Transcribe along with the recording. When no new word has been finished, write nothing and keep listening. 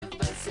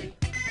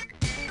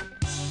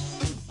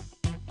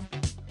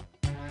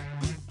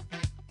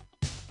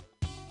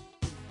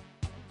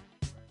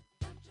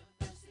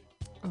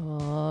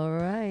All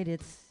right,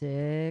 it's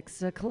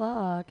 6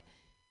 o'clock.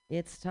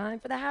 It's time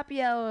for the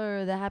happy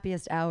hour, the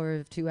happiest hour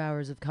of 2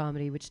 hours of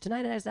comedy, which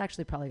tonight is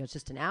actually probably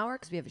just an hour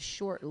because we have a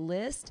short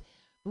list.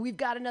 We've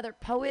got another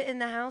poet in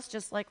the house,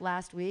 just like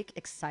last week.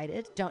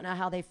 Excited. Don't know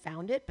how they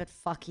found it, but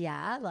fuck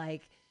yeah.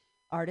 Like,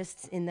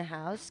 artists in the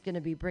house. Going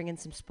to be bringing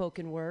some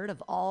spoken word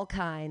of all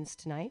kinds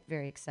tonight.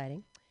 Very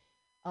exciting.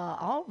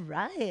 All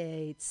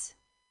right.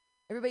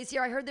 Everybody's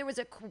here. I heard there was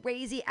a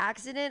crazy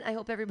accident. I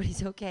hope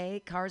everybody's okay.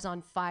 Cars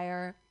on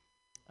fire,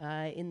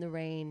 in the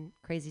rain,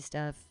 crazy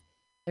stuff.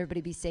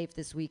 Everybody be safe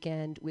this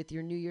weekend with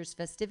your New Year's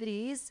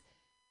festivities.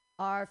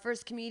 Our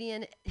first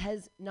comedian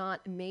has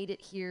not made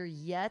it here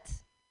yet,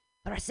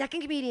 but our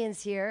second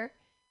comedian's here.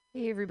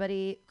 Hey,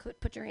 everybody.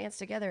 Put your hands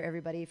together,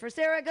 everybody, for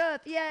Sarah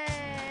Guth. Yay!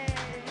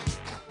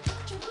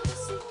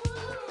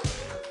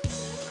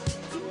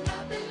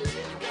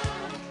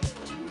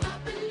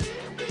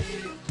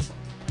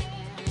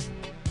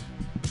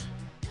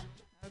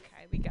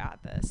 We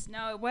got this.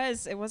 No, it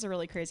was a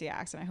really crazy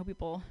accident. I hope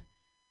people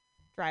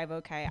drive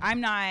okay. I'm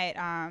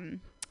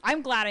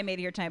glad I made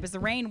it here tonight because the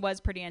rain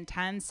was pretty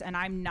intense and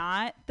I'm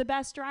not the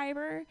best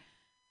driver.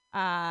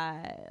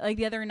 Like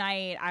the other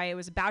night I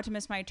was about to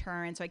miss my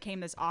turn, so I came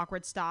this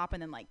awkward stop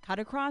and then like cut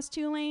across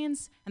 2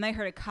 lanes, and I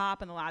heard a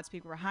cop in the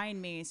loudspeaker behind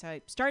me, so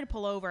I started to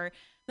pull over.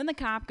 Then the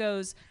cop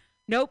goes,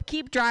 "Nope,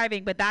 keep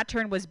driving, but that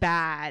turn was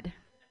bad."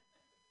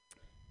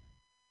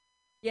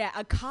 Yeah,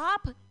 a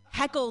cop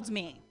heckled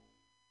me.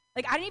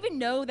 Like, I didn't even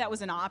know that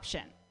was an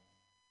option.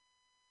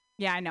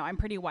 Yeah, I know. I'm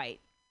pretty white.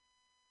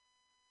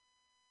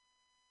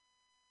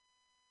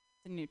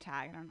 It's a new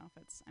tag. I don't know if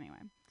it's... Anyway.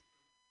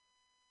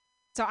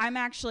 So I'm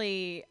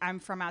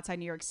from outside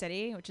New York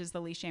City, which is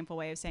the least shameful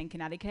way of saying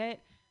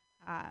Connecticut.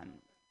 And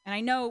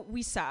I know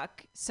we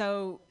suck.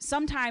 So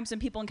sometimes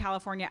when people in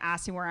California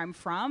ask me where I'm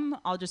from,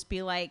 I'll just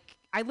be like,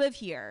 I live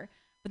here.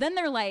 But then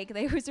they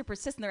always are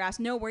persistent. They're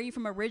asked, no, where are you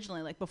from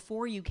originally? Like,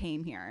 before you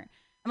came here.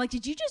 I'm like,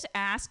 did you just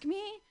ask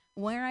me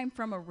where I'm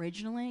from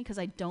originally because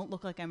I don't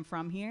look like I'm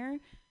from here?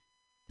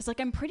 It's like,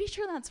 I'm pretty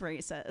sure that's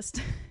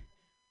racist.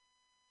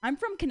 I'm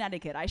from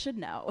Connecticut. I should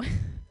know. I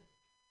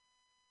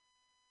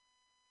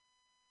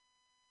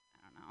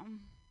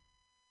don't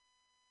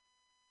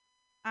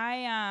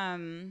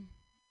know.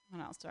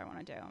 What else do I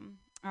want to do?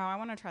 Oh, I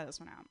want to try this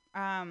one out,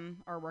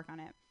 or work on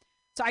it.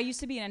 So I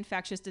used to be an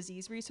infectious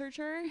disease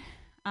researcher.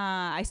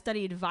 I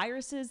studied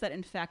viruses that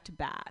infect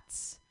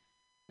bats,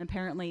 and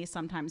apparently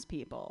sometimes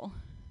people.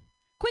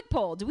 Quick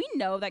poll. Do we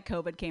know that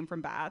COVID came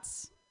from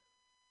bats?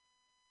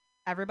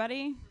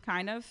 Everybody?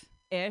 Kind of?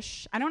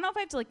 Ish. I don't know if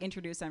I have to like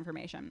introduce that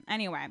information.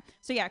 Anyway.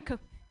 So yeah.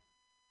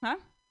 Huh?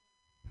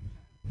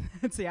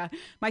 So yeah.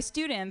 My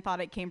student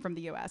thought it came from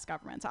the US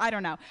government. So I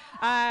don't know.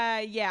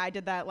 Yeah, I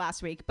did that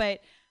last week.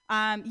 But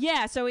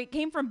yeah, so it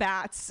came from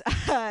bats.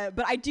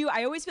 But I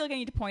always feel like I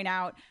need to point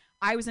out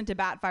I was into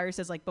bat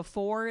viruses like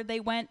before they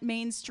went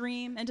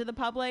mainstream into the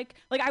public.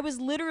 Like I was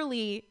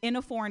literally in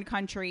a foreign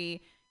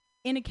country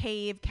in a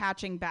cave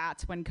catching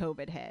bats when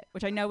COVID hit,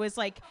 which I know is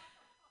like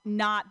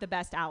not the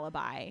best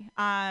alibi.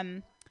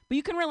 But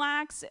you can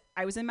relax.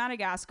 I was in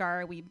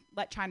Madagascar. We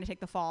let China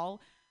take the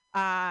fall.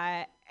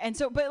 And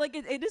so, but like,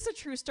 it is a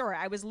true story.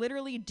 I was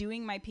literally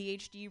doing my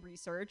PhD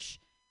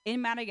research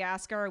in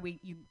Madagascar.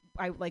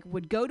 I like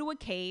would go to a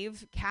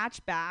cave,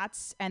 catch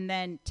bats, and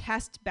then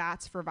test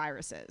bats for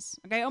viruses.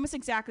 Okay. Almost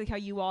exactly how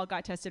you all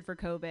got tested for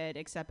COVID,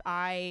 except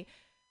I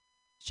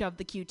shoved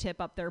the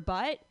Q-tip up their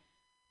butt.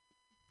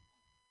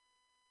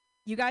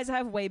 You guys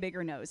have way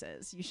bigger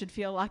noses. You should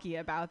feel lucky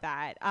about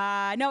that.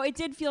 No, it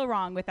did feel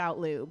wrong without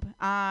lube. So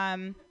I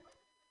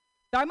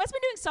must have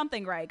been doing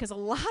something right because a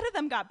lot of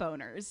them got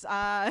boners.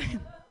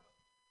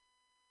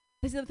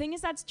 The thing is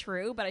that's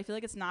true, but I feel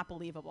like it's not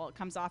believable. It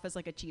comes off as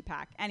like a cheap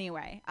hack.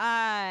 Anyway,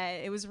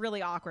 it was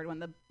really awkward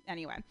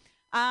anyway.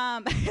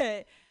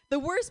 The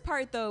worst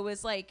part though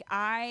was like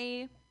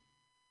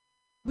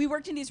we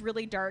worked in these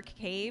really dark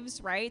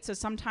caves, right? So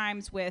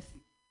sometimes with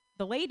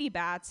the lady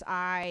bats,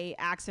 I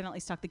accidentally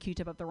stuck the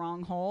Q-tip up the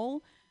wrong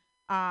hole.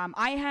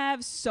 I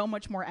have so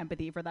much more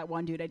empathy for that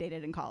one dude I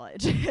dated in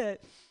college. The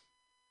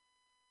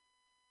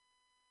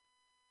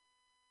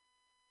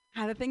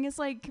thing is,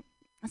 like,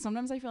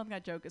 sometimes I feel like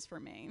that joke is for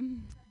me.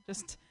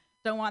 Just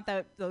don't want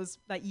that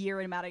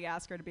year in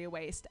Madagascar to be a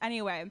waste.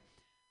 Anyway,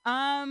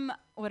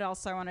 what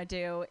else do I want to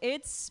do?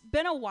 It's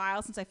been a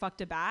while since I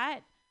fucked a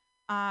bat.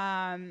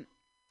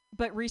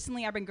 But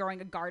recently I've been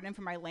growing a garden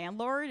for my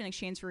landlord in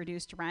exchange for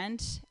reduced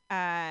rent.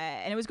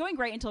 And it was going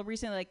great until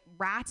recently, like,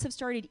 rats have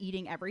started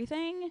eating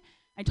everything.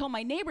 I told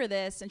my neighbor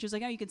this, and she was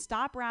like, "Oh, you can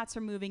stop rats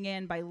from moving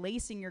in by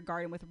lacing your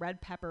garden with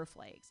red pepper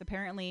flakes."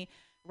 Apparently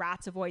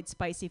rats avoid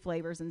spicy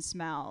flavors and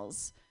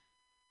smells.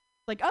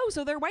 Like, oh,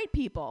 so they're white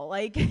people.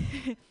 Like,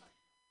 I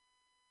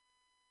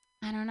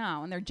don't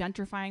know. And they're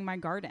gentrifying my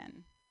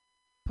garden,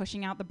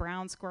 pushing out the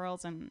brown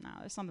squirrels, and no,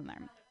 there's something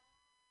there.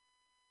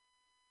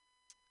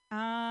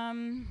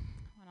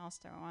 What else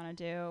do I want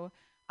to do?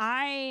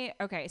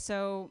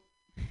 So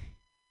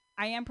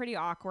I am pretty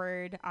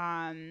awkward.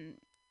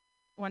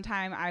 one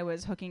time I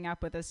was hooking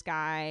up with this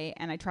guy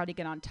and I tried to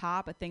get on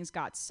top, but things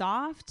got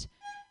soft.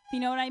 You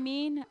know what I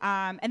mean?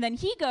 And then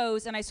he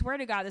goes, and I swear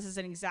to God, this is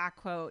an exact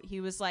quote.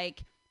 He was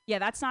like, yeah,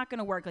 that's not going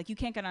to work. Like, you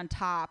can't get on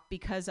top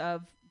because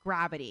of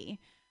gravity.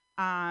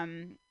 So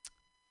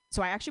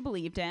I actually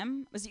believed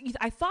him.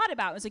 I thought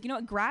about it. I was like, you know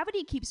what?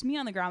 Gravity keeps me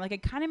on the ground. Like,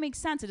 it kind of makes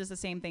sense. It does the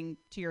same thing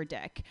to your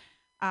dick.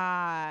 There's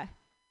a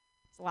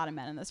lot of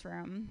men in this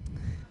room.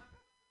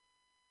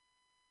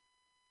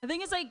 The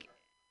thing is, like,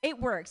 it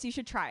works. You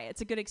should try it.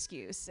 It's a good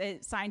excuse.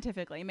 It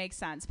scientifically makes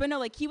sense. But no,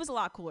 like, he was a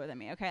lot cooler than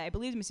me, okay? I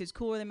believed him. He was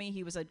cooler than me.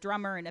 He was a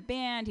drummer in a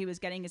band. He was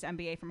getting his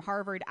MBA from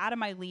Harvard, out of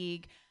my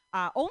league.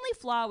 Only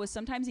flaw was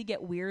sometimes he'd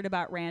get weird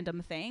about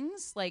random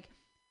things. Like,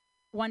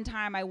 one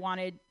time I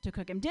wanted to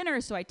cook him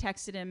dinner, so I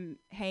texted him,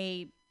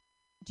 hey,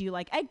 do you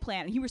like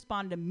eggplant? And he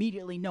responded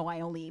immediately, no,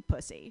 I only eat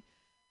pussy.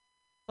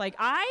 Like,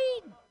 I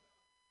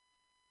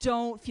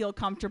don't feel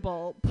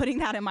comfortable putting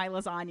that in my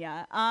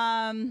lasagna.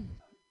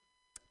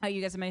 Oh, you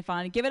guys have made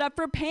fun. Give it up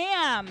for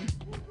Pam.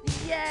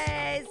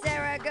 Yay,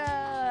 Sarah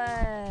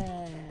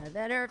good.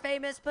 Then her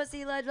famous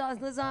pussy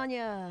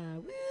lasagna.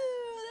 Woo,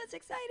 that's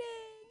exciting.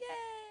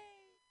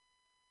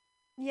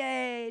 Yay.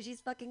 Yay,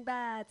 she's fucking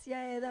bats.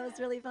 Yay, that was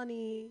really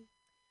funny.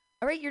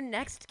 All right, your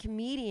next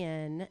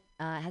comedian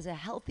has a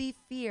healthy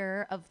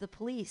fear of the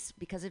police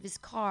because of his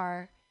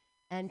car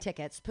and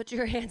tickets. Put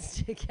your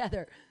hands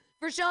together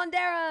for Sean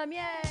Durham.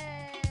 Yay.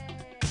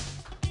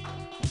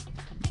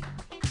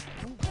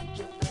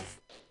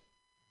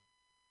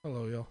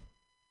 Hello, y'all.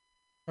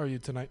 How are you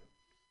tonight?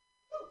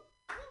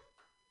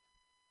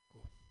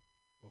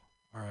 Cool.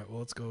 All right, well,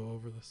 let's go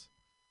over this.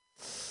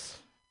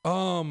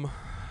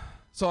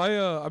 So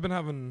I've been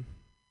having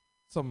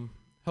some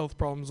health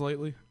problems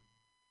lately.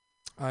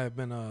 I've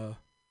been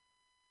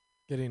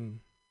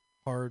getting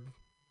hard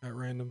at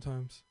random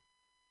times,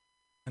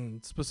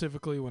 and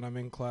specifically when I'm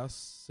in class,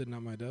 sitting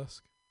at my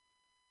desk,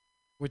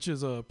 which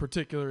is a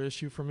particular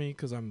issue for me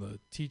because I'm the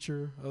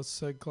teacher of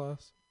said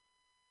class.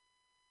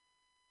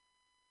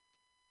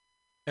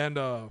 And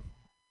the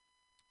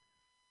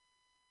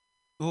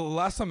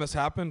last time this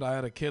happened, I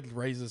had a kid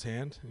raise his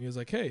hand, and he was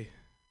like, hey,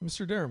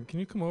 Mr. Durham, can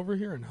you come over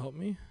here and help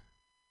me?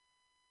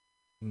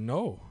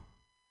 No.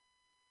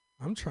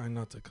 I'm trying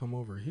not to come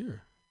over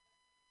here.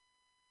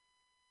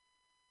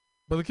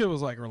 But the kid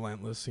was like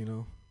relentless, you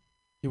know.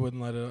 He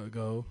wouldn't let it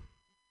go.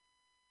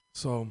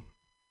 So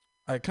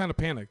I kind of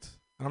panicked,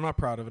 and I'm not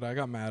proud of it. I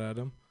got mad at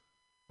him.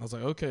 I was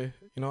like, okay,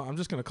 you know, I'm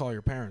just going to call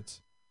your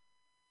parents.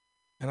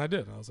 And I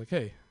did. I was like,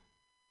 hey,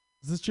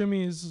 is this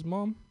Jimmy? Is his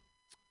mom?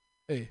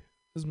 Hey,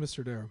 this is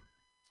Mr. Durham.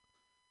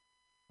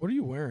 What are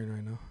you wearing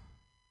right now?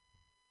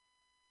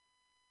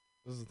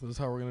 This is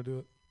how we're going to do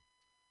it?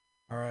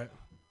 All right.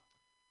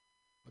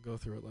 I'll go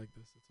through it like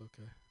this. It's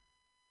okay.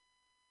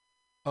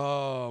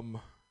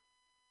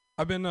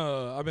 I've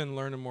been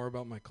learning more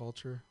about my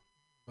culture,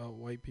 about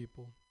white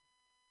people.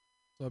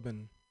 So I've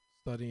been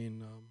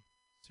studying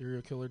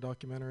serial killer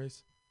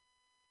documentaries.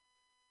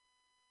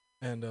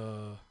 And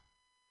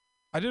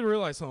I did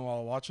realize something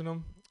while watching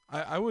them.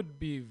 I would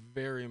be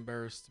very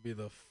embarrassed to be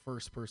the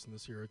first person the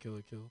serial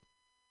killer killed.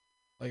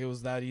 Like, it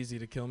was that easy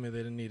to kill me. They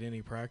didn't need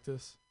any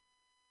practice.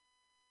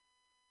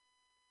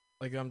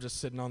 Like, I'm just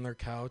sitting on their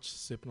couch,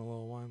 sipping a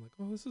little wine. Like,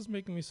 oh, this is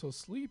making me so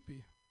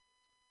sleepy.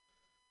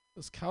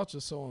 This couch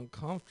is so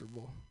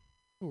uncomfortable.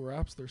 Who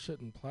wraps their shit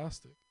in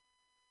plastic?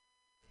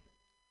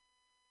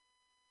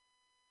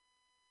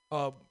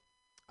 I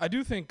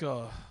do think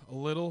a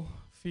little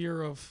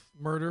fear of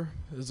murder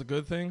is a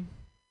good thing.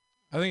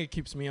 I think it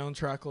keeps me on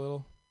track a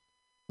little.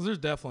 Because there's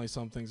definitely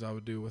some things I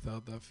would do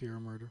without that fear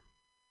of murder.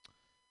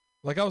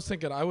 Like, I was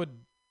thinking I would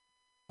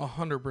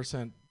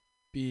 100%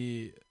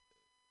 be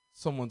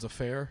someone's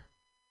affair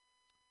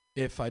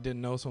if I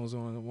didn't know someone was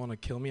going to want to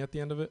kill me at the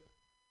end of it.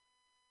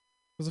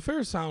 Because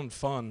affairs sound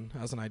fun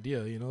as an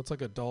idea, you know? It's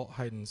like adult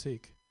hide and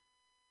seek.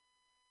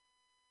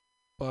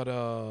 But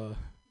the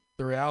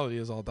reality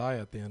is I'll die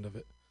at the end of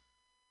it.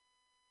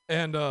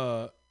 And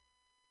I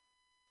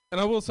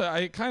will say,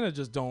 I kind of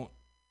just don't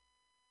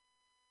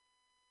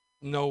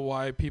know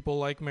why people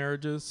like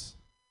marriages.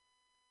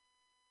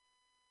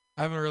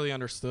 I haven't really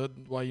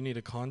understood why you need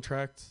a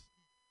contract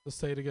to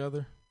stay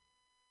together.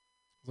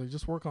 Like,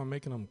 just work on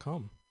making them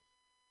come.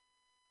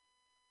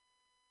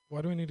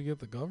 Why do we need to get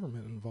the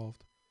government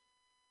involved?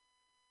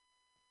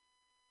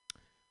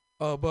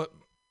 But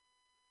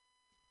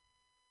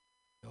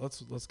yeah,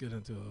 let's get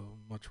into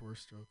a much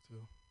worse joke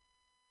too.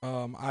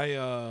 How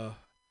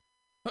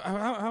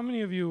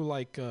many of you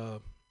like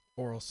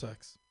oral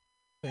sex?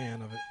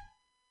 Fan of it?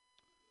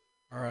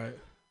 All right.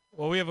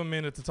 Well, we have a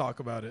minute to talk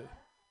about it.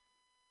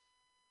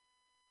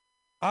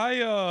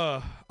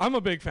 I'm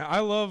a big fan. I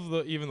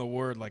love even the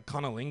word like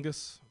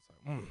conolingus.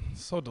 It's like,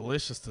 so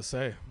delicious to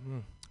say.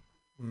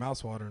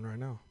 Mouth's watering right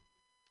now.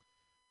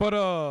 But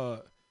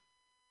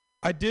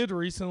I did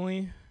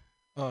recently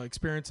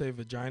experience a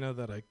vagina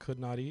that I could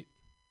not eat.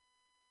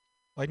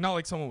 Like, not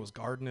like someone was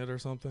guarding it or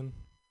something.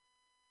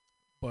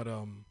 But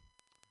to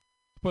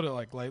put it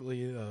like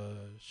lightly,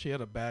 she had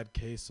a bad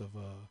case of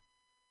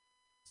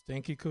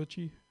stinky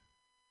coochie.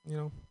 You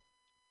know,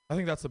 I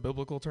think that's the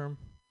biblical term.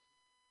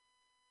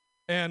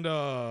 And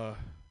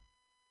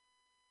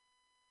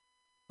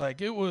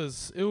like it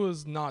was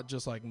not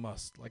just like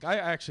must. Like I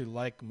actually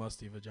like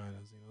musty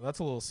vaginas. You know, that's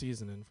a little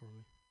seasoning for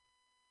me.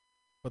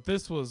 But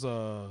this was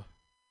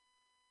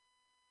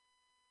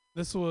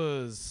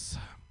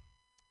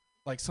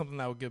like something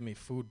that would give me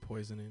food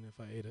poisoning if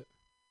I ate it.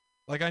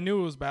 Like I knew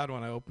it was bad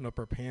when I opened up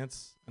her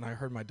pants and I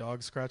heard my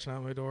dog scratching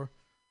at my door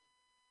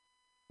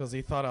because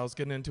he thought I was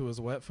getting into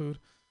his wet food.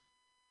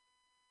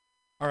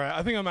 All right,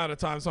 I think I'm out of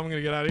time, so I'm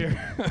gonna get out of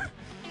here.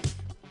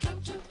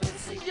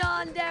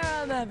 Sean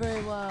Durham,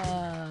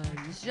 everyone.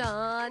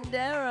 Sean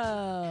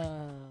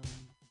Durham.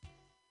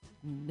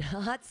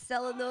 Not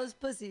selling those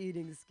pussy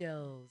eating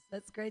skills.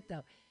 That's great,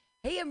 though.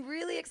 Hey, I'm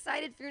really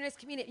excited for your next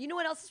comedian. You know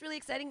what else is really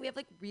exciting? We have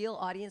like real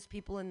audience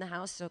people in the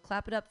house, so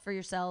clap it up for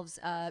yourselves.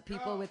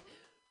 People with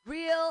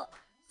real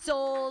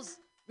souls,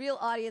 real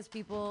audience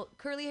people.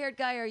 Curly-haired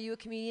guy, are you a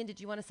comedian? Did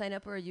you want to sign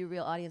up, or are you a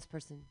real audience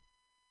person?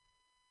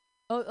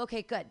 Oh,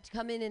 okay, good.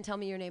 Come in and tell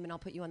me your name, and I'll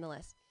put you on the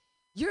list.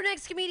 Your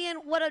next comedian,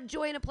 what a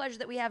joy and a pleasure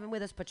that we have him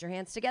with us. Put your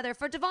hands together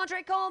for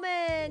Devontre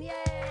Coleman. Yay!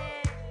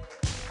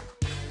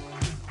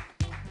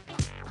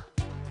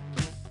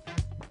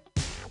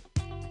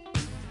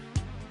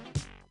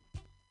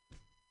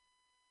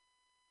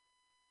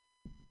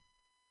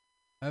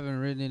 I haven't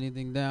written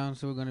anything down,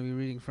 so we're going to be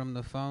reading from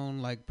the phone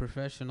like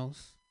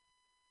professionals.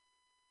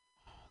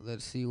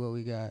 Let's see what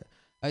we got.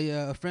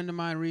 A friend of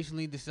mine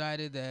recently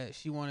decided that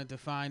she wanted to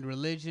find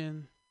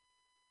religion.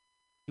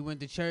 She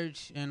went to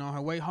church, and on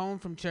her way home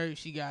from church,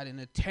 she got in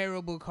a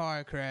terrible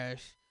car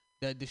crash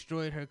that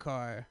destroyed her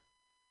car.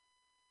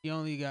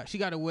 She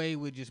got away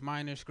with just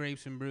minor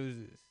scrapes and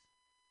bruises.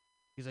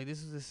 He's like,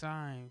 this is a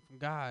sign from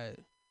God.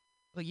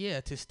 Like,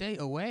 yeah, to stay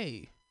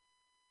away.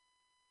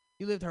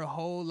 She lived her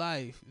whole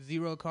life,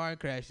 0 car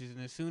crashes,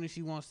 and as soon as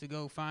she wants to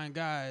go find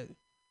God,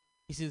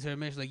 he sends her a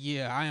message like,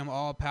 yeah, I am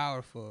all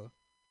powerful.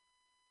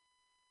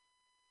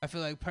 I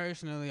feel like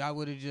personally, I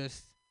would have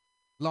just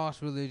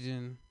lost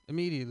religion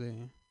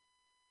immediately.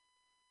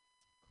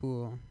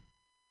 Cool.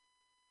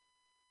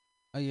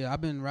 Oh yeah,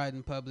 I've been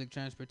riding public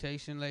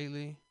transportation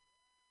lately.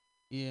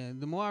 Yeah,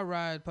 the more I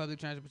ride public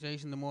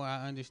transportation, the more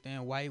I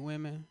understand white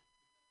women.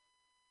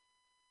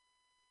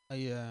 Oh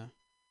yeah.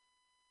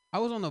 I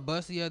was on the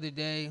bus the other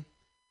day,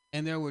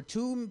 and there were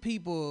 2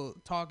 people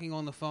talking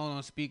on the phone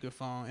on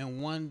speakerphone,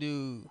 and 1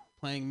 dude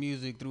playing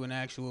music through an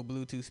actual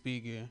Bluetooth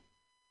speaker.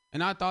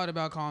 And I thought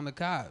about calling the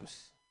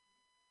cops.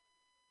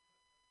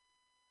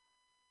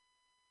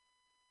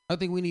 I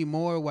think we need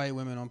more white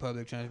women on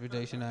public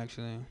transportation,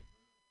 actually.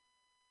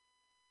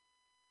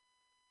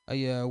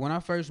 Yeah, when I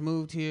first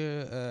moved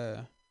here,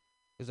 it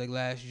was like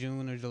last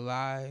June or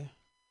July.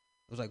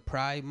 It was like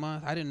Pride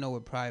Month. I didn't know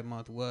what Pride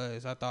Month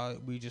was. I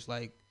thought we just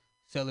like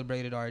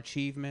celebrated our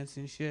achievements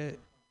and shit.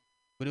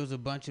 But it was a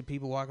bunch of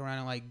people walking around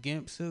in like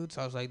gimp suits.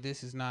 I was like,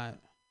 this is not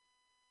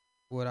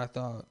what I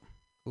thought.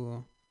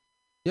 Cool.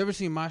 You ever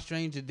seen My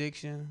Strange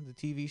Addiction, the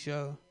TV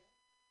show?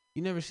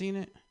 You never seen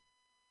it?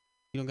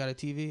 You don't got a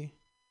TV?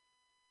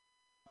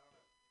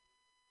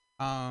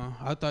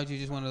 I thought you were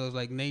just one of those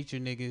like nature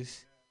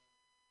niggas.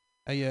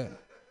 Yeah.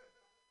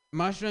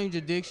 My Strange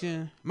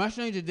Addiction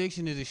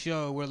is a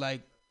show where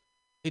like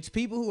it's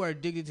people who are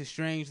addicted to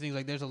strange things.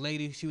 Like there's a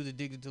lady, she was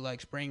addicted to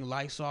like spraying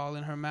Lysol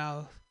in her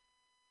mouth.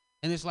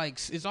 And it's like,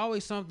 it's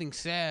always something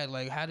sad.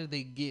 Like, how did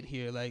they get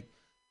here? Like,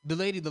 the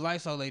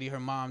Lysol lady, her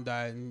mom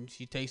died and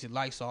she tasted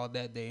Lysol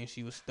that day and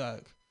she was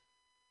stuck.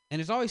 And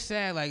it's always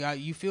sad. Like,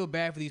 you feel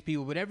bad for these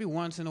people, but every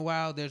once in a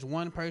while, there's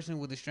one person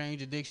with a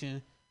strange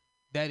addiction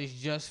that is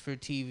just for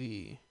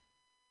TV.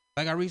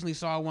 Like, I recently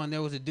saw one.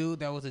 There was a dude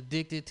that was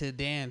addicted to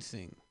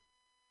dancing.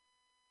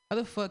 How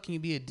the fuck can you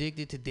be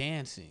addicted to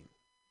dancing?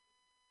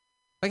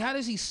 Like, how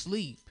does he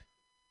sleep?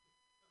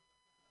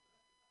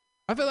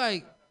 I feel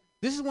like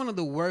this is one of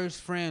the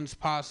worst friends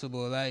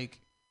possible. Like,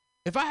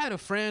 if I had a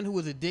friend who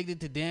was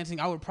addicted to dancing,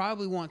 I would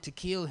probably want to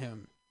kill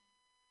him.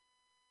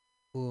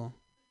 Cool.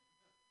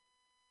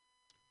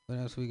 What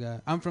else we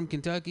got? I'm from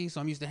Kentucky,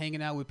 so I'm used to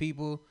hanging out with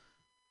people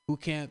who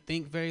can't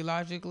think very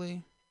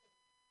logically.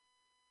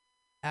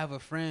 I have a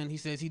friend, he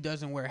says he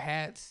doesn't wear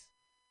hats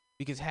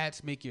because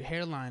hats make your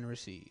hairline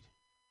recede.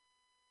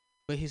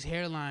 But his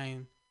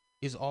hairline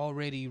is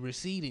already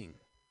receding.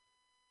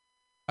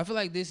 I feel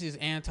like this is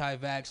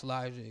anti-vax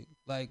logic.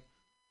 Like,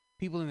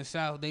 people in the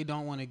South, they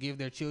don't want to give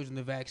their children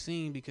the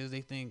vaccine because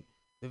they think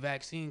the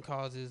vaccine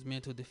causes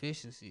mental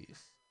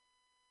deficiencies.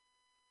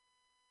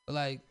 But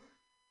like,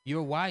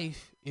 your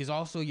wife is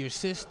also your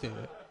sister.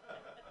 It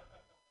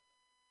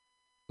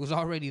was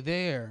already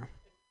there.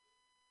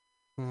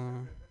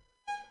 All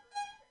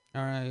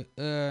right.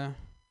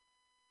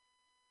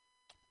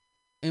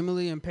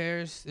 Emily in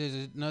Paris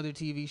is another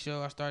TV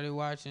show I started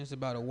watching. It's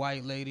about a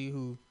white lady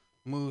who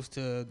moves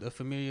to a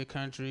familiar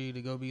country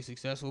to go be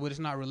successful, but it's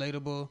not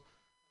relatable.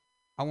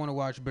 I want to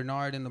watch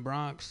Bernard in the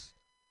Bronx.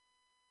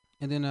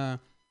 And then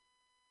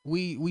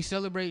we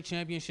celebrate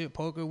championship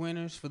poker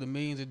winners for the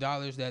millions of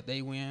dollars that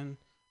they win.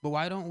 But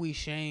why don't we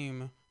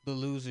shame the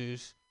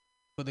losers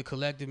for for the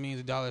collective millions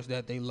of dollars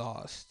that they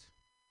lost.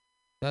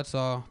 That's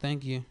all.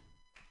 Thank you.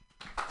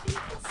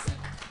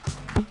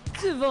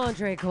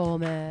 Devondre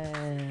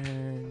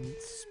Coleman.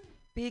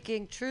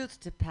 Speaking truth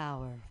to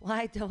power.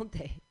 Why don't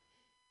they?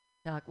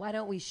 Doc, why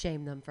don't we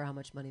shame them for how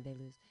much money they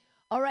lose?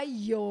 All right,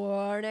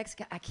 your next...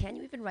 can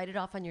you even write it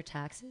off on your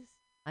taxes?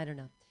 I don't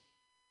know.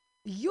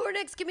 Your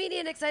next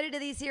comedian, excited to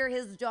these here.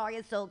 His dog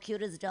is so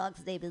cute. His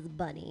dog's name is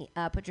Bunny.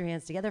 Put your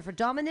hands together for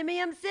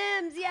Dominimium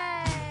Sims.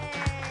 Yay!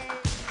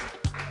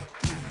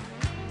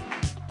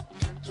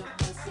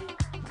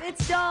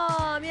 It's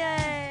Dom.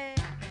 Yay!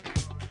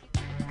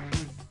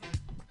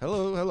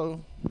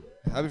 Hello.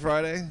 Happy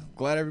Friday.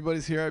 Glad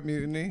everybody's here at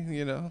Mutiny.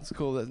 You know, it's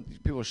cool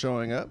that people are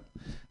showing up.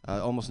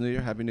 Almost New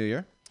Year. Happy New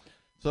Year.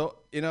 So,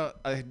 you know,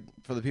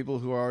 for the people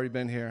who have already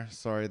been here,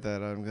 sorry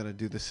that I'm going to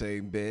do the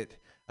same bit.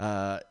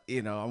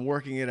 You know, I'm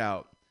working it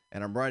out,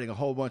 and I'm writing a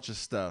whole bunch of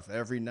stuff.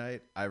 Every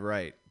night I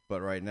write,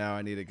 but right now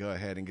I need to go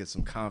ahead and get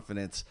some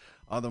confidence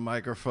on the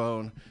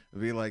microphone,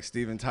 be like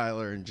Steven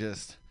Tyler and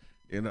just,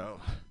 you know,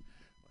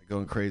 like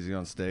going crazy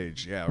on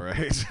stage. Yeah,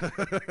 right?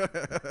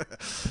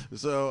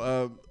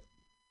 So,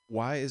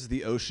 why is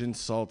the ocean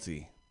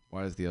salty?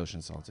 Why is the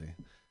ocean salty?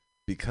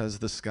 Because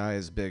the sky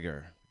is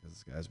bigger. Because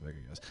the sky is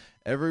bigger, yes.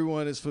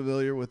 Everyone is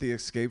familiar with the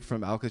Escape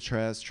from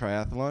Alcatraz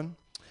triathlon.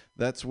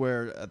 That's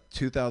where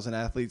 2,000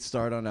 athletes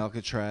start on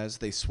Alcatraz.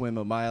 They swim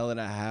 1.5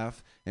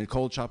 miles in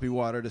cold, choppy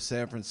water to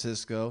San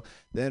Francisco,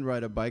 then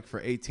ride a bike for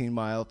 18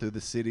 miles through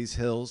the city's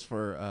hills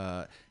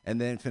and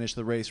then finish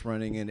the race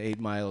running an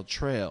 8-mile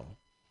trail.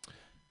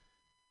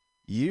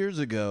 Years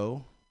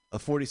ago, a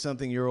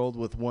 40-something-year-old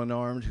with one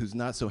arm who's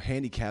not so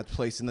handicapped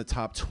placed in the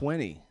top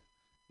 20.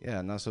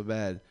 Yeah, not so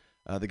bad.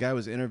 The guy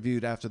was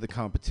interviewed after the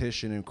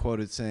competition and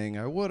quoted saying,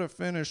 "I would have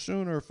finished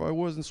sooner if I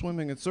wasn't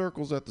swimming in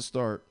circles at the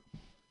start."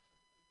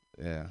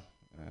 Yeah.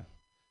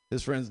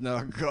 His friends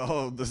now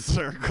call him the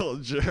circle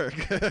jerk.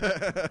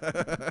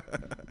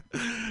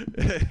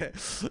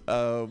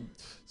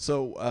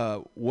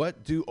 So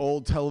what do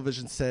old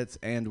television sets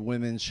and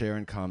women share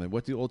in common?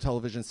 What do old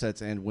television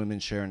sets and women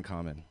share in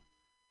common?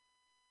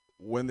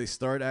 When they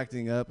start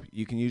acting up,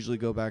 you can usually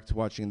go back to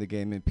watching the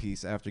game in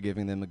peace after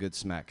giving them a good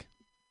smack.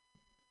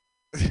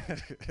 You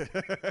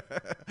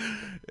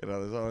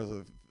know, there's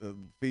always a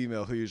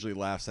female who usually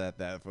laughs at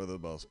that for the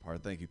most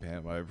part. Thank you,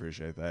 Pam. I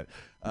appreciate that.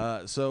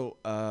 So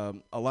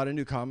a lot of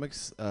new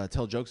comics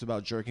tell jokes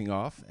about jerking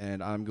off,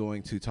 and I'm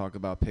going to talk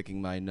about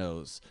picking my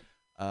nose.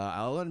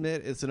 I'll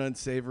admit it's an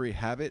unsavory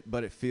habit,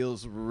 but it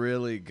feels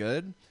really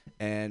good.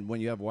 And when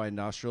you have wide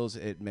nostrils,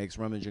 it makes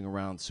rummaging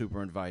around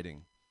super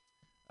inviting.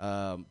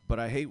 But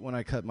I hate when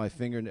I cut my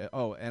fingernail.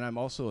 Oh, and I'm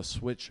also a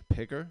switch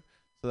picker.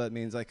 So that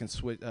means I can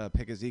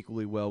pick as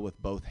equally well with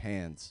both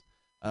hands.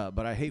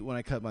 But I hate when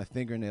I cut my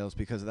fingernails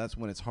because that's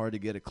when it's hard to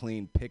get a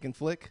clean pick and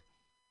flick.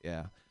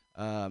 Yeah.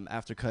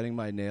 After cutting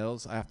my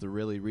nails, I have to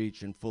really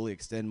reach and fully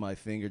extend my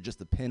finger just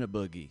to pin a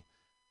boogie.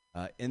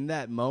 In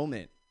that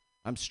moment,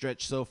 I'm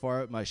stretched so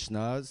far at my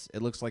schnoz,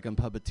 it looks like I'm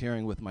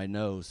puppeteering with my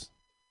nose.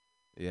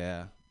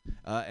 Yeah.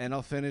 And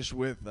I'll finish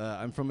with,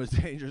 I'm from a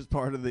dangerous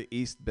part of the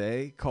East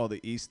Bay called the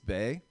East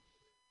Bay.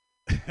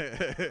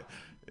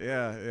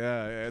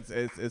 Yeah,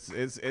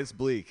 it's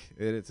bleak.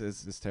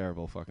 It's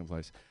terrible fucking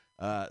place.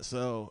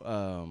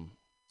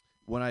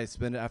 When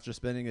after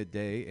spending a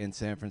day in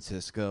San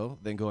Francisco,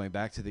 then going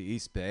back to the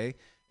East Bay,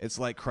 it's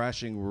like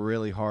crashing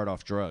really hard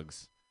off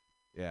drugs.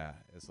 Yeah,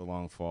 it's a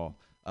long fall.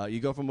 You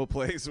go from a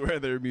place where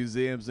there are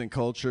museums and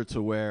culture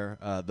to where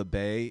the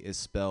Bay is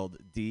spelled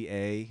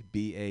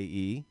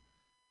D-A-B-A-E.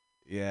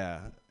 Yeah,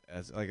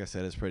 like I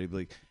said, it's pretty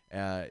bleak.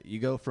 You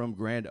go from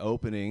grand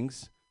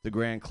openings to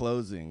grand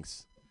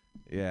closings.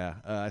 Yeah,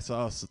 I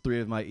saw 3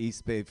 of my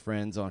East Bay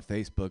friends on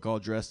Facebook all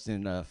dressed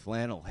in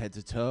flannel head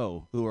to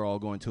toe who are all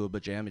going to a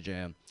pajama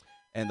jam.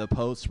 And the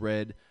post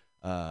read,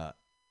 "Go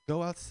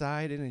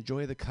outside and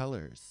enjoy the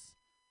colors."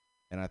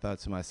 And I thought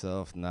to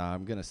myself, nah,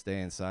 I'm going to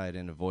stay inside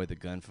and avoid the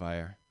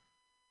gunfire.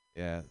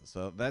 Yeah,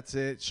 so that's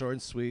it. Short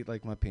and sweet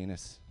like my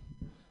penis.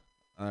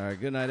 All right,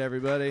 good night,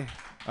 everybody.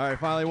 All right,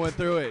 finally went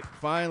through it.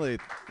 Finally.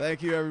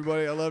 Thank you,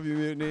 everybody. I love you,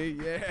 Mutiny.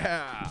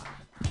 Yeah.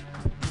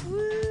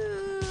 Woo!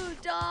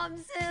 Dom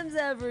Sims,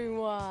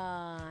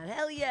 everyone.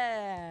 Hell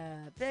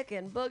yeah.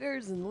 Picking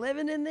boogers and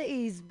living in the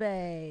East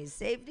Bay.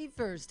 Safety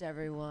first,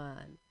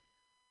 everyone.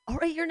 All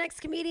right, your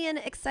next comedian.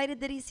 Excited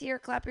that he's here.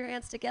 Clap your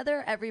hands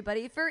together,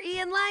 everybody, for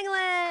Ian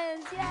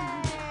Langland.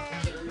 Yay!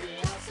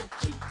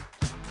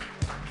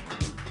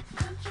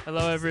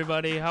 Hello,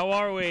 everybody. How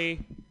are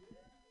we?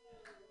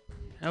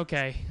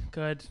 Okay,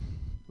 good.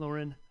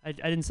 Lauren, I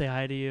didn't say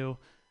hi to you.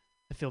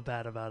 I feel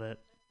bad about it.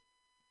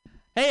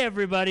 Hey,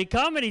 everybody.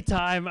 Comedy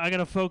time. I got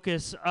to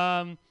focus.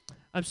 I'm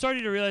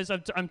starting to realize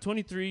I'm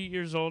 23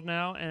 years old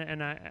now,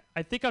 and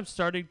I think I'm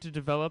starting to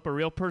develop a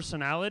real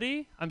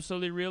personality. I'm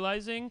slowly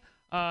realizing.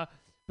 But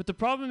the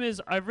problem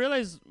is I've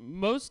realized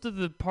most of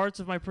the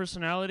parts of my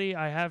personality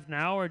I have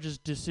now are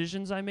just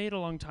decisions I made a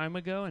long time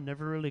ago and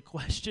never really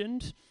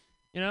questioned,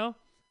 you know?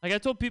 Like I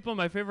told people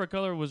my favorite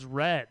color was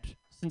red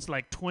since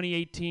like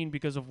 2018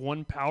 because of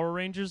one Power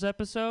Rangers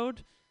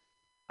episode.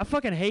 I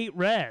fucking hate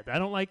red. I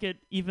don't like it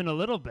even a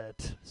little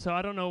bit. So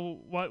I don't know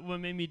what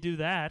made me do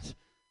that.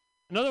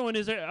 Another one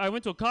is I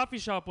went to a coffee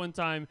shop one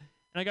time,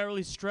 and I got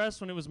really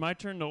stressed when it was my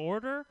turn to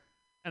order.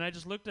 And I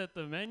just looked at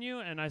the menu,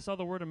 and I saw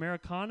the word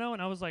Americano,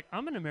 and I was like,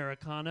 I'm an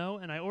Americano,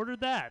 and I ordered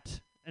that.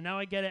 And now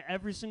I get it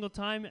every single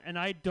time, and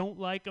I don't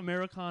like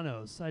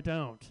Americanos. I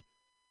don't.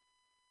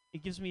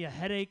 It gives me a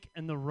headache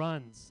and the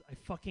runs. I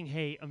fucking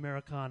hate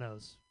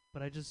Americanos.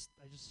 But I just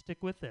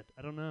stick with it.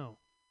 I don't know.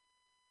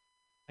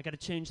 I got to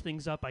change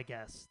things up, I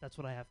guess. That's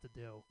what I have to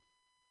do.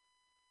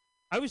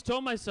 I always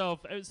told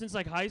myself, since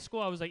like high school,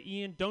 I was like,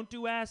 Ian, don't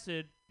do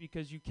acid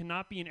because you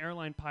cannot be an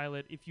airline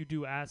pilot if you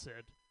do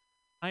acid.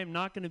 I am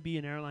not going to be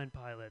an airline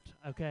pilot,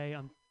 okay?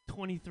 I'm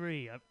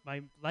 23.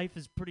 My life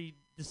is pretty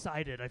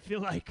decided. I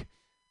feel like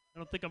I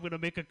don't think I'm going to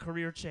make a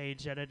career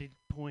change at any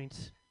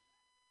point.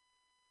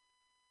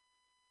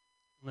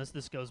 Unless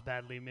this goes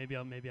badly. Maybe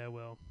I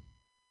will.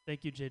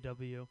 Thank you,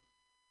 JW.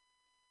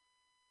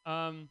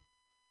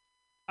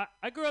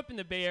 I grew up in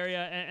the Bay Area,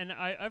 and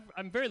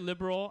I'm very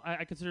liberal.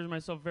 I consider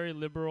myself very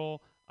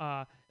liberal.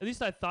 At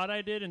least I thought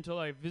I did until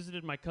I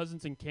visited my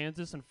cousins in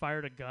Kansas and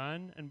fired a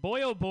gun. And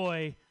boy, oh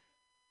boy,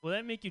 will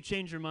that make you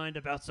change your mind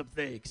about some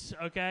things,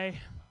 okay?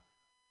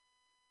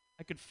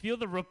 I could feel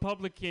the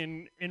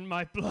Republican in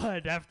my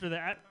blood after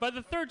that. By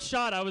the third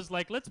shot, I was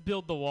like, let's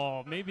build the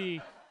wall.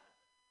 Maybe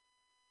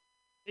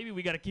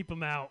we got to keep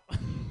them out.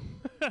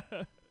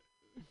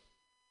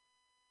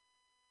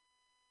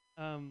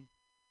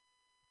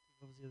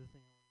 What was the other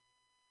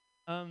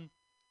thing?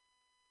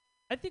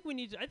 I think we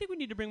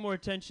need to bring more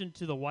attention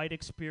to the white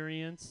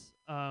experience.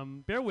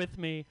 Bear with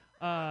me.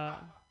 I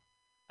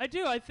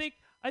do. I think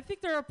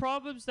there are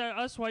problems that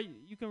us white,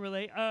 you can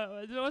relate.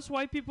 Us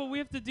white people, we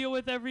have to deal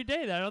with every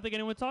day that I don't think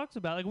anyone talks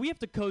about. Like, we have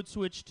to code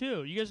switch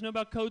too. You guys know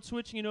about code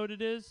switching? You know what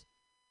it is?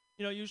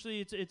 You know, usually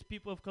it's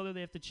people of color.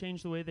 They have to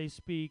change the way they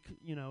speak.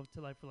 You know,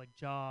 to like for like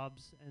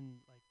jobs and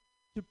like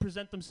to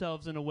present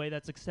themselves in a way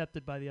that's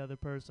accepted by the other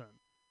person.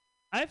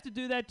 I have to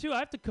do that too. I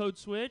have to code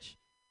switch.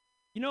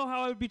 You know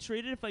how I would be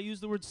treated if I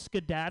used the word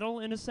skedaddle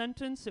in a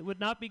sentence? It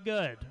would not be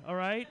good, all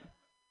right?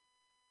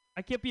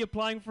 I can't be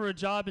applying for a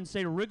job and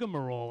say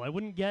rigmarole. I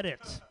wouldn't get it.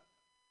 It's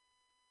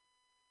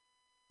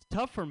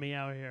tough for me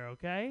out here,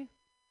 okay?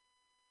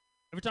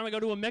 Every time I go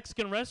to a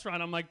Mexican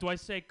restaurant, I'm like, do I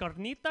say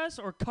carnitas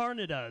or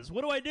carnitas?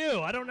 What do I do?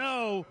 I don't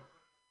know.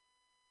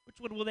 Which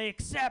one will they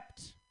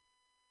accept?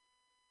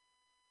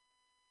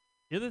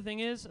 The other thing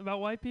is about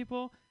white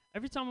people,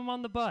 every time I'm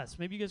on the bus,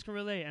 maybe you guys can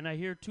relate, and I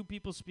hear two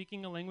people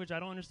speaking a language I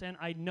don't understand,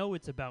 I know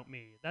it's about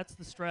me. That's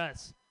the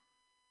stress.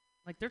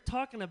 Like, they're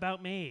talking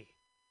about me.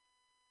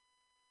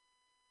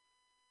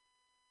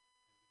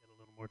 Get a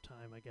little more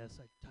time, I guess.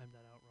 I timed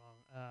that out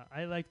wrong.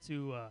 I like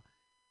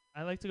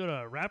to go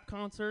to rap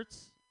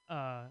concerts.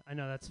 I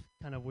know that's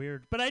kind of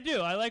weird, but I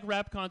do. I like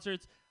rap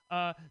concerts.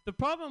 The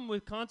problem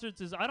with concerts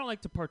is I don't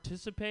like to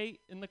participate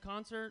in the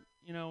concert.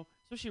 You know,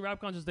 especially rap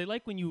concerts. They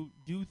like when you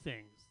do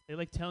things. They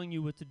like telling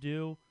you what to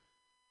do.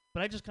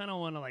 But I just kind of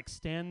want to like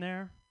stand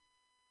there.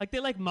 Like, they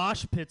like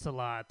mosh pits a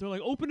lot. They're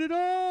like, open it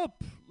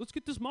up. Let's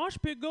get this mosh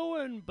pit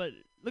going. But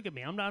look at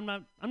me. I'm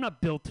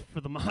not built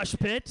for the mosh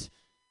pit.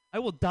 I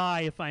will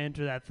die if I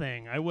enter that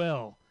thing. I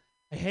will.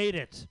 I hate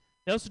it.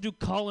 They also do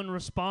call and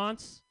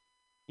response.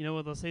 You know,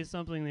 where they'll say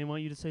something and they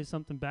want you to say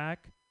something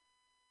back.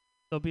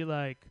 They'll be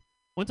like,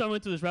 one time I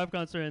went to this rap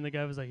concert and the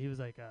guy was like,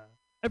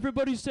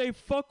 everybody say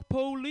fuck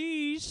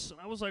police. And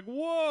I was like,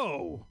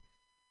 whoa.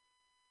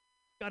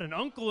 Got an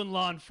uncle in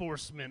law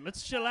enforcement.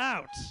 Let's chill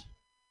out.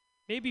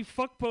 Maybe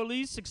fuck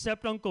police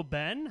except Uncle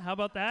Ben. How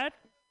about that?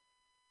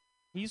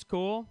 He's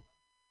cool.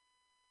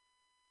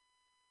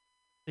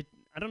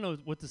 I don't know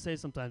what to say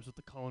sometimes with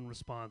the call and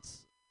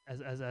response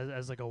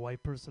as like a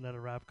white person at a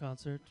rap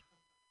concert.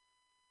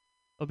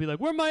 I'll be like,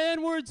 where my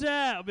N-words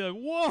at? I'll be like,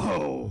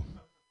 whoa.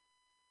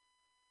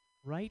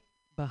 Right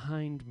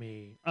behind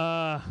me.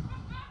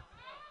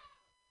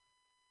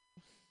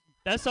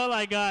 That's all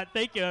I got.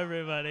 Thank you,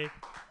 everybody.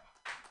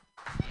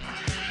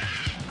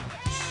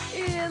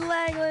 Ian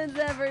Langlands,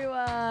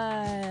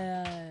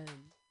 everyone.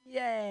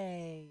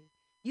 Yay.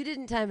 You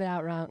didn't time it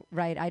out wrong,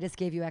 right? I just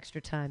gave you extra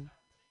time.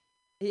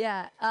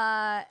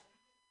 Yeah.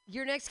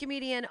 Your next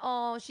comedian,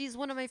 she's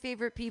one of my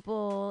favorite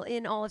people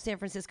in all of San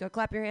Francisco.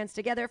 Clap your hands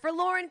together for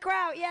Lauren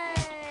Kraut. Yay!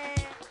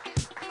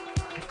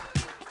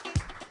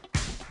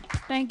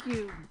 Thank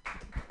you.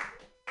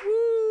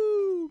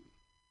 Woo!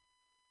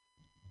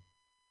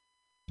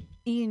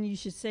 Ian, you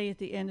should say at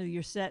the end of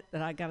your set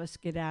that I got a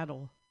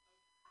skedaddle.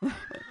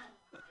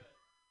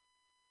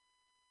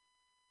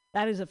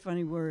 That is a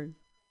funny word.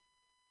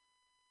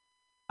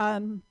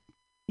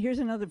 Here's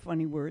another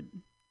funny word.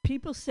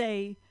 People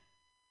say,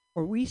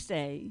 or we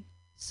say,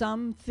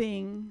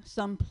 something,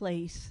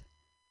 someplace,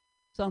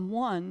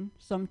 someone,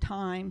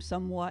 sometime,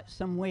 somewhat,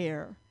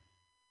 somewhere.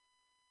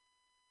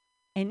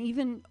 And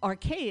even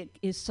archaic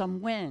is some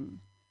when.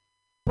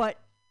 But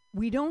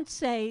we don't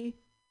say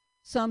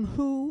some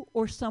who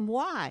or some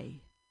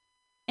why.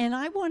 And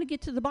I want to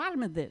get to the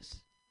bottom of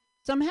this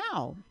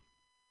somehow.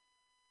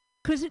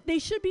 Because they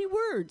should be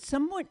words.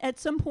 Someone at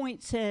some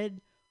point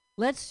said,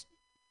 let's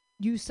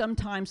use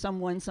sometime,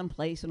 someone,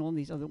 someplace, and all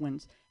these other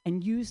ones,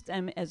 and use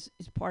them as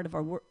part of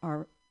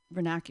our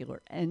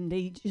vernacular. And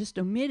they just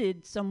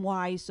omitted some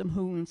why, some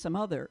who, and some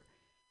other.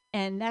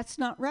 And that's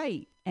not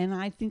right. And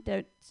I think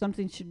that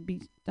something should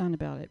be done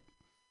about it.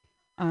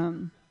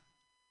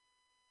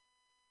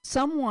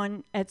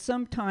 Someone at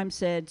some time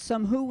said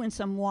some who and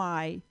some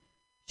why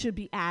should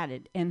be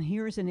added. And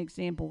here's an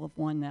example of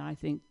one that I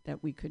think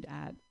that we could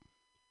add.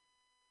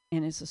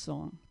 And it's a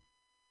song.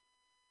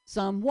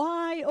 Some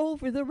why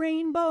over the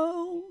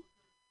rainbow.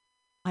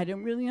 I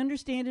don't really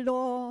understand it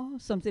all.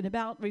 Something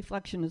about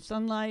reflection of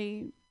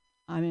sunlight.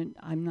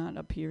 I'm not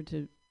up here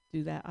to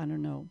do that. I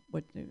don't know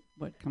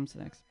what comes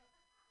next.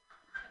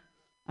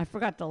 I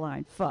forgot the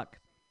line. Fuck.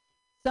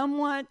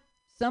 Somewhat,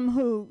 some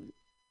who,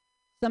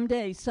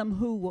 someday, some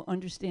who will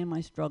understand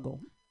my struggle.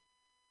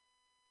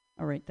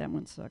 All right, that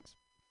one sucks.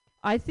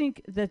 I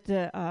think that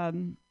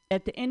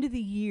at the end of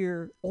the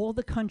year, all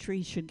the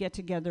countries should get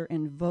together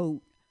and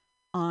vote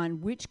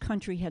on which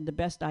country had the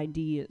best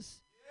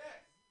ideas. Yes.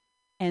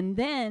 And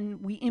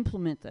then we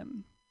implement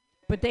them.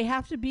 But they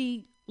have to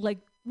be, like,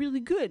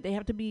 really good. They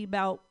have to be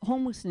about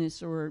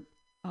homelessness or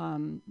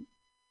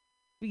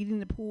feeding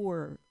the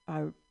poor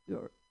or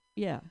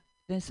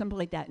there's something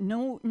like that.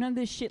 No, none of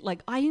this shit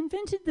like, I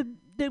invented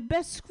the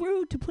best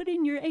screw to put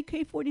in your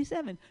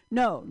AK-47.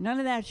 No, none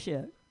of that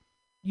shit.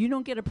 You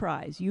don't get a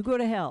prize. You go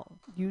to hell.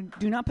 You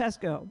do not pass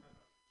go.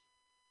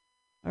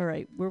 All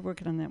right, we're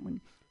working on that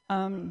one.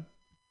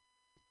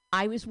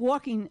 I was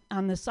walking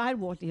on the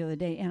sidewalk the other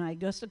day, and I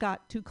just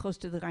got too close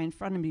to the guy in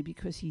front of me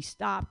because he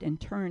stopped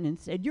and turned and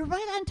said, "You're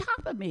right on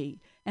top of me."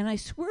 And I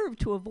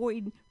swerved to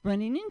avoid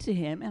running into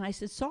him, and I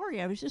said,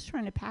 "Sorry, I was just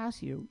trying to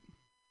pass you."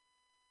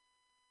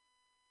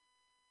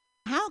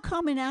 How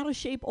come an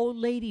out-of-shape old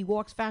lady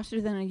walks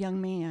faster than a young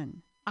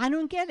man? I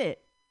don't get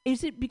it.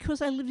 Is it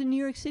because I lived in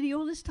New York City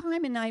all this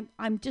time, and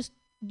I'm just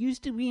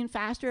used to being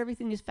faster?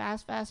 Everything is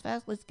fast, fast,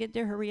 fast. Let's get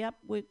there, hurry up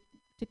with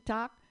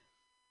TikTok.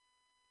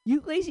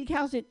 You lazy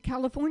cows at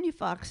California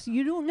fucks,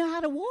 you don't know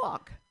how to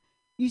walk.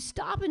 You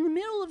stop in the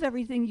middle of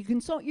everything. You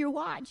consult your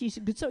watch. You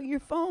should consult your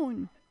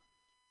phone.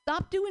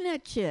 Stop doing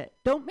that shit.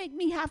 Don't make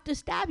me have to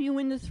stab you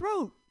in the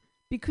throat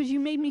because you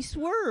made me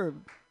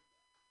swerve.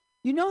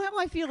 You know how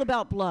I feel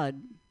about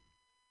blood.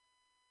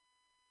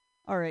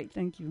 All right,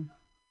 thank you.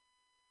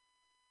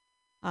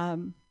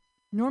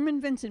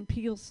 Norman Vincent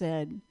Peale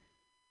said,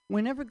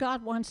 whenever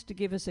God wants to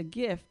give us a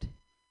gift,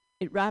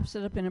 it wraps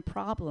it up in a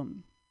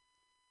problem.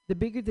 The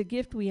bigger the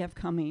gift we have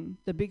coming,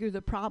 the bigger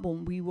the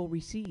problem we will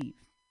receive.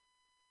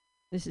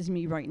 This is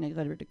me writing a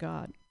letter to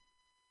God.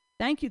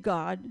 Thank you,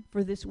 God,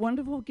 for this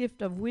wonderful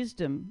gift of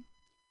wisdom,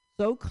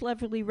 so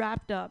cleverly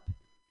wrapped up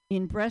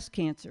in breast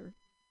cancer.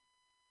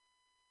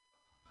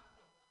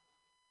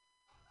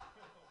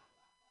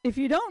 If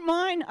you don't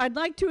mind, I'd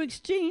like to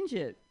exchange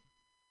it.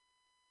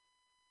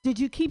 Did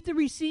you keep the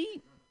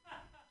receipt?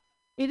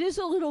 It is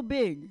a little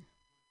big.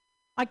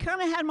 I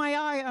kind of had my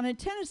eye on a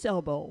tennis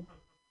elbow.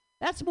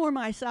 That's more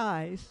my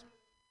size.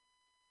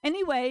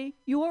 Anyway,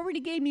 you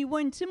already gave me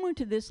one similar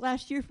to this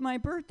last year for my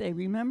birthday,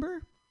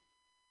 remember?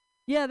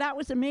 Yeah, that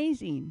was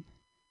amazing.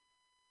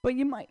 But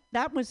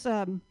that was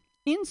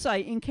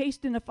insight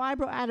encased in a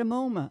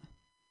fibroadenoma.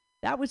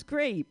 That was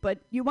great, but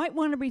you might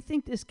want to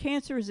rethink this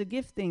cancer as a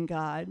gift thing,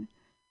 God.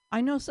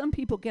 I know some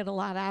people get a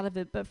lot out of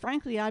it, but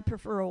frankly, I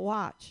prefer a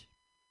watch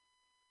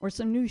or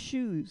some new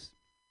shoes.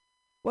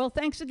 Well,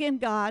 thanks again,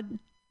 God.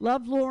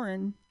 Love,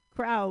 Lauren,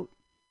 Kraut,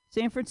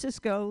 San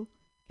Francisco,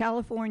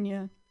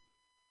 California,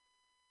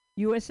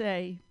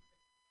 USA,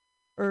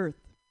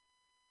 Earth.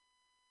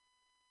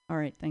 All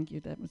right, thank you.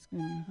 That was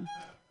good.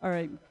 All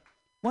right,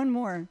 one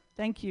more.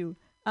 Thank you.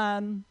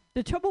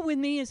 The trouble with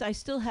me is I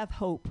still have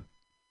hope.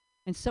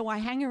 And so I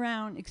hang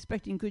around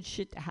expecting good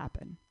shit to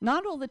happen.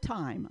 Not all the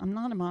time. I'm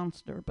not a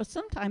monster. But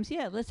sometimes,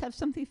 yeah, let's have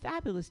something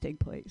fabulous take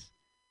place.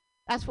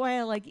 That's why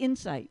I like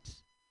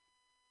insights.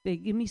 They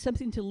give me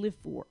something to live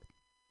for.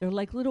 They're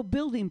like little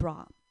building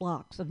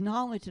blocks of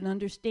knowledge and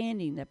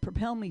understanding that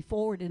propel me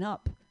forward and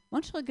up,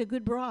 much like a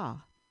good bra.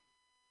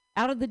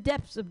 Out of the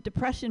depths of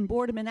depression,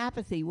 boredom, and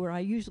apathy where I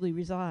usually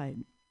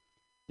reside.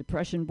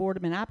 Depression,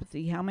 boredom, and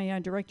apathy, how may I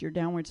direct your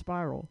downward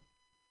spiral?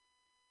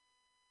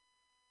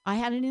 I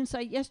had an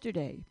insight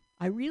yesterday.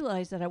 I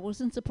realized that I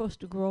wasn't supposed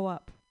to grow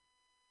up.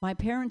 My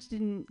parents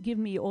didn't give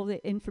me all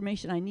the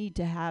information I need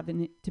to have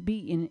to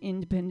be an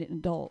independent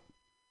adult.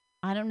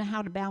 I don't know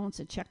how to balance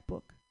a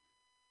checkbook.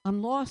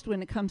 I'm lost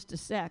when it comes to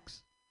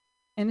sex.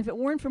 And if it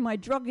weren't for my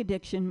drug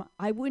addiction,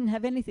 I wouldn't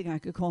have anything I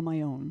could call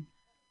my own.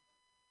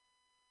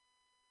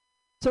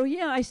 So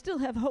yeah, I still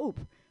have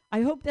hope.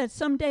 I hope that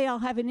someday I'll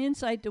have an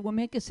insight that will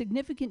make a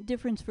significant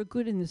difference for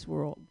good in this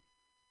world.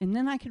 And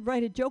then I could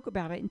write a joke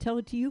about it and tell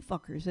it to you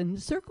fuckers. And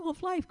the circle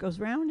of life goes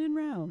round and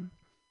round.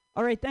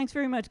 All right, thanks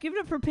very much. Give it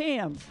up for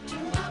Pam.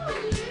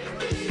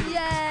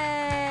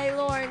 Yay,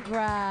 Lauren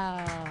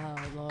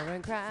Kraut.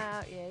 Lauren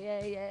Kraut.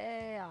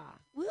 Yeah.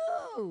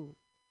 Woo.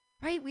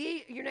 Right,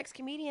 your next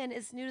comedian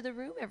is new to the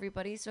room,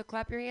 everybody. So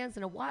clap your hands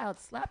in a wild,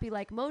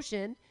 slappy-like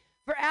motion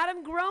for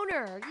Adam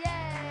Groner.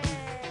 Yay.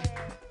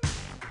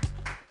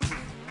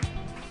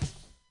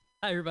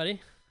 Hi, everybody.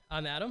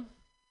 I'm Adam.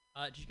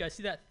 Did you guys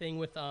see that thing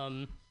with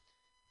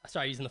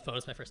sorry, using the phone.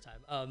 It's my first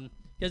time. You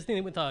guys see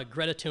the thing with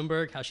Greta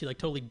Thunberg? How she like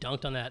totally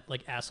dunked on that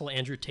like asshole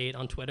Andrew Tate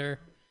on Twitter.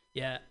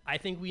 Yeah, I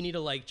think we need to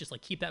like just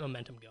like keep that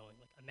momentum going.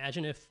 Like,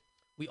 imagine if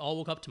we all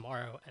woke up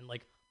tomorrow and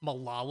like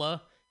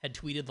Malala had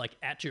tweeted like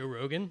at Joe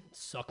Rogan,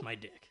 "Suck my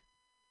dick."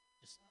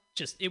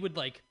 Just it would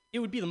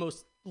be the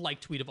most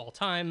liked tweet of all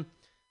time.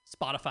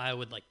 Spotify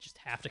would like just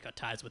have to cut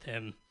ties with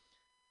him.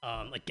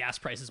 Like gas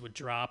prices would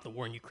drop, the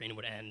war in Ukraine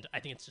would end.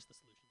 I think it's just the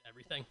solution to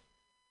everything.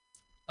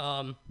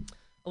 A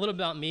little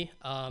about me.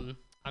 I'm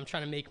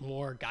trying to make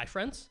more guy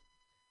friends,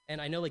 and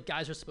I know like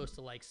guys are supposed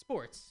to like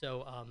sports,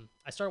 so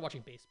I started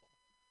watching baseball,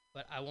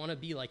 but I want to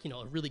be like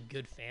a really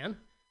good fan.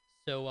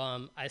 So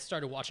I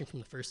started watching from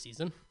the first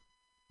season.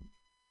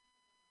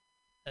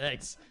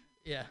 Thanks.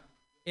 Yeah,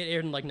 it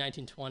aired in like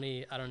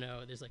 1920. I don't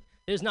know.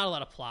 There's not a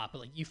lot of plot, but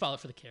like you follow it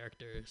for the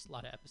characters. A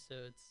lot of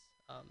episodes.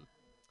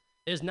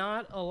 There's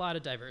not a lot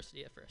of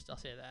diversity at first. I'll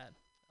say that.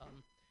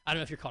 I don't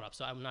know if you're caught up,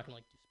 so I'm not gonna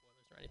like do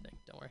spoilers or anything.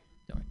 Don't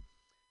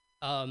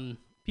worry.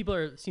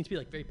 People seem to be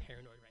like very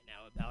paranoid right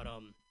now about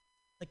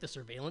like the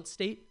surveillance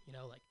state. Like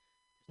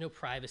there's no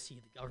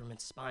privacy. The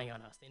government's spying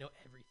on us. They know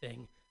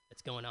everything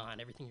that's going on,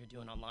 everything you're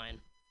doing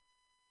online.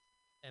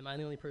 Am I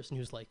the only person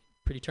who's like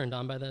pretty turned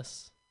on by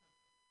this?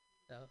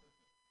 No.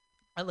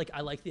 I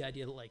like the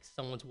idea that like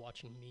someone's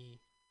watching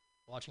me,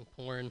 watching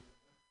porn.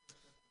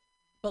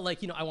 But like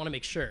I want to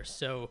make sure.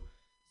 So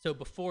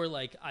before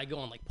like I go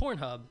on like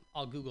Pornhub,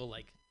 I'll Google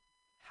like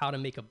how to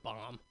make a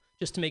bomb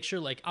just to make sure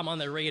like I'm on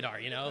their radar.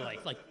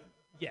 Like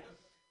yeah.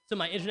 So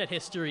my internet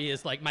history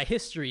is like my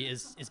history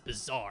is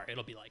bizarre.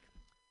 It'll be like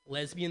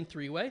lesbian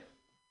 3-way,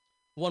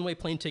 one-way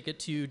plane ticket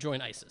to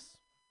join ISIS,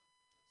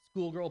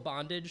 schoolgirl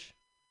bondage,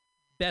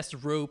 best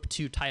rope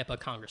to tie up a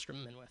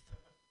congresswoman with.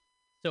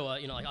 So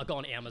like I'll go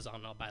on Amazon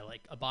and I'll buy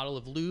like a bottle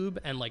of lube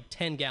and like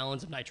 10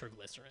 gallons of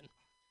nitroglycerin.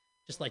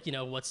 Just like,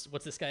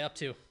 what's this guy up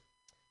to?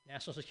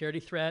 National security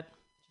threat?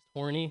 Just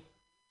horny?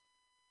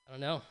 I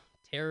don't know.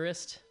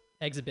 Terrorist?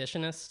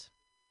 Exhibitionist?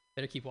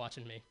 Better keep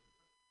watching me.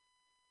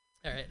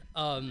 All right.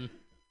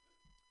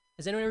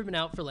 Has anyone ever been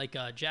out for like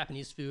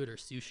Japanese food or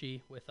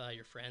sushi with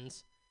your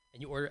friends,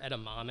 and you order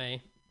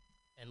edamame,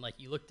 and like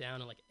you look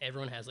down and like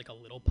everyone has like a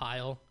little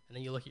pile, and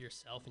then you look at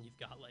yourself and you've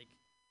got like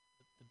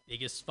the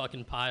biggest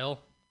fucking pile?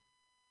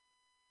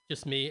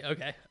 Just me?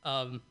 Okay.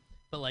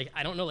 But like,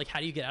 I don't know, like, how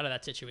do you get out of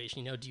that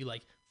situation? Do you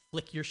like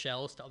flick your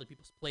shells to other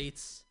people's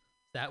plates?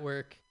 Does that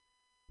work?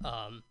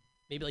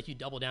 Maybe like you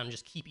double down and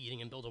just keep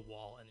eating and build a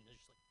wall and then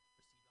just like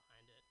proceed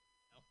behind it,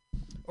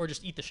 Or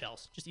just eat the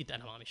shells. Just eat the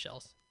edamame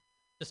shells.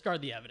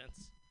 Discard the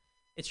evidence.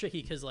 It's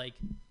tricky because like,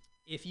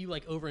 if you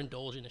like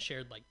overindulge in a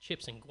shared like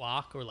chips and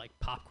guac or like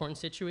popcorn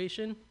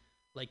situation,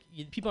 like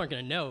people aren't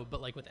gonna know. But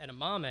like with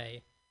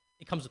edamame,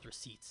 it comes with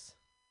receipts.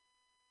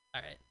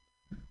 All right.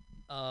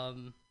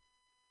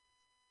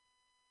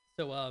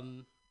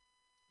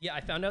 Yeah,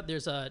 I found out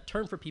there's a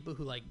term for people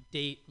who like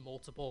date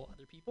multiple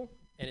other people,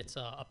 and it's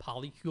a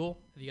polycule.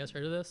 Have you guys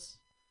heard of this?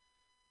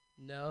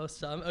 No,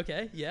 some?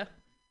 Okay, yeah.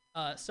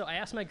 So I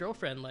asked my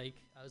girlfriend, like,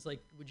 I was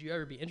like, would you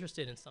ever be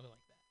interested in something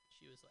like that?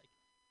 She was like,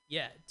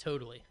 yeah,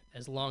 totally,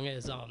 as long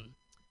as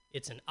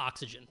it's an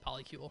oxygen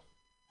polycule.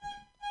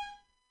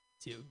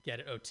 To get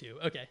it,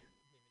 O2. Okay,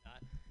 maybe not.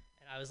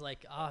 And I was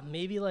like,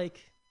 maybe we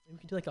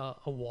could do like a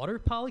water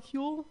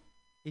polycule,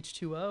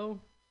 H2O.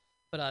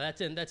 But that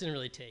didn't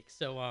really take.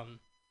 So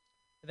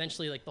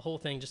eventually, like the whole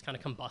thing just kind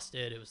of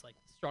combusted. It was like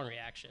strong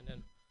reaction.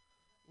 And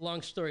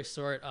long story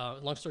short, I'm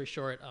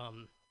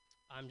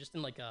just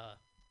in like a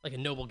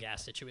noble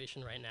gas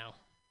situation right now.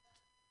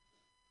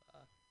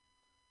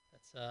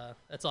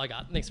 That's all I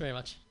got. Thanks very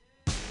much.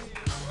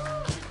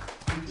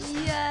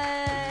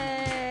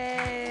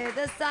 Yay!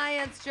 The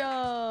science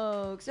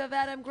jokes of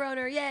Adam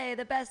Groner. Yay!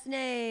 The best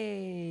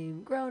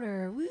name,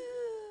 Groner. Woo!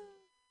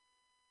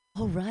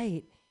 All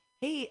right.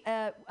 Hey,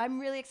 I'm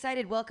really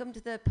excited. Welcome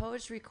to the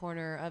poetry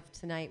corner of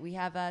tonight. We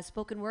have a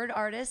spoken word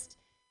artist.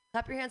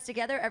 Clap your hands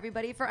together,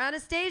 everybody, for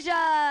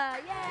Anastasia.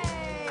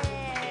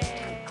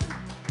 Yay!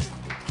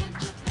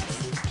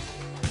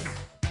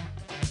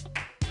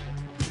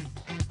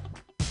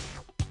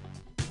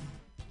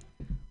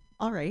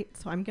 All right,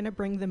 so I'm going to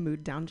bring the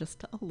mood down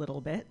just a little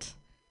bit.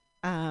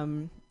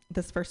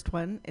 This first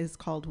one is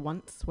called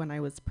Once When I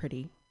Was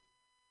Pretty.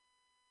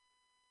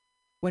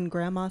 When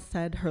Grandma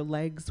said her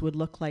legs would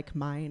look like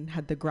mine,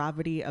 had the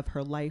gravity of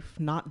her life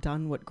not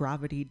done what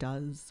gravity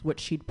does, what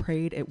she'd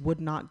prayed it would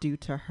not do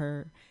to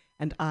her,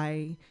 and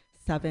I,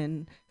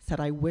 7, said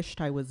I wished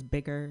I was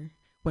bigger,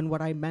 when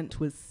what I meant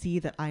was see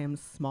that I am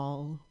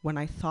small, when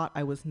I thought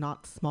I was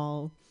not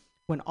small,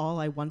 when all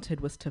I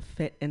wanted was to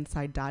fit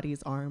inside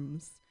Daddy's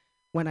arms,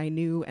 when I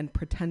knew and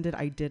pretended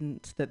I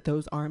didn't, that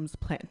those arms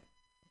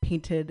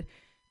painted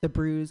the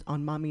bruise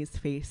on Mommy's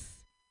face,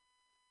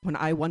 when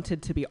I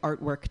wanted to be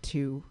artwork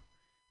too,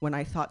 when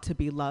I thought to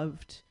be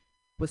loved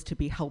was to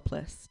be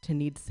helpless, to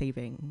need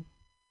saving,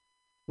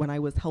 when I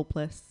was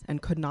helpless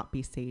and could not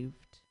be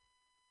saved,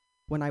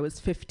 when I was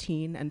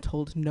 15 and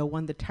told no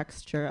one the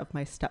texture of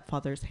my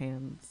stepfather's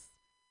hands,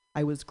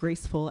 I was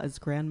graceful as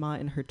grandma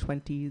in her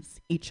 20s,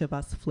 each of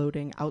us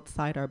floating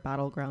outside our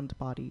battleground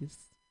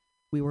bodies.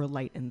 We were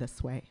light in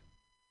this way.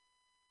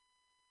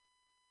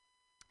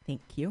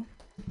 Thank you.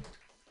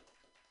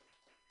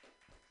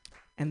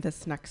 And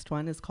this next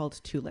one is called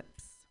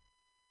Tulips.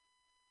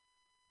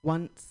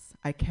 Once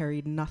I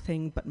carried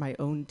nothing but my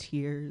own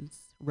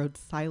tears, rode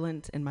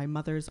silent in my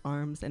mother's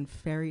arms, and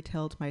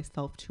fairy-taled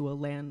myself to a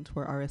land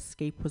where our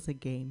escape was a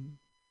game.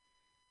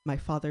 My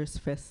father's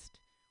fist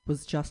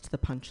was just the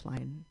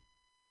punchline.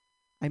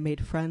 I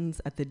made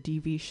friends at the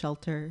DV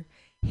shelter,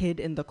 hid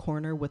in the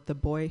corner with the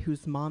boy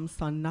whose mom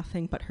saw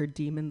nothing but her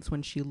demons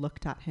when she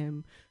looked at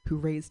him, who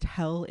raised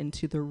hell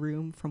into the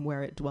room from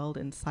where it dwelled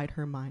inside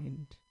her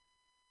mind.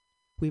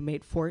 We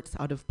made forts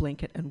out of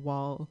blanket and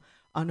wall,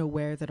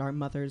 unaware that our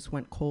mothers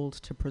went cold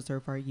to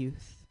preserve our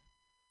youth.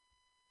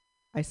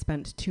 I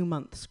spent 2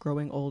 months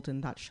growing old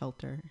in that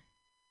shelter.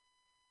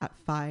 At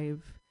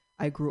 5,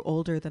 I grew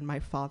older than my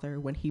father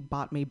when he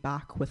bought me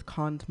back with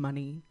conned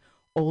money,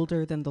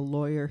 older than the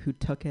lawyer who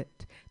took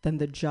it, than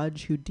the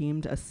judge who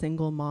deemed a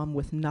single mom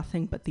with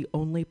nothing but the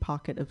only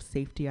pocket of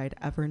safety I'd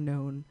ever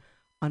known,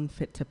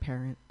 unfit to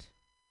parent.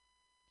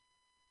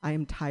 I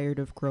am tired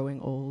of growing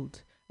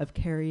old, of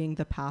carrying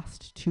the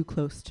past too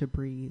close to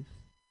breathe.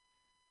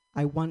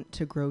 I want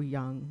to grow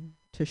young,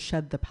 to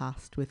shed the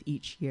past with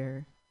each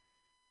year.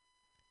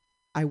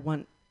 I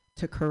want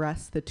to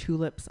caress the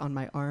tulips on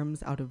my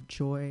arms out of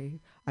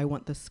joy. I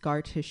want the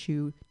scar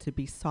tissue to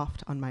be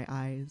soft on my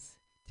eyes,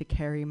 to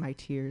carry my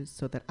tears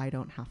so that I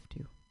don't have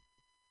to.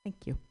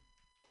 Thank you.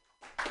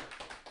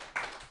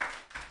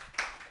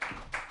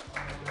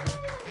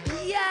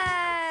 Yay!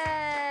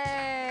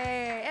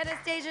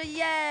 Anastasia,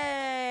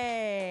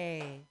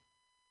 yay!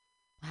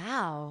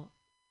 Wow,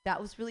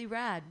 that was really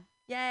rad.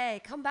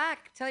 Yay, come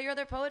back. Tell your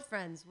other poet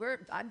friends.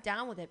 I'm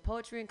down with it.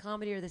 Poetry and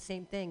comedy are the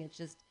same thing. It's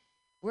just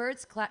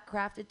words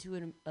crafted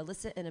to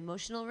elicit an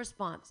emotional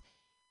response.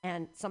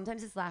 And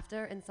sometimes it's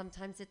laughter, and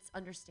sometimes it's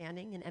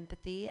understanding and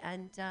empathy.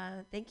 And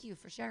thank you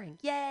for sharing.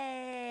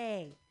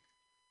 Yay!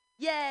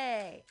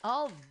 Yay!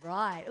 All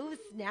right. Ooh,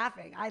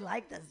 snapping. I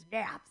like the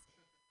snaps.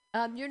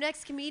 Your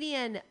next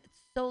comedian,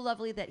 it's so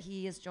lovely that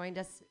he has joined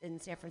us in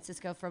San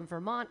Francisco from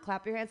Vermont.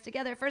 Clap your hands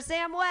together for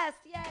Sam West.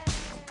 Yay!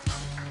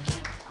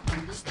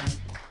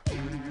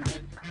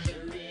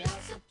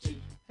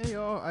 Hey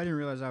y'all, I didn't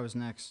realize I was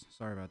next.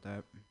 Sorry about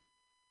that.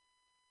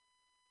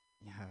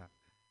 Yeah.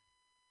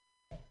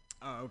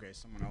 Oh, okay,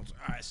 someone else.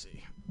 I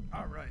see.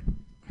 All right.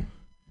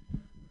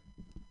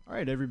 All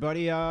right,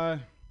 everybody.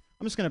 I'm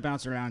just going to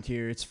bounce around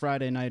here. It's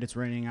Friday night. It's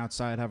raining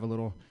outside. Have a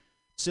little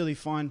silly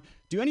fun.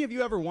 Do any of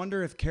you ever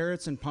wonder if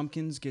carrots and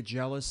pumpkins get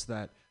jealous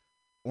that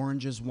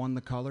oranges won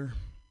the color?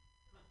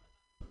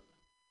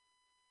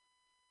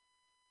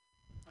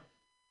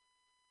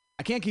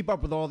 I can't keep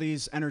up with all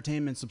these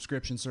entertainment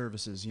subscription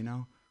services, you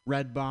know?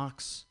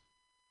 Redbox,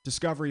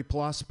 Discovery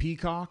Plus,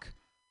 Peacock.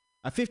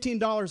 At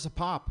 $15 a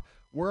pop,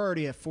 we're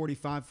already at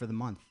 $45 for the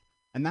month.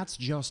 And that's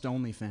just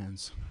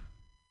OnlyFans.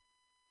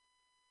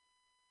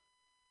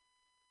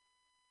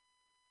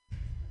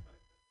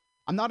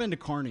 I'm not into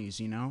carnies,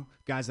 you know?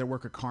 Guys that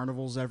work at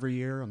carnivals every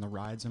year on the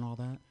rides and all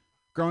that.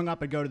 Growing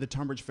up, I'd go to the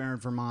Tunbridge Fair in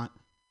Vermont,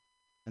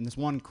 and this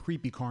one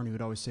creepy carny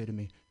would always say to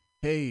me,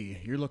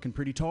 "Hey, you're looking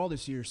pretty tall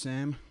this year,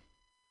 Sam."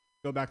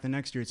 Go back the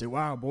next year and say,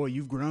 "Wow, boy,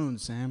 you've grown,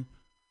 Sam."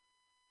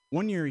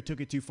 One year he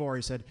took it too far.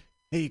 He said,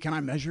 "Hey, can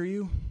I measure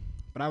you?"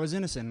 But I was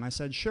innocent, and I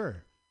said,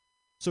 "Sure."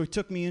 So he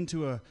took me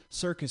into a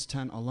circus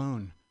tent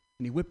alone,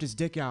 and he whipped his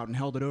dick out and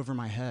held it over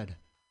my head.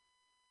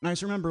 And I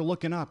just remember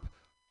looking up,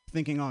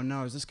 thinking, "Oh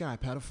no, is this guy a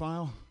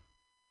pedophile?"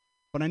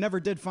 But I never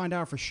did find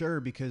out for sure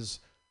because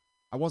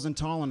I wasn't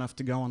tall enough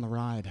to go on the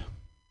ride.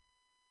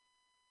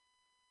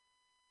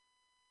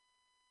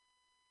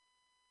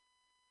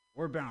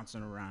 We're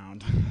bouncing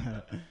around.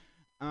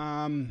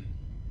 On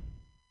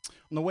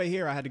the way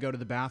here, I had to go to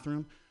the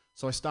bathroom,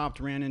 so I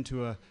stopped, ran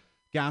into a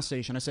gas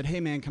station. I said,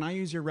 "Hey man, can I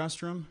use your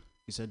restroom?"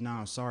 He said,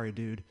 "No, sorry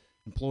dude,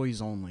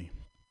 employees only."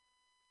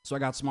 So I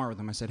got smart with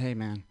him. I said, "Hey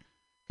man,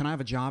 can I have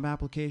a job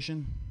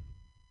application?"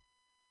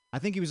 I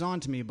think he was on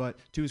to me, but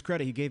to his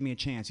credit, he gave me a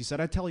chance. He said,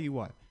 "I tell you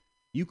what,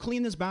 you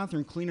clean this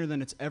bathroom cleaner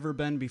than it's ever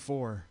been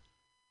before,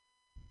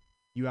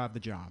 you have the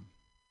job."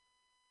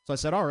 So I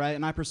said, "All right,"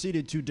 and I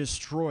proceeded to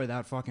destroy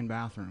that fucking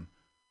bathroom.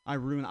 I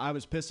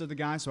was pissed at the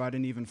guy, so I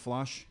didn't even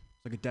flush.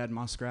 It's like a dead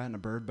muskrat in a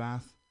bird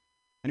bath.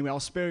 Anyway, I'll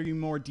spare you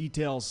more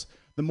details.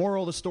 The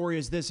moral of the story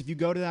is this: if you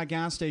go to that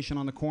gas station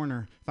on the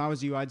corner, if I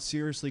was you, I'd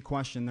seriously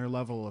question their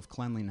level of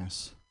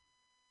cleanliness.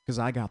 Because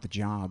I got the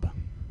job.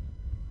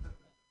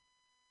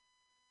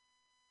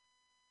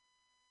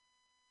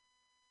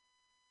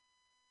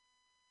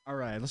 All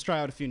right, let's try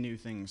out a few new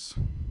things.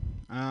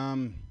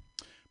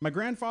 My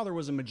grandfather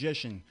was a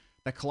magician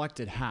that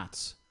collected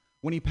hats.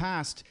 When he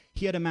passed,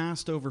 he had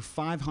amassed over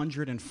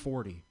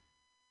 540.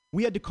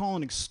 We had to call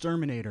an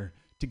exterminator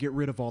to get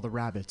rid of all the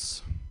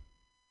rabbits.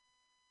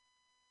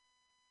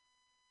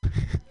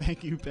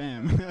 Thank you,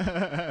 Pam.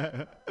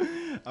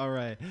 All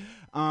right.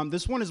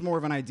 This one is more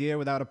of an idea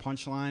without a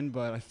punchline,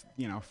 but,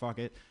 fuck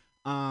it.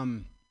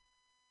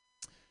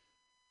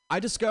 I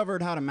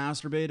discovered how to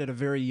masturbate at a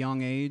very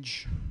young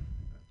age,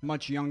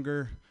 much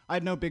younger. I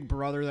had no big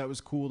brother that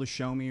was cool to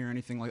show me or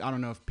anything like. I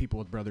don't know if people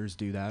with brothers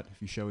do that, if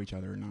you show each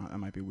other or not. That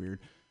might be weird.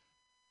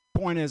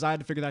 Point is, I had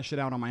to figure that shit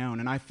out on my own,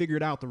 and I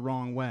figured out the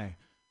wrong way.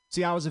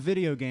 See, I was a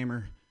video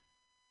gamer,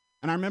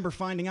 and I remember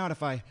finding out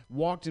if I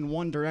walked in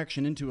one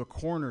direction into a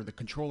corner, the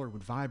controller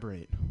would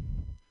vibrate.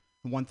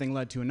 One thing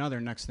led to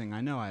another. Next thing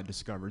I know, I had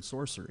discovered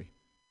sorcery.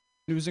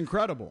 It was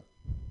incredible.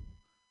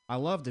 I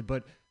loved it,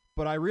 but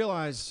I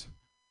realized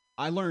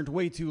I learned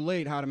way too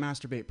late how to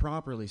masturbate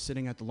properly,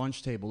 sitting at the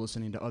lunch table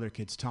listening to other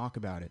kids talk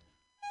about it.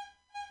 I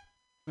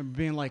remember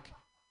being like,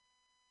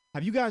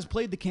 have you guys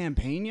played the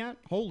campaign yet?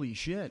 Holy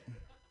shit.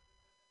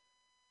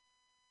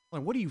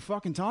 Like, what are you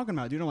fucking talking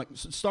about, dude? I'm like,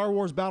 Star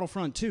Wars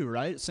Battlefront 2,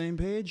 right? Same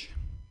page?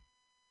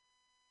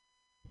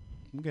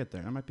 We'll get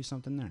there. There might be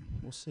something there.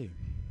 We'll see.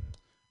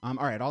 All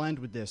right, I'll end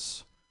with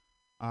this.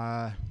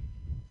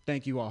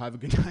 Thank you all. Have a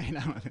good night.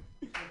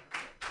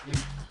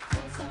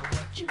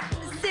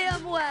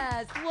 Sam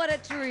West, what a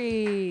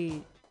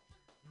treat.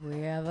 We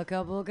have a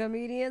couple of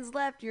comedians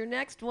left. Your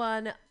next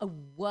one,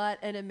 what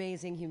an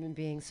amazing human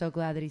being. So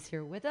glad that he's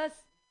here with us.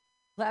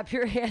 Clap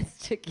your hands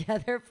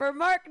together for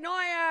Mark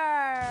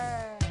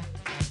Neuer.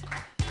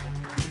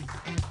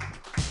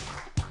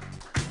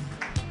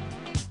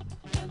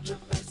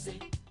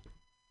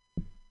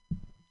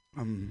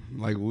 I'm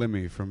like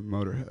Lemmy from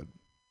Motorhead.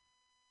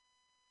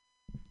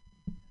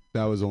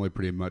 That was only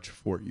pretty much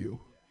for you.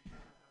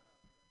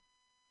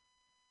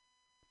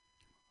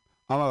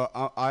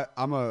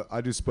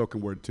 I do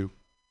spoken word too.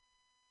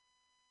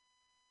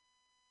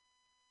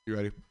 You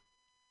ready?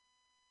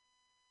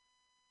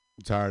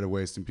 I'm tired of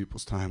wasting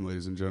people's time,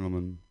 ladies and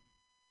gentlemen.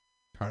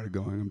 Tired of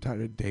going. I'm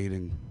tired of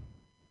dating.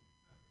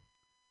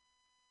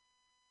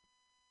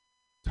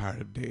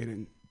 Tired of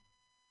dating.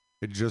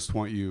 I just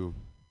want you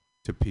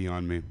to pee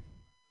on me.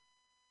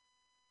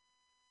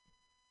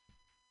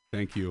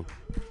 Thank you.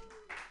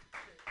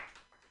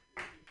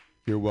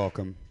 You're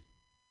welcome.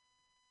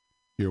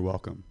 You're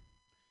welcome.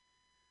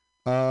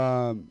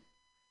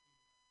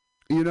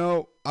 You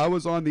know, I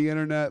was on the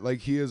internet like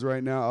he is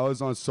right now. I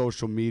was on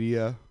social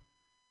media.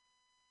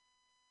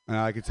 And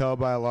I could tell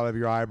by a lot of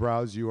your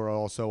eyebrows, you are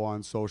also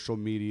on social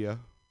media.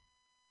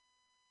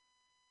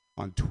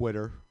 On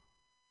Twitter.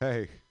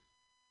 Hey,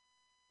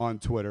 on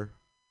Twitter.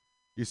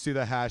 You see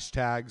the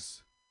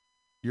hashtags.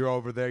 You're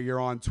over there. You're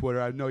on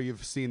Twitter. I know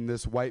you've seen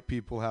this. White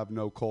people have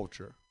no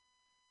culture.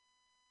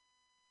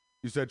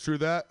 You said true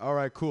that? All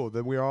right, cool.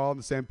 Then we are all on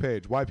the same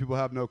page. White people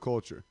have no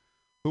culture.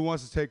 Who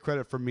wants to take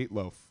credit for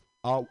meatloaf?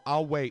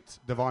 I'll wait,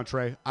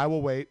 Devontre. I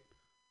will wait.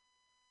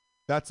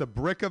 That's a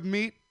brick of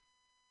meat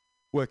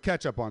with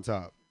ketchup on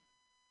top.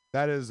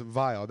 That is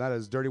vile. That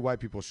is dirty white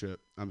people shit.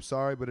 I'm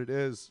sorry, but it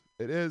is.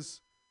 It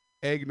is.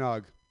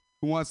 Eggnog.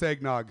 Who wants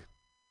eggnog?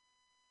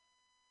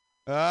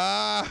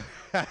 Ah,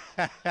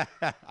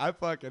 I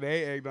fucking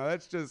hate eggnog.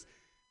 That's just,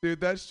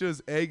 dude, that's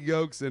just egg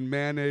yolks and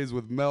mayonnaise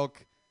with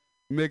milk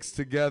mixed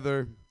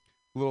together.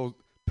 A little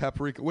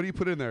paprika. What do you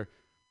put in there?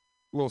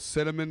 A little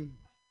cinnamon.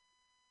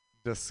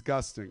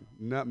 Disgusting.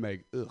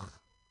 Nutmeg. Ugh.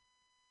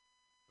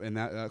 And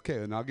that, okay,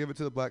 and I'll give it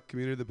to the black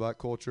community, the black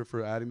culture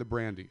for adding the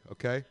brandy,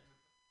 okay?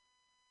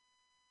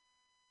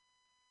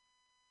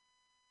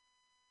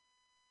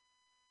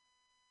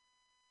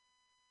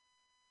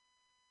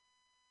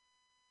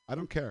 I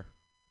don't care.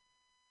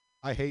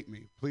 I hate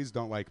me. Please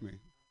don't like me.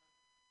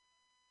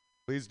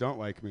 Please don't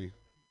like me.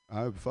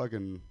 I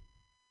fucking,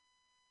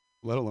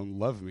 let alone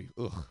love me.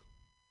 Ugh.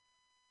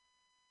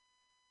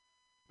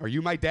 Are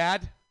you my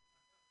dad?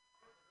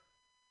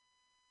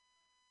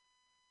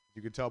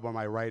 You can tell by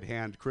my right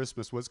hand,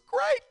 Christmas was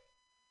great.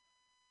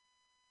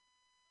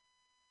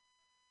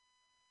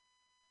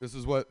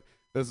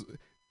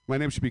 My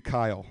name should be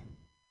Kyle.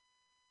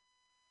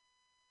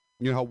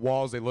 You know how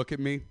walls, they look at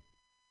me?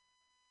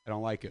 I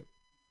don't like it.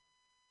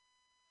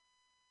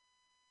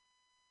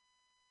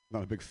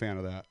 Not a big fan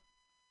of that.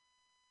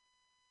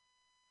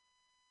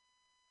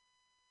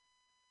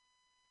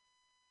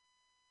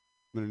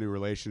 I'm in a new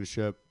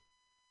relationship.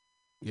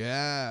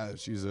 Yeah,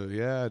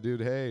 dude,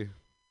 hey.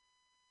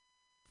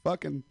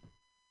 Fucking.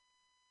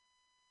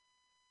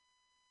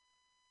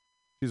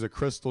 She's a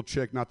crystal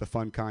chick, not the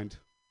fun kind.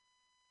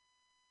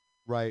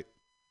 Right.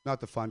 Not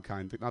the fun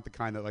kind. Not the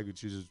kind that like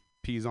she just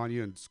pees on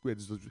you and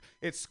squids.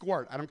 It's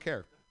squirt. I don't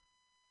care.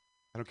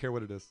 I don't care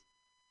what it is.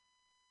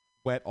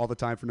 Wet all the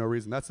time for no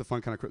reason. That's the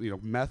fun kind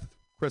of, meth,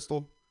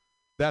 crystal.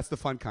 That's the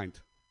fun kind.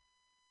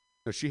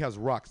 No, she has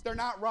rocks. They're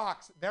not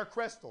rocks. They're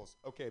crystals.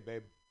 Okay,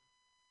 babe.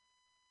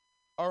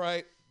 All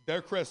right.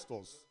 They're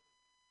crystals.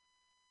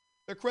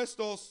 They're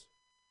crystals.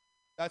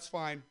 That's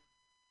fine.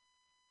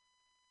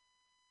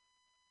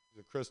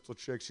 The crystal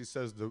chick, she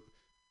says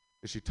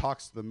she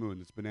talks to the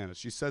moon. It's bananas.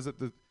 She says that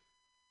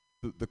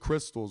the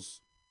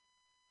crystals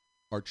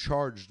are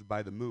charged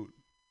by the moon.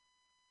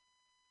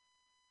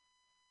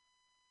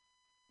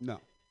 No.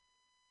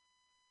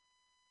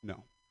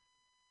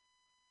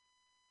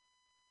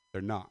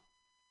 They're not.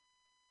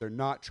 They're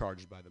not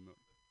charged by the moon.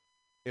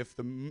 If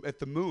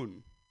the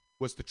moon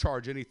was to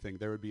charge anything,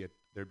 there'd be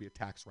a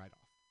tax write-off.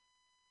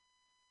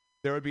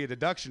 There would be a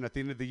deduction at the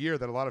end of the year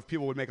that a lot of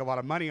people would make a lot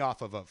of money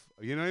off of.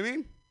 You know what I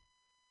mean?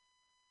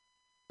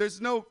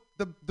 There's no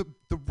the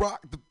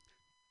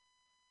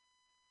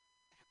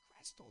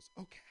crystals.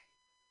 Okay.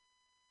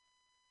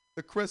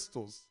 The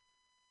crystals.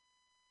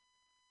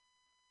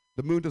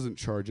 The moon doesn't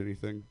charge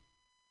anything,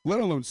 let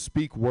alone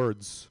speak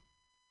words.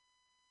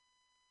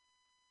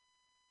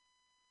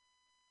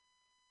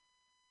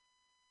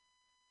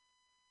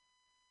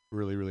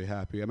 Really, really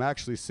happy. I'm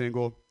actually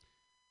single,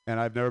 and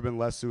I've never been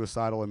less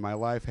suicidal in my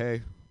life.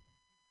 Hey,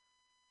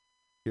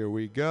 here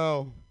we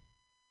go.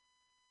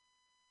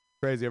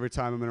 Crazy. Every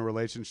time I'm in a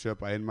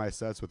relationship, I end my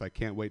sets with, I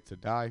can't wait to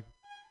die.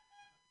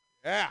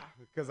 Yeah,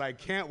 because I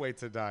can't wait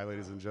to die,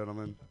 ladies and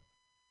gentlemen.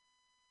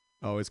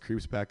 Always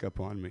creeps back up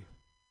on me.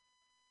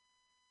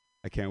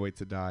 I can't wait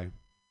to die.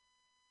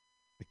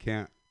 I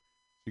can't.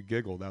 She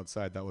giggled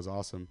outside. That was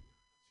awesome.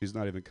 She's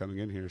not even coming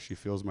in here. She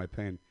feels my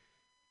pain.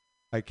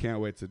 I can't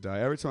wait to die.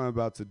 Every time I'm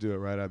about to do it,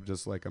 right, I'm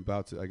just like, I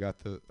got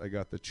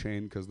the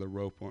chain because the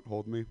rope won't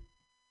hold me.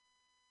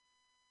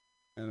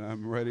 And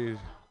I'm ready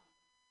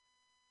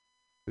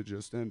to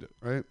just end it,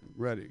 right?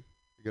 Ready.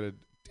 I got a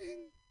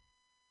ding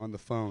on the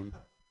phone.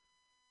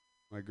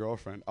 My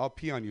girlfriend, I'll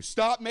pee on you.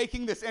 Stop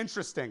making this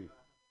interesting.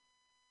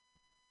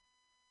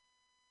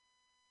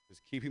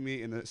 Just keeping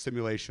me in the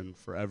simulation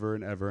forever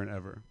and ever and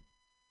ever.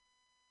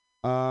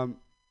 I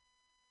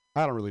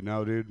don't really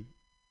know, dude.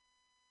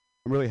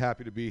 I'm really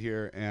happy to be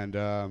here, and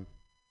I'm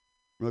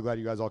really glad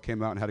you guys all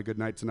came out and had a good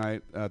night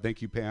tonight.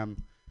 Thank you,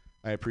 Pam.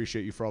 I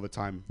appreciate you for all the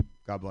time.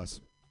 God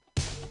bless.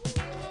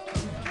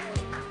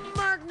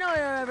 Mark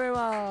Neuer,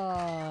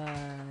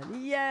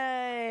 everyone.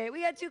 Yay.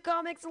 We got 2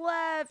 comics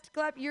left.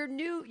 Clap. Your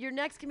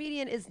next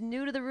comedian is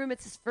new to the room.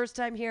 It's his first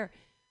time here.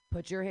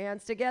 Put your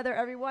hands together,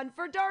 everyone,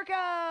 for Darko.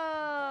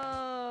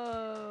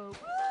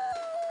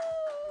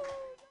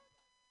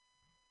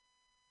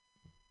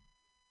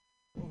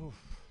 Woo!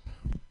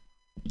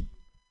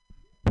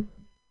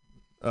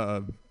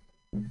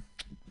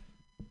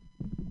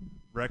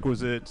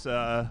 Requisite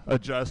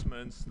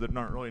adjustments that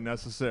aren't really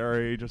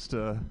necessary just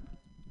to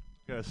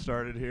get us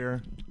started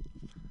here.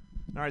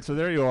 All right, so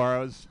there you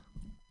are.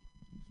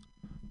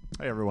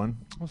 Hey everyone,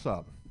 what's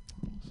up?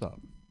 What's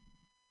up?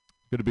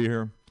 Good to be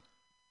here.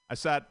 I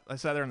sat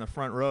there in the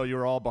front row. You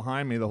were all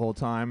behind me the whole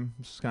time.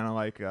 Just kind of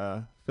like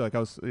feel like I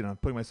was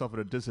putting myself at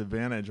a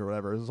disadvantage or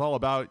whatever. This is all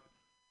about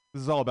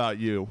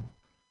you.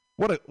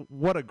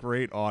 What a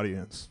great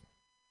audience.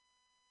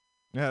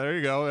 Yeah, there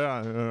you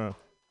go.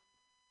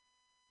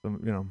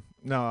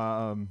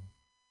 Yeah.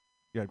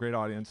 Yeah, great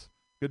audience.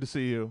 Good to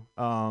see you.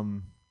 Now,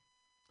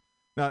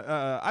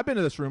 I've been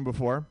to this room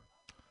before,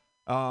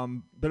 but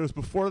it was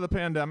before the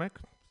pandemic.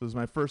 So this is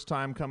my first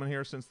time coming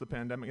here since the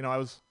pandemic. I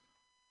was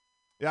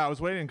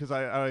waiting because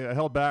I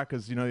held back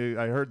because,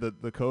 I heard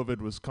that the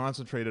COVID was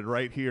concentrated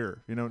right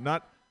here.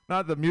 Not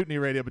the Mutiny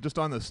Radio, but just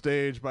on the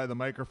stage by the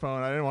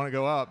microphone. I didn't want to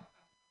go up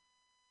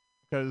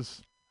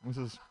because this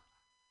is...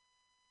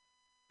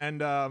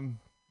 And and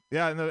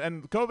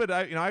COVID,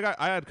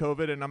 I had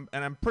COVID, and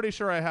I'm pretty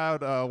sure I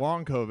had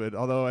long COVID,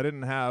 although I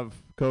didn't have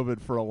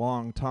COVID for a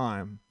long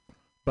time.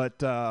 But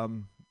before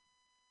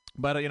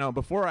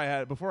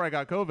I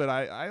got COVID,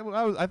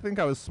 I think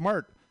I was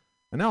smart,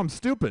 and now I'm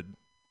stupid.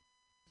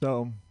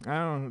 So I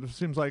don't know. It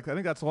seems like I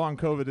think that's long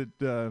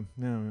COVID.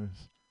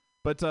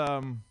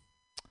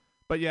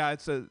 But yeah,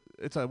 it's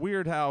a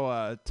weird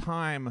how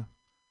time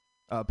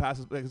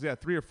passes. Because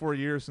 3 or 4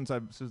 years since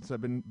I've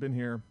been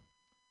here.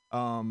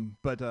 And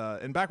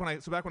back when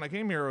I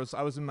came here, I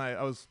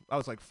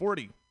was like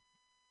 40.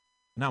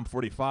 Now I'm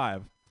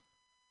 45,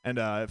 and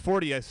at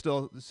 40 I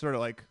still sort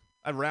of like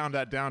I round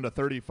that down to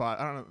 35.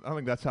 I don't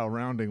think that's how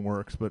rounding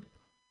works, but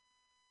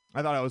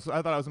I thought I was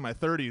in my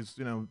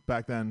 30s,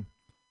 back then,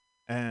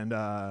 and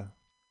so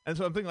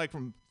I'm thinking like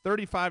from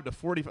 35 to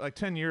 40, like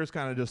 10 years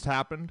kind of just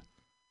happened,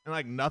 and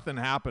like nothing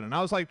happened, and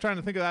I was like trying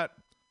to think of that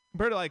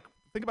compared to like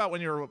think about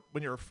when you were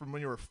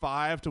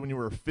 5 to when you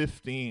were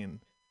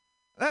 15.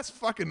 That's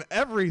fucking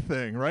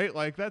everything, right?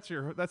 Like that's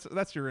your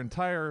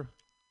entire,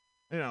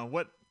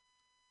 what.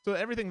 So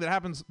everything that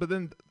happens, but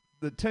then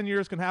the 10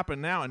 years can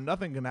happen now and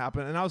nothing can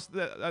happen. And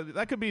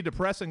that could be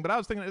depressing, but I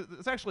was thinking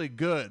it's actually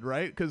good,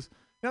 right? Because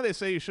they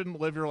say you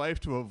shouldn't live your life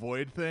to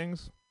avoid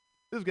things.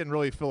 This is getting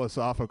really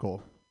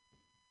philosophical.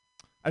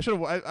 I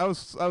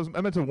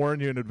meant to warn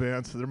you in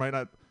advance. There might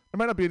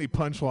not be any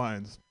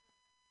punchlines.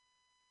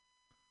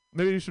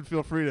 Maybe you should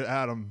feel free to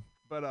add them.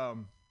 But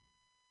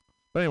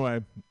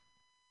anyway.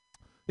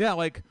 Yeah,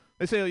 like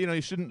they say,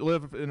 you shouldn't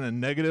live in a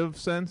negative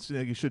sense.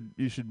 You should be,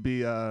 you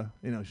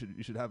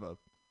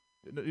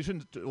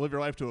shouldn't live your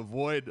life to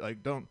avoid,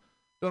 like, don't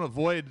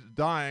avoid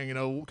dying.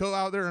 Go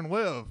out there and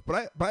live.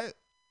 But I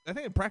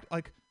think in practice,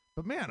 like,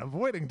 but man,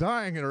 avoiding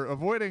dying or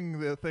avoiding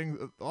the things,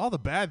 all the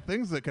bad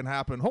things that can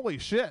happen. Holy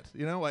shit,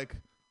 like, when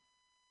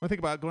I think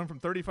about going from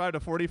 35 to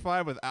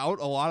 45 without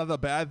a lot of the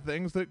bad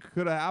things that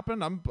could have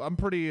happened, I'm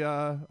pretty,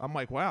 I'm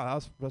like, wow,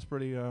 that's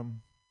pretty. All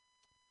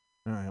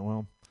right,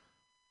 well.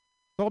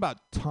 It's all about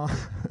time.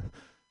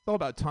 it's all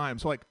about time.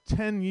 So like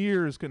 10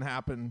 years can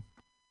happen,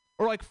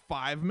 or like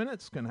 5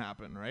 minutes can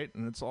happen, right?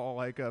 And it's all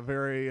like a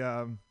very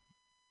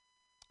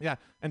yeah.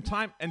 And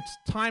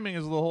timing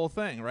is the whole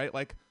thing, right?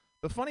 Like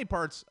the funny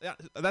parts. Yeah,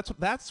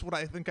 that's what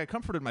I think I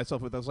comforted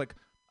myself with. I was like,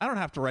 I don't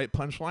have to write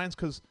punchlines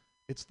because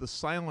it's the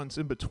silence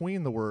in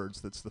between the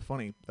words that's the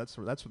funny. That's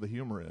what the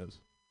humor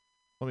is.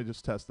 Let me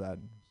just test that.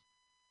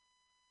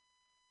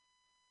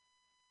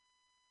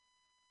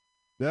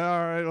 Yeah, all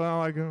right.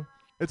 Well,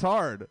 it's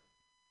hard.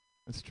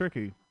 It's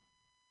tricky.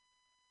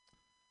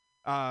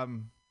 Yeah,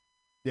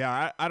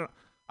 I don't.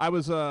 I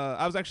was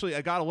actually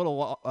I got a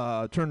little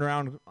turned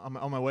around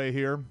on my way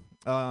here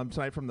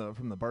tonight from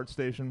the BART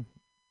station.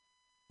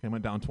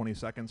 Went down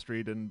 22nd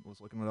Street and was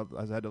looking it up.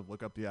 I had to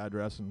look up the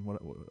address and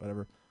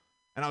whatever.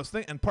 And I was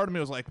thinking, and part of me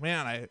was like,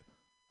 man,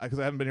 because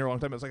I haven't been here a long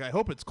time. I was like, I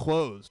hope it's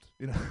closed.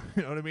 You know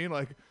what I mean?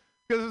 Like,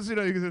 because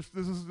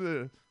this is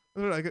the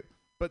like.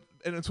 But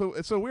and it's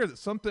so weird that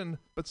something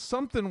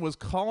was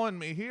calling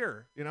me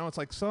here. It's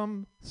like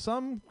some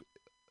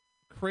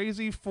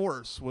crazy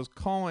force was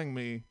calling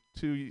me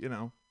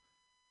to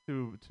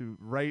to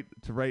write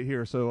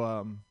here. So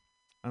I don't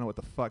know what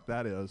the fuck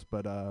that is,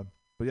 but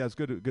yeah, it's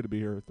good to be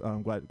here.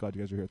 I'm glad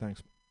you guys are here.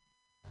 Thanks.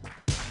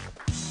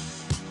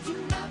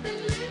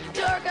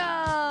 Dorgo!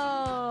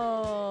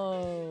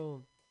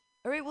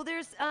 All right, well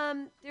there's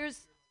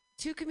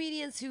 2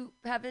 comedians who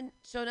haven't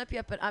shown up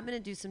yet, but I'm going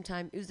to do some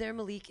time. Uzair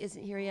Malik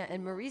isn't here yet,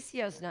 and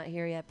Mauricio's not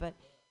here yet, but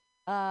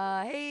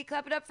hey,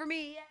 clap it up for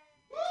me.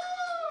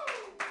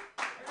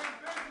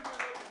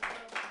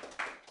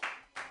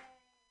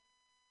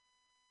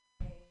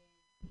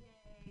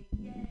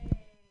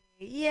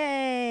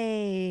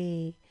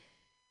 Yay!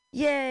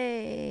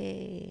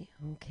 Yay!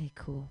 Okay,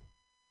 cool.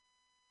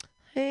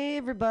 Hey,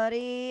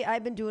 everybody.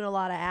 I've been doing a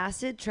lot of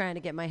acid, trying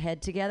to get my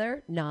head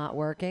together. Not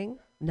working.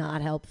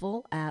 Not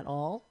helpful at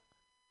all.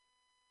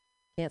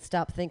 Can't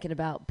stop thinking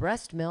about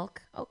breast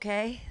milk.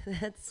 Okay,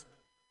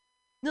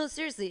 No,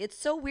 seriously, it's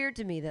so weird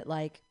to me that,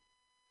 like,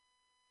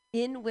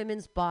 in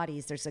women's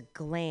bodies, there's a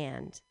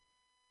gland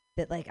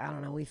that, like, I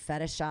don't know, we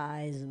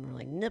fetishize, and we're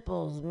like,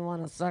 nipples, we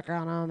want to suck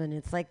on them, and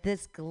it's like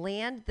this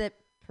gland that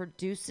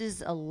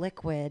produces a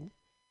liquid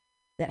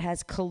that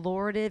has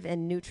colorative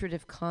and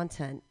nutritive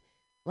content.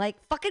 Like,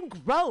 fucking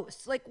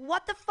gross. Like,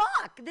 what the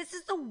fuck? This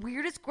is the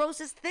weirdest,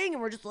 grossest thing,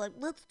 and we're just like,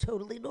 that's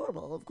totally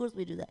normal. Of course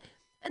we do that.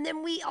 And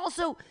then we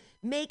also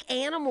make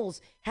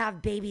animals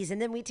have babies,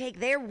 and then we take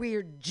their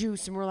weird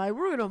juice, and we're like,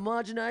 we're going to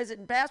homogenize it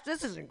and pass.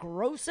 This isn't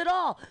gross at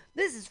all.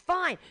 This is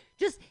fine.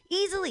 Just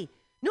easily.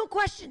 No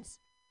questions.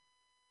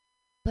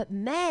 But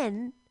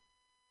men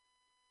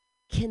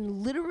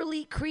can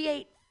literally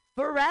create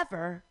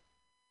forever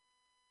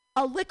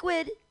a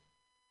liquid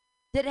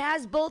that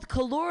has both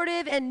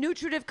colorative and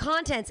nutritive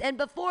contents. And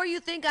before you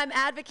think I'm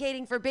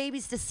advocating for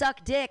babies to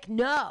suck dick,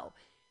 no,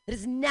 that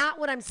is not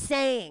what I'm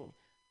saying.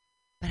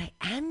 But I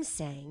am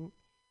saying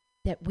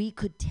that we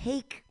could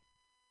take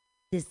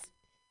this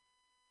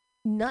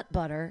nut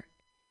butter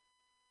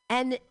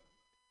and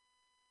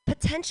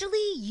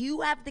potentially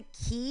you have the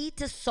key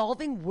to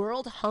solving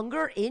world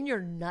hunger in your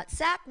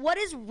nutsack. What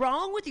is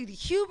wrong with you? The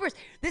hubris,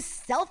 this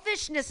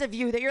selfishness of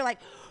you that you're like,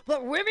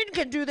 but women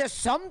can do this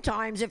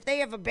sometimes if they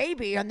have a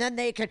baby, and then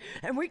they can,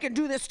 and we can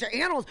do this to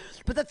animals.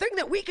 But the thing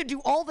that we can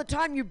do all the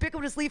time,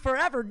 ubiquitously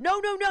forever,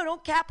 no,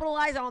 don't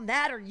capitalize on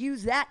that or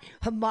use that,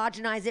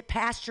 homogenize it,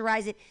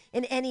 pasteurize it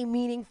in any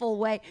meaningful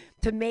way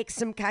to make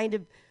some kind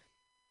of,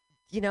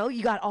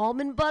 you got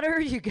almond butter,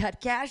 you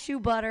got cashew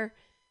butter.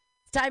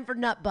 Time for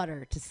nut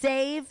butter to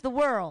save the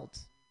world.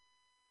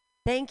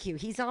 Thank you.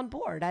 He's on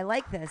board. I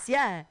like this.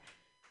 Yeah.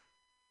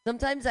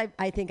 Sometimes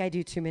I think I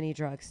do too many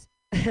drugs.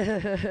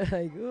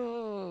 Like,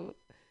 oh.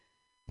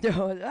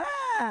 No,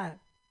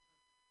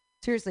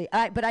 Seriously.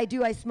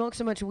 I smoke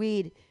so much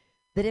weed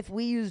that if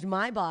we used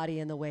my body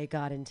in the way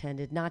God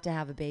intended, not to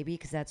have a baby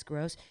because that's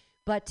gross,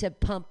 but to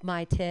pump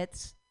my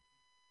tits,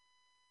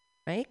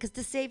 right? Because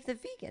to save the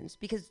vegans,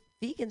 because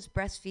vegans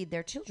breastfeed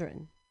their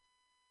children,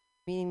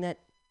 meaning that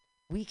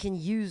we can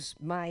use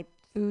my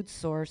food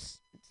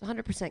source. It's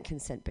 100%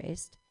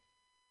 consent-based.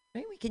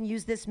 Right? We can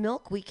use this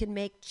milk. We can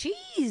make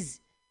cheese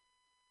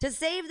to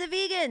save the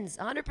vegans.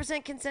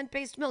 100%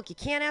 consent-based milk. You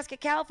can't ask a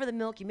cow for the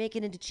milk. You make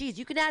it into cheese.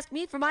 You can ask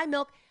me for my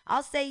milk.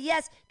 I'll say,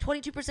 yes,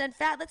 22%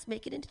 fat. Let's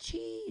make it into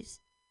cheese.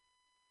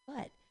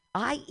 But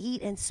I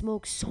eat and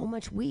smoke so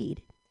much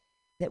weed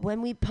that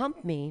when we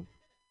pump me,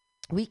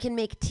 we can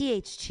make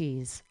TH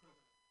cheese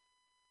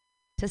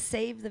to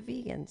save the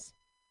vegans.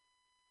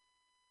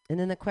 And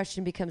then the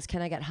question becomes,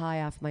 can I get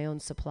high off my own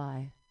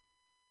supply?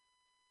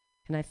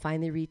 Can I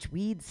finally reach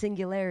weed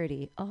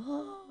singularity?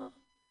 Oh,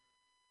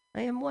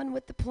 I am one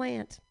with the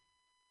plant.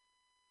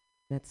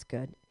 That's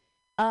good.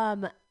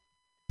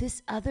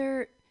 This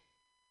other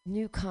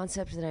new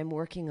concept that I'm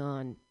working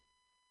on,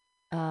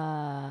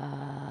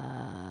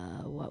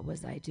 what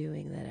was I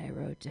doing that I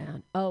wrote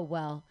down? Oh,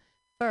 well,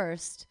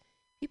 first,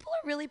 people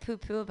are really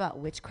poo-poo about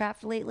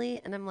witchcraft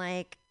lately, and I'm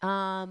like,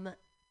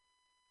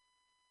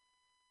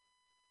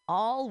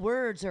 all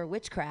words are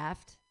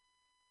witchcraft.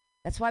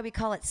 That's why we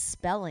call it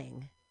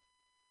spelling.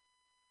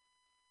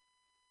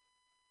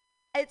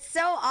 It's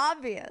so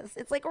obvious.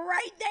 It's like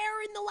right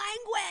there in the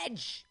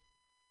language.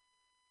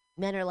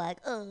 Men are like,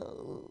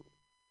 oh,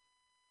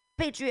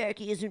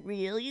 patriarchy isn't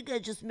real. You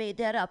guys just made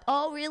that up.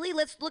 Oh, really?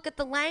 Let's look at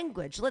the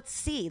language. Let's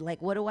see.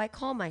 Like, what do I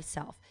call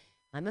myself?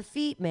 I'm a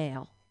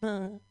female.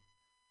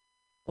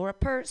 Or a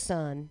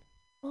person.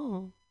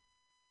 Oh.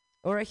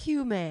 Or a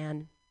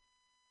human.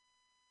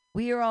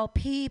 We are all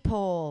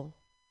people.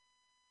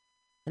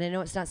 And I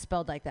know it's not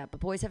spelled like that, but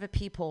boys have a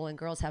peephole and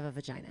girls have a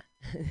vagina.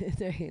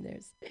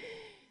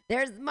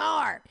 There's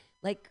more.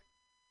 Like,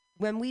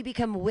 when we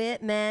become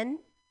wit men,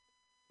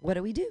 what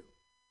do?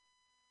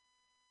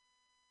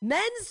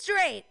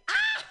 Menstruate.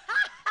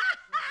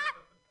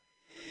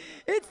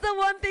 It's the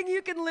one thing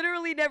you can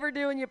literally never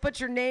do, and you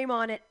put your name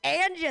on it,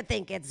 and you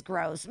think it's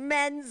gross.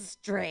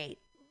 Menstruate.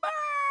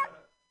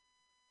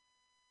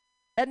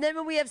 And then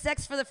when we have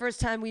sex for the first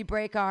time, we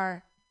break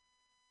our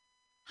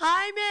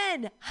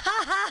hymen.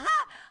 Ha ha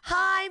ha.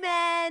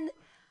 Hymen.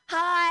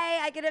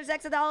 Hi, I can have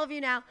sex with all of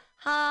you now.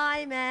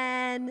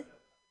 Hymen.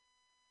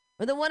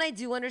 Or the one I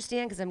do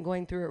understand, because I'm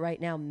going through it right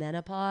now,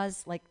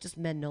 menopause. Like, just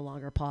men no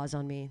longer pause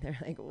on me. They're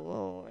like,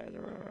 whoa.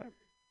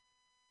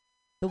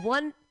 The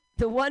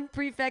one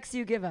prefix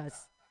you give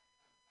us.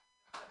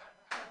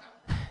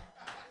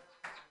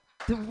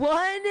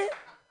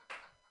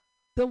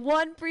 The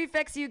one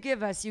prefix you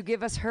give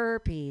us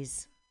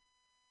herpes.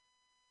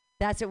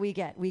 That's what we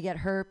get. We get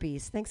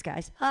herpes. Thanks,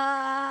 guys.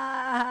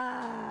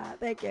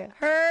 Thank you.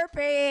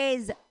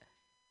 Herpes.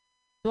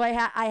 So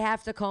I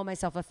have to call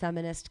myself a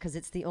feminist because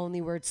it's the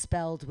only word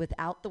spelled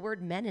without the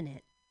word men in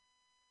it.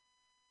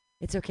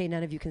 It's okay.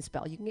 None of you can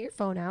spell. You can get your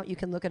phone out. You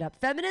can look it up.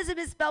 Feminism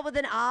is spelled with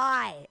an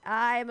I.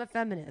 I am a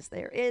feminist.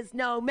 There is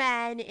no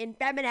men in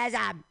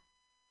feminism.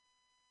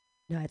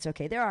 No, it's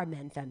okay. There are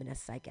men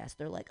feminists, I guess.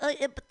 They're like, I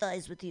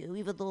empathize with you,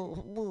 even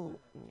though.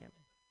 Yeah.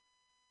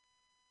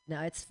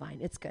 No, it's fine.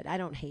 It's good. I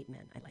don't hate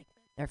men. I like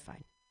men. They're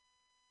fine.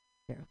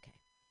 They're okay.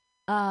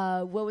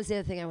 What was the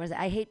other thing I wanted to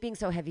say? I hate being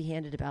so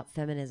heavy-handed about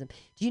feminism.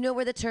 Do you know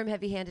where the term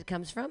heavy-handed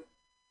comes from?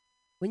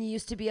 When you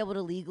used to be able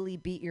to legally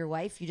beat your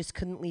wife, you just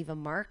couldn't leave a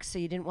mark, so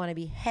you didn't want to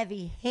be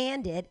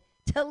heavy-handed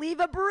to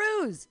leave a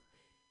bruise.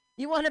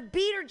 You want to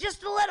beat her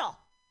just a little.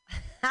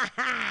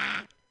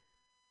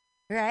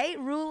 Right?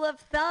 Rule of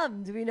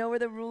thumb. Do we know where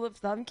the rule of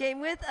thumb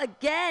came with?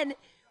 Again,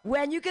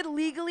 when you could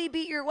legally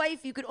beat your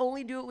wife, you could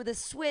only do it with a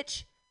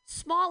switch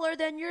smaller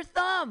than your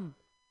thumb.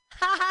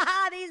 Ha ha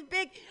ha, these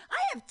big, I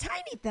have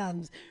tiny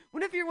thumbs.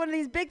 What if you're one of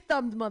these big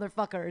thumbed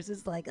motherfuckers?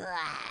 It's like,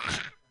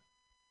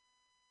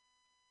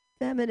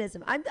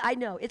 feminism. I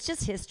know, it's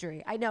just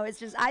history. I know, it's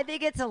just, I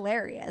think it's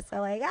hilarious. I'm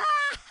like,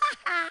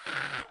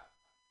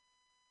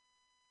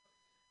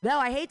 No,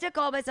 I hate to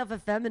call myself a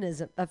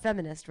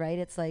feminist, right?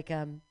 It's like,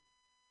 I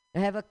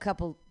have a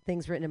couple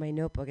things written in my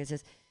notebook. It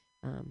says,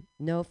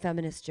 no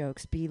feminist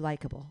jokes, be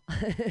likable.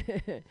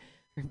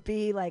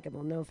 Be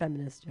likable, no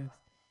feminist jokes.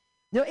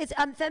 No, it's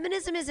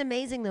feminism is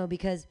amazing though,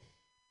 because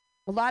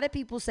a lot of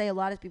people say,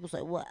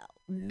 well,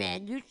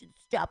 men, you should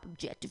stop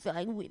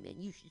objectifying women.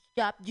 You should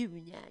stop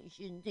doing that. You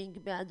shouldn't think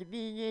about the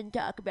men,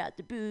 talk about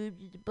the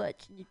boobs, the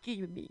butts, and the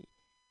titties.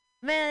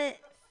 Man,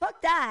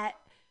 fuck that.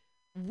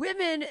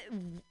 Women,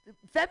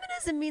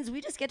 feminism means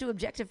we just get to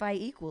objectify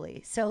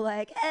equally. So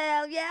like,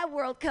 hell yeah,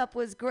 World Cup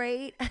was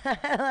great.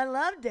 I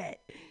loved it.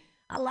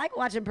 I like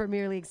watching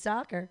Premier League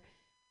soccer.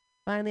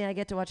 Finally, I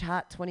get to watch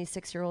hot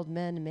 26-year-old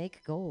men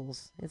make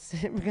goals. It's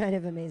kind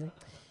of amazing.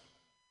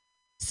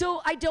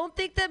 So I don't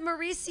think that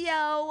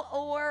Mauricio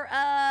or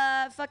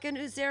fucking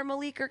Uzair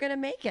Malik are going to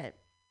make it.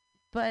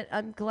 But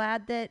I'm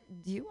glad that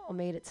you all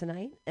made it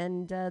tonight.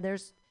 And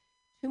there's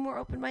 2 more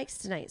open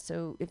mics tonight.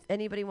 So if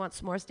anybody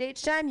wants more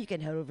stage time, you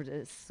can head over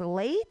to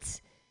Slate.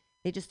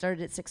 They just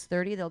started at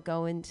 6:30. They'll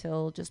go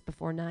until just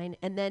before 9.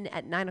 And then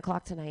at 9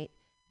 o'clock tonight,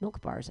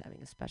 Milk Bar is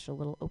having a special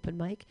little open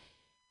mic.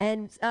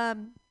 And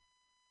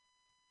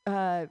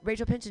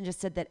Rachel Pinchon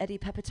just said that Eddie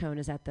Pepitone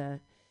is at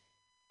the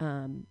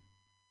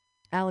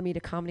Alameda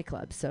Comedy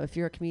Club. So if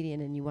you're a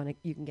comedian and you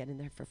can get in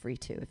there for free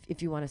too.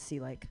 If you want to see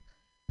like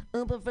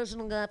a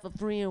professional guy for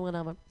free or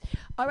whatever.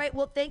 All right.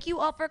 Well, thank you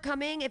all for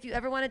coming. If you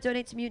ever want to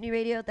donate to Mutiny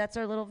Radio, that's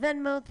our little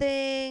Venmo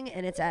thing,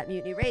 and it's at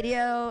Mutiny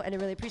Radio. And I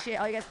really appreciate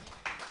all you guys.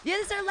 Yeah,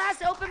 this is our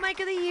last open mic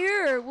of the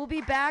year. We'll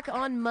be back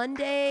on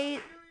Monday.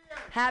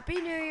 Happy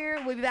New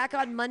Year. We'll be back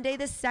on Monday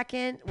the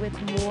 2nd with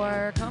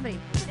more comedy.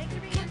 Thank you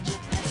for being here.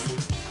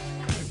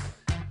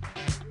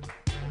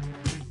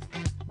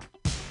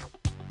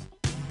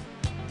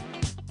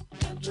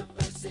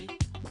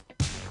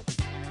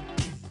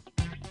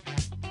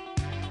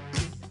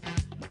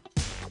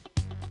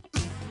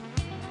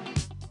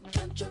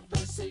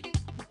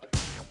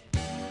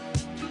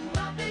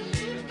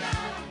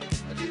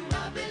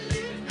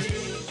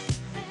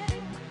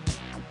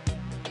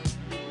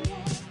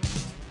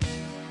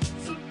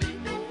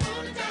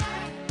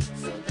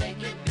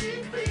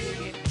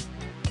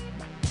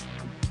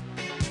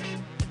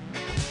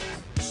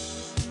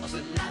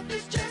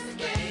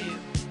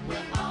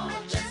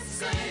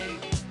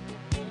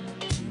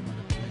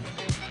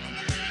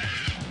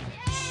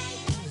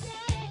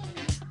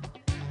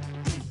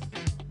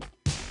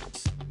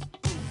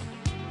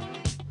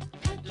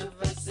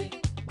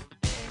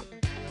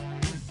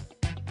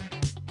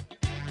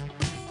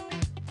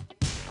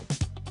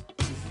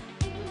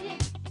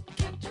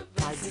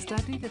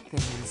 studied a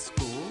thing in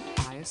school,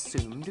 I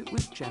assumed it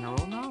was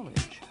general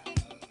knowledge.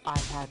 I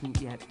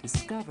hadn't yet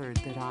discovered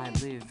that I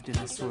lived in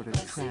a sort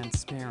of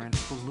transparent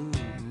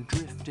balloon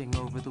drifting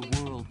over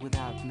the world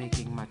without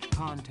making much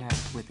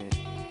contact with it,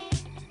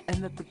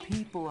 and that the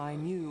people I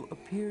knew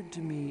appeared to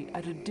me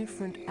at a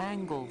different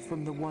angle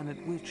from the one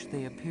at which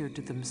they appeared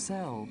to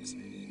themselves,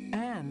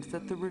 and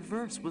that the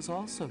reverse was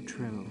also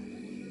true.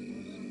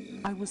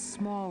 I was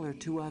smaller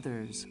to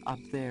others up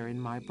there in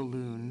my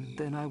balloon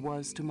than I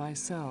was to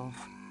myself.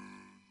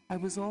 I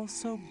was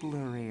also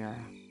blurrier.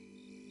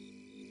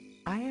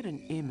 I had an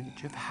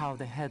image of how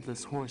the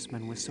Headless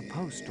Horseman was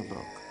supposed to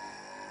look.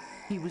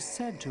 He was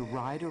said to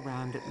ride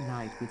around at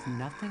night with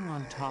nothing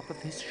on top of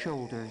his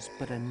shoulders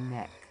but a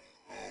neck,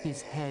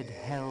 his head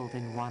held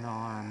in one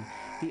arm,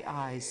 the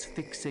eyes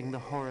fixing the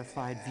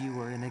horrified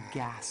viewer in a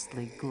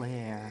ghastly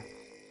glare.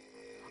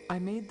 I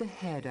made the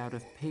head out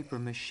of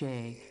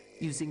papier-mâché,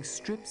 using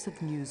strips of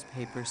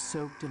newspaper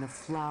soaked in a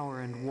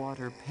flour and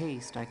water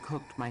paste I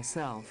cooked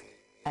myself,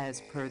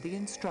 as per the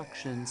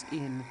instructions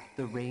in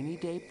the Rainy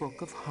Day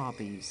Book of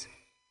Hobbies.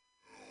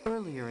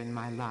 Earlier in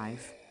my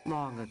life,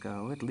 long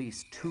ago, at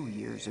least 2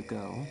 years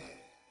ago,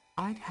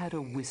 I'd had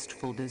a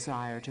wistful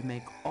desire to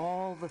make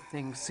all the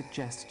things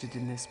suggested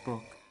in this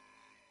book.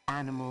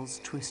 Animals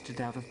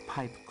twisted out of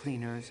pipe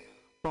cleaners,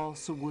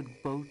 balsa wood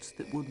boats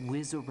that would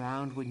whiz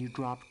around when you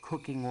dropped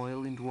cooking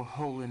oil into a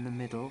hole in the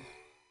middle,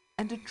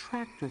 and a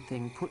tractor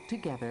thing put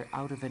together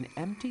out of an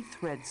empty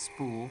thread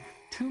spool,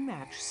 2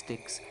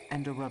 matchsticks,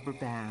 and a rubber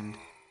band.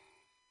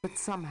 But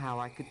somehow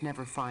I could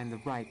never find the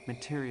right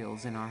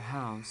materials in our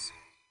house.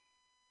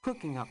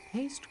 Cooking up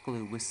paste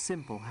glue was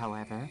simple,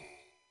 however.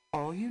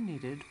 All you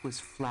needed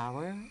was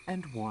flour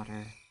and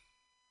water.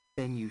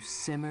 Then you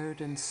simmered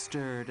and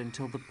stirred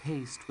until the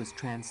paste was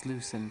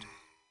translucent.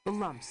 The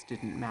lumps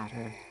didn't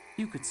matter.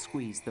 You could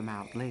squeeze them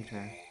out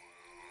later.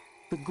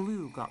 The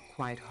glue got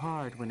quite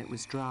hard when it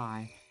was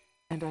dry,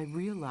 and I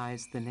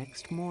realized the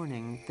next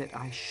morning that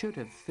I should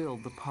have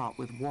filled the pot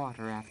with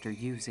water after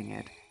using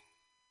it.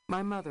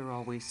 My mother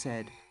always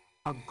said,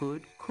 "A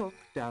good cook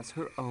does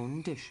her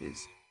own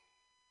dishes."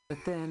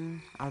 But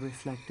then, I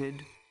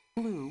reflected,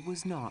 glue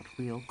was not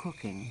real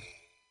cooking.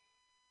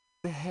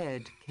 The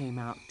head came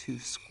out too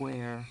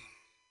square.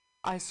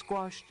 I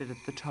squashed it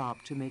at the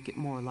top to make it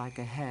more like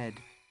a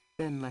head,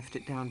 then left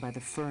it down by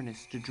the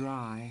furnace to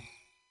dry.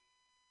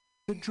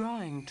 The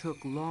drying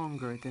took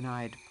longer than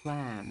I'd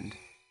planned,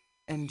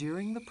 and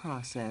during the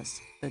process,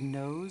 the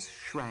nose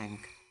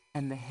shrank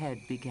and the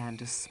head began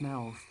to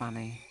smell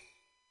funny.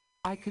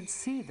 I could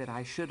see that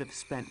I should have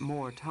spent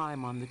more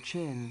time on the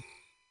chin,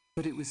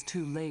 but it was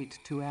too late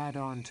to add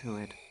on to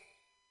it.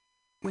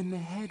 When the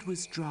head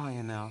was dry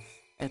enough,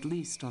 at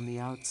least on the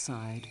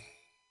outside,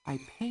 I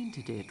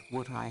painted it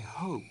what I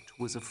hoped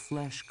was a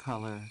flesh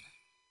color,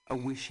 a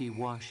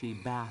wishy-washy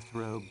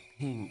bathrobe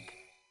pink,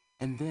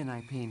 and then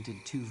I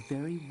painted 2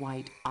 very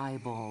white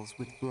eyeballs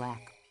with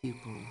black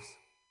pupils.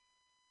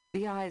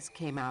 The eyes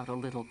came out a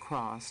little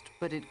crossed,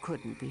 but it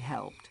couldn't be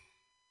helped.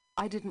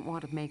 I didn't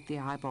want to make the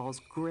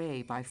eyeballs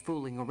gray by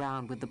fooling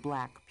around with the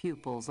black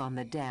pupils on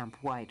the damp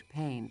white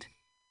paint.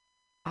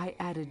 I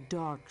added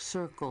dark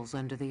circles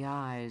under the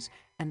eyes,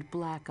 and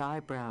black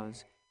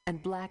eyebrows,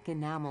 and black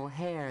enamel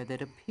hair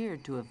that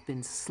appeared to have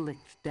been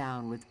slicked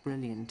down with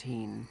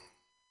brilliantine.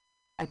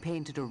 I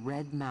painted a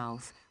red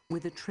mouth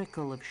with a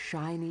trickle of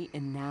shiny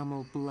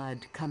enamel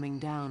blood coming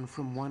down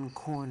from one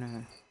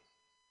corner.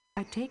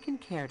 I'd taken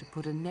care to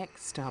put a neck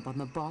stub on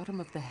the bottom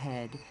of the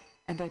head,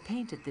 and I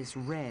painted this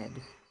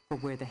red, for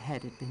where the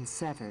head had been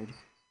severed,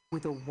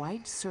 with a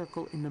white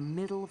circle in the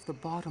middle of the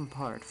bottom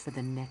part for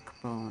the neck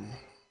bone.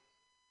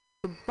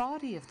 The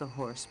body of the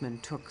horseman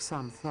took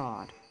some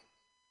thought.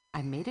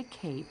 I made a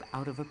cape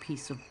out of a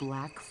piece of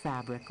black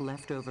fabric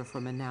left over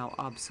from a now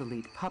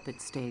obsolete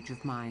puppet stage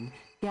of mine,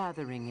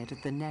 gathering it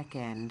at the neck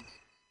end,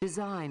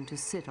 designed to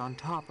sit on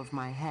top of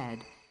my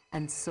head,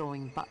 and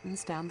sewing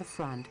buttons down the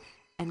front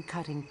and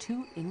cutting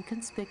 2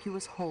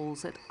 inconspicuous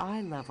holes at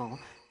eye level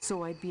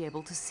so I'd be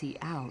able to see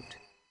out.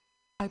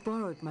 I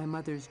borrowed my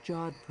mother's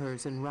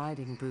jodhpurs and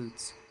riding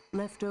boots,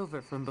 left over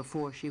from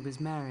before she was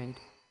married.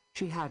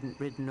 She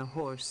hadn't ridden a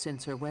horse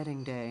since her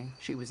wedding day,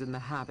 she was in the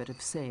habit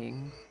of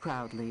saying,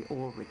 proudly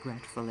or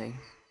regretfully.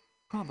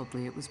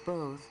 Probably it was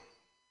both.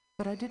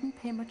 But I didn't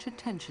pay much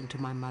attention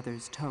to my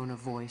mother's tone of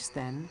voice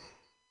then.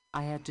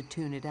 I had to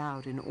tune it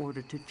out in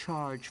order to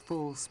charge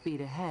full speed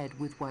ahead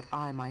with what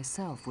I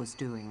myself was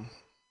doing.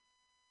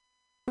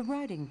 The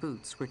riding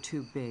boots were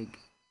too big,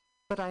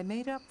 but I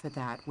made up for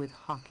that with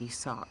hockey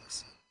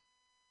socks.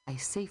 I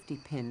safety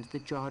pinned the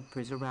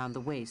jodhpurs around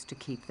the waist to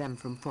keep them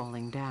from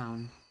falling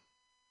down.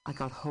 I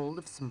got hold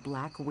of some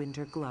black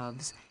winter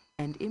gloves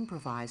and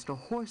improvised a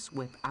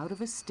horsewhip out of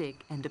a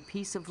stick and a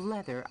piece of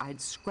leather I'd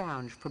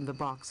scrounged from the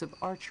box of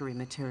archery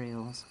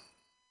materials.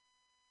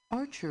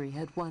 Archery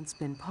had once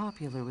been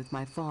popular with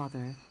my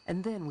father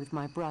and then with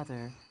my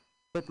brother,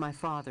 but my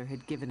father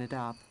had given it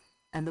up,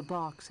 and the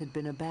box had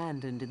been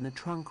abandoned in the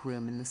trunk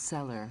room in the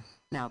cellar,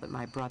 now that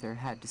my brother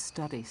had to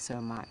study so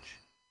much.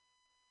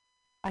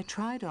 I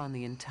tried on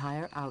the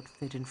entire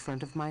outfit in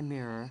front of my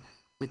mirror,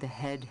 with the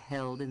head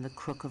held in the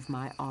crook of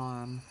my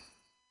arm.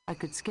 I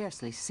could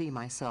scarcely see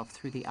myself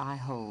through the eye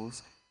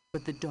holes,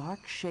 but the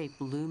dark shape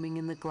looming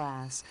in the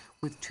glass,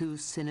 with two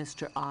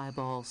sinister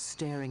eyeballs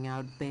staring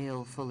out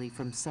balefully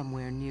from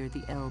somewhere near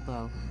the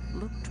elbow,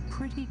 looked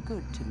pretty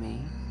good to me.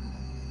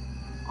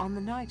 On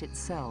the night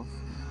itself,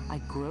 I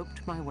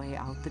groped my way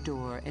out the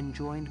door and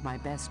joined my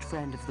best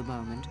friend of the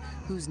moment,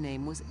 whose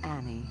name was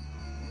Annie.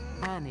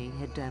 Annie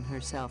had done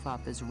herself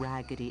up as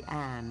Raggedy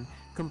Ann,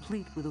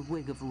 complete with a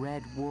wig of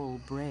red wool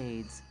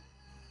braids.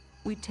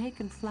 We'd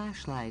taken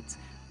flashlights,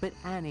 but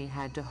Annie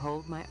had to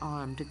hold my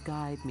arm to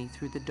guide me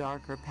through the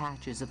darker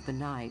patches of the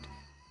night,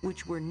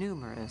 which were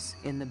numerous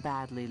in the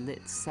badly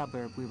lit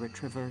suburb we were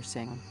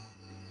traversing.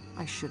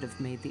 I should have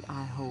made the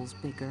eye holes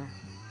bigger.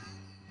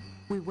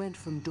 We went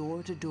from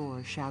door to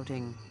door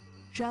shouting,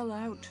 "Shell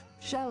out!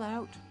 Shell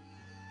out!"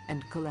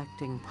 and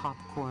collecting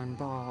popcorn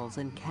balls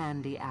and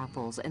candy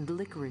apples and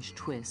licorice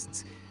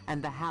twists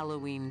and the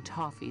Halloween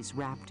toffees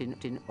wrapped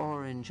in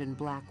orange and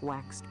black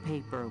waxed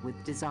paper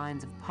with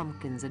designs of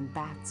pumpkins and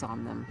bats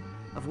on them,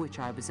 of which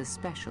I was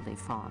especially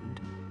fond.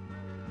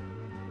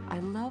 I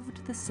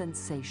loved the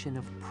sensation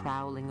of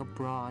prowling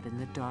abroad in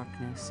the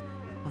darkness,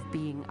 of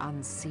being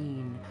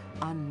unseen,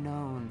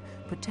 unknown,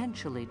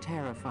 potentially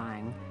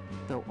terrifying,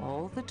 though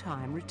all the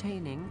time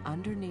retaining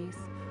underneath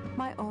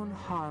my own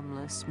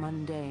harmless,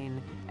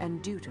 mundane,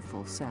 and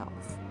dutiful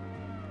self.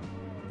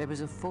 There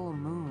was a full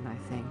moon, I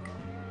think.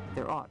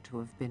 There ought to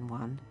have been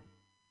one.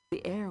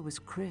 The air was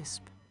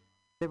crisp.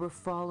 There were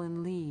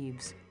fallen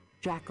leaves.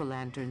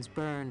 Jack-o'-lanterns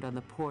burned on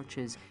the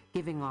porches,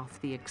 giving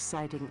off the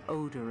exciting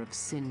odor of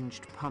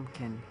singed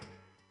pumpkin.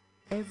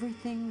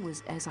 Everything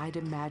was as I'd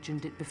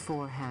imagined it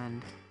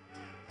beforehand,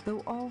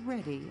 though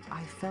already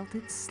I felt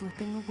it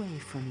slipping away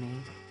from me.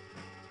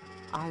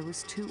 I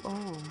was too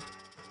old.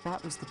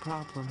 That was the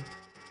problem.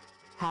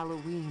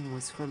 Halloween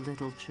was for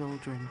little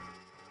children.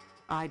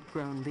 I'd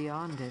grown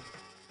beyond it.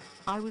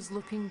 I was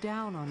looking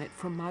down on it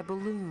from my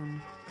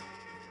balloon.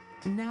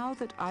 Now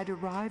that I'd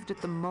arrived at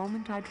the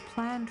moment I'd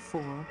planned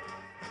for,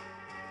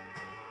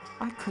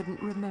 I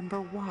couldn't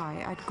remember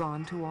why I'd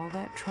gone to all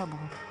that trouble.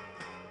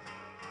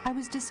 I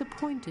was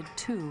disappointed,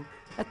 too,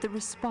 at the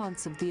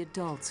response of the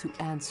adults who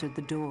answered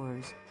the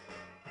doors.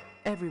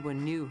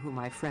 Everyone knew who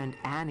my friend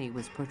Annie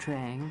was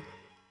portraying.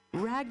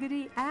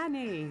 "Raggedy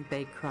Annie!"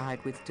 they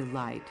cried with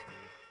delight.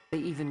 They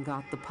even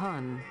got the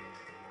pun.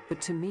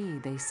 But to me,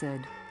 they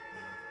said,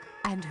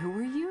 "And who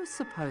are you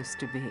supposed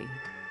to be?"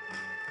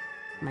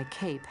 My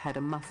cape had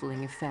a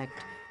muffling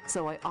effect,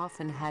 so I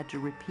often had to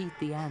repeat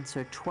the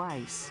answer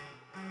twice.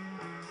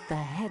 "The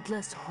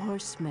Headless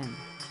Horseman."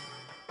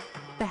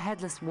 "The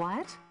Headless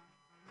what?"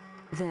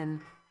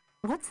 Then,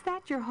 "What's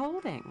that you're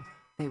holding?"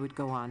 they would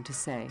go on to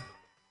say.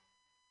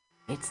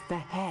 "It's the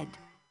head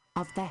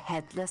of the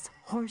Headless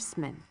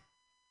Horseman."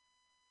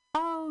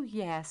 "Oh,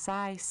 yes,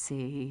 I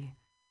see."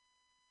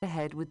 The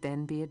head would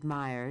then be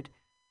admired,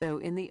 though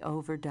in the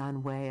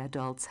overdone way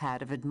adults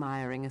had of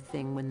admiring a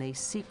thing when they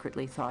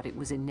secretly thought it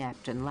was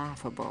inept and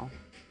laughable.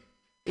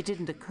 It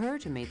didn't occur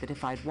to me that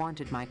if I'd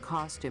wanted my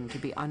costume to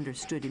be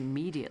understood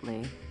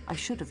immediately, I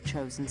should have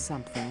chosen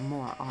something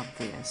more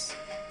obvious.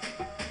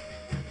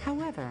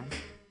 However,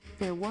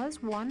 there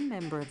was one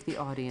member of the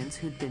audience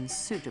who'd been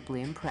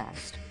suitably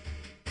impressed.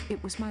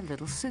 It was my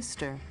little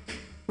sister,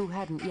 who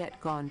hadn't yet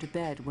gone to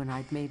bed when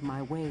I'd made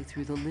my way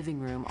through the living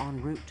room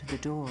en route to the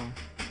door.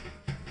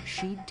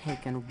 She'd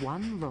taken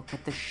one look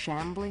at the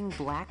shambling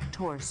black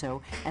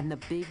torso and the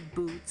big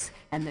boots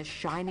and the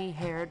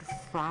shiny-haired,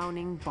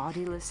 frowning,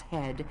 bodiless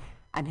head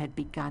and had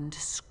begun to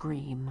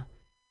scream.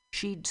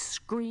 She'd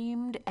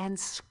screamed and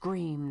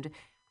screamed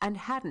and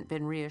hadn't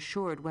been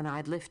reassured when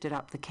I'd lifted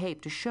up the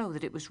cape to show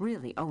that it was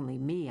really only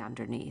me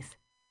underneath.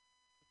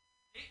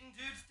 Eating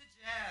dudes to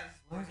jazz,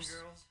 boys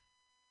and girls.